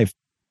live.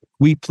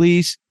 We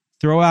please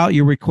throw out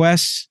your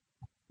requests.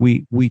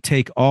 We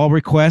take all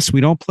requests. We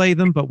don't play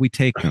them, but we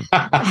take them.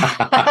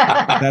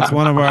 That's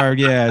one of our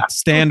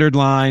standard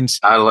lines.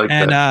 I like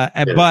that.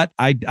 But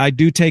I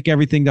do take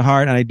everything to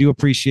heart, and I do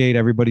appreciate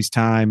everybody's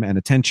time and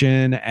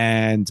attention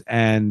and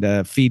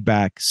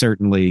feedback,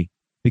 certainly,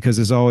 because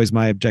as always,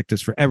 my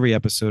objectives for every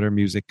episode are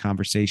music,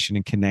 conversation,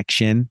 and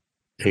connection.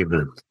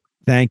 Amen.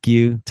 Thank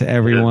you to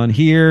everyone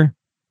here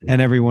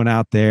and everyone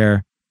out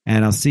there,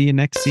 and I'll see you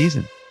next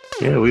season.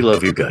 Yeah, we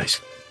love you guys.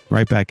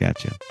 Right back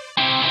at you.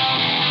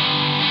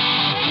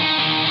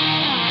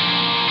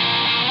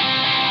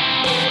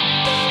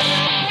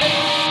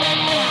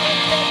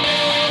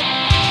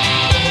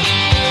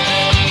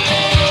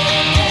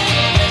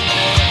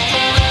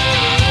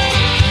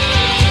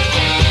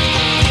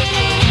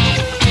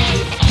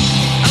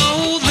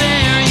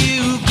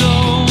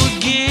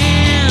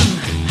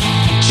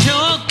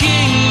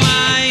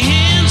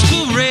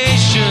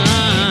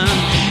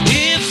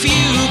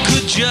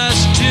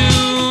 Just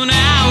tune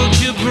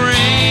out your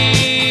brain.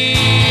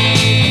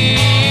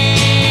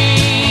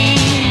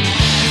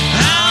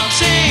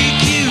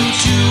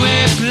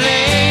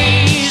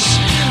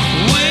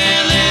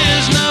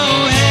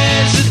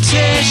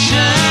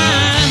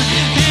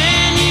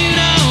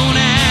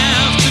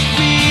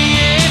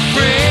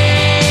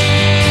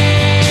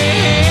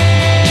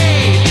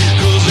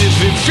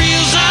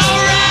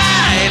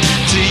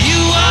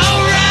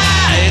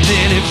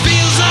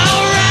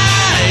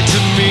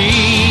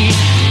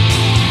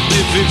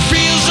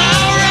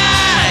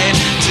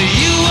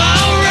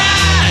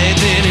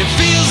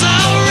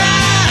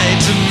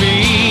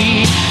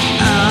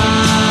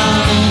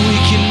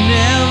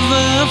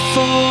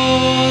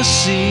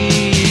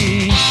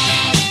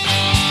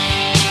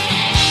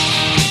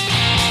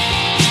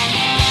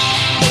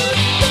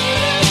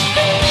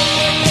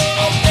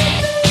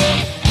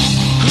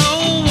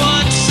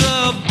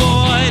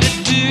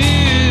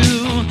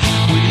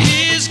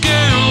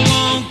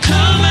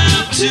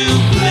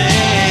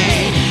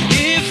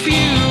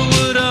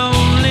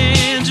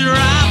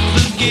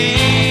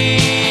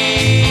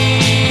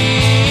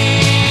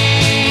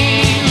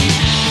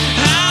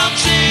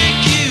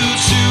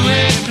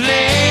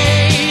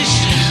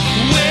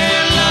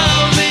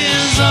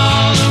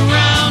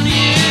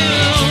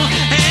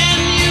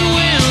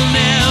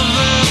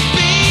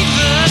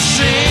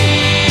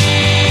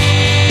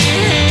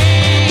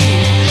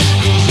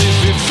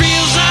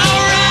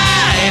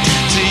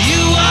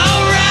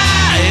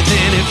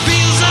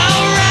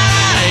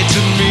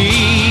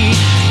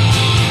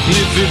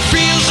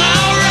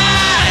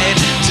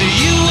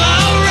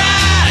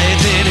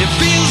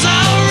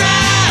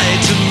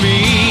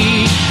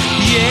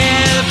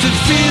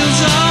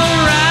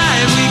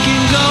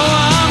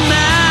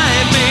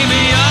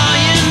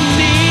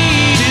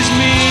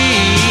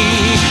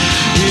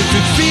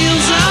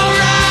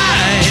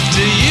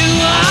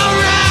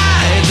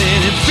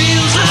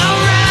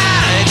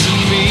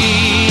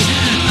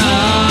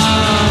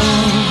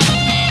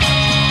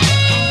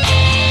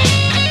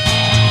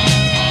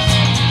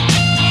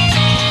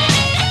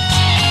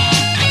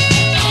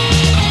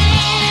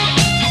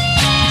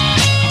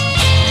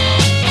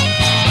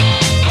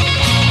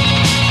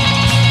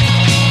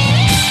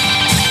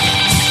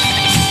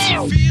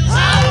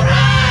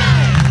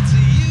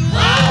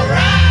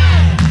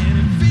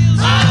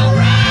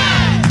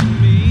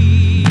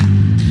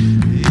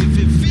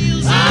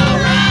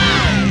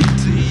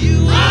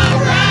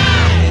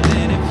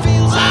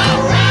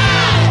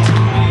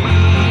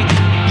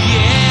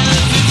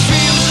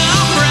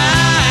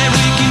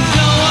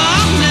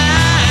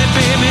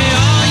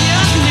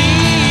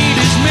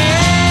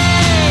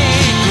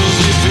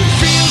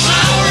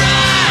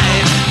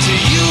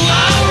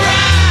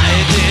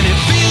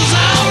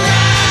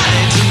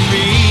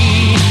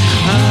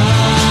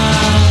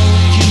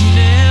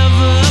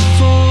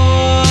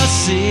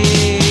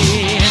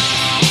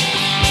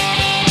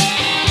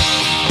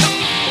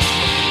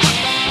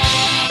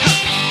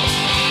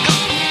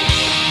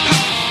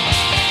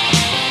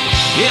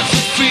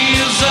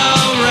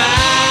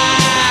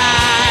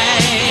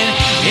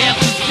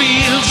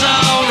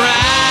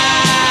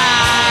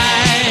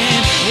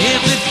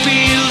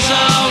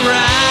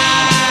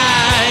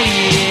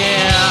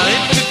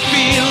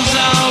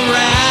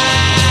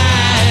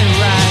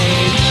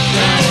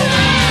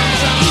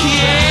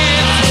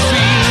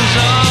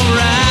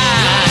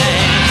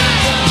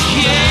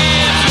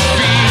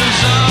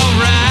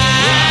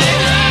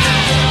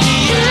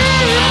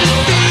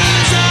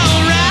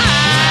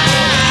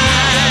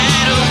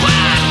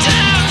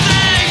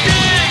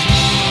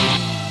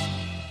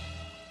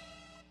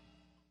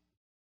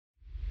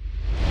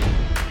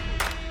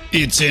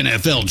 It's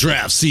NFL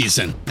draft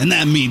season, and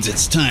that means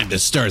it's time to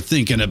start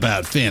thinking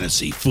about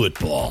fantasy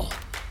football.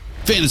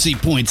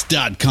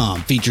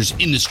 FantasyPoints.com features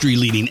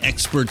industry-leading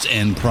experts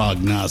and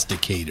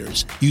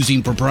prognosticators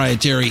using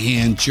proprietary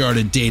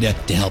hand-charted data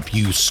to help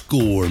you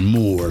score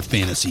more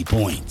fantasy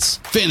points.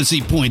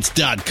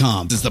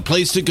 FantasyPoints.com is the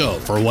place to go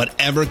for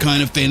whatever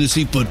kind of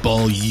fantasy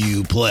football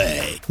you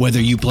play. Whether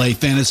you play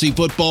fantasy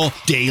football,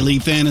 daily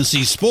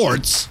fantasy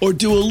sports, or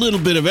do a little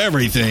bit of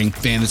everything,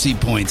 Fantasy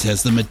Points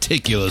has the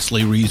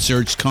meticulously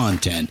researched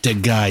content to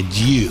guide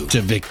you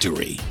to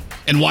victory.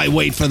 And why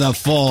wait for the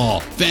fall?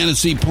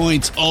 Fantasy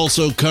Points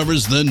also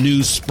covers the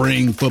new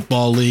spring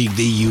football league,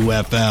 the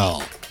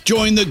UFL.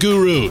 Join the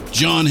guru,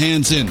 John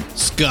Hansen,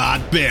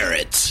 Scott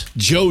Barrett,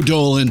 Joe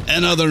Dolan,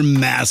 and other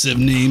massive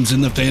names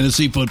in the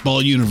fantasy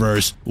football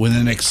universe with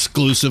an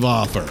exclusive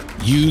offer.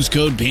 Use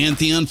code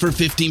Pantheon for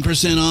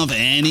 15% off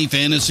any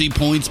Fantasy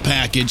Points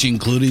package,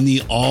 including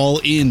the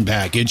all-in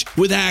package,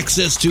 with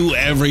access to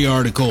every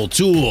article,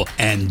 tool,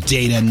 and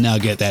data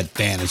nugget that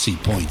Fantasy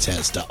Points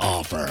has to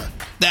offer.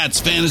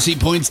 That's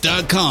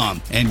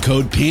fantasypoints.com and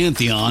code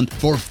Pantheon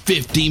for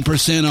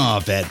 15%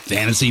 off at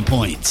Fantasy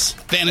Points.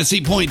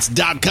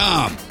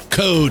 Fantasypoints.com,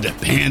 code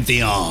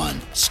Pantheon.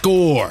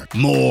 Score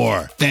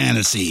more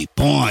fantasy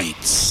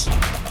points.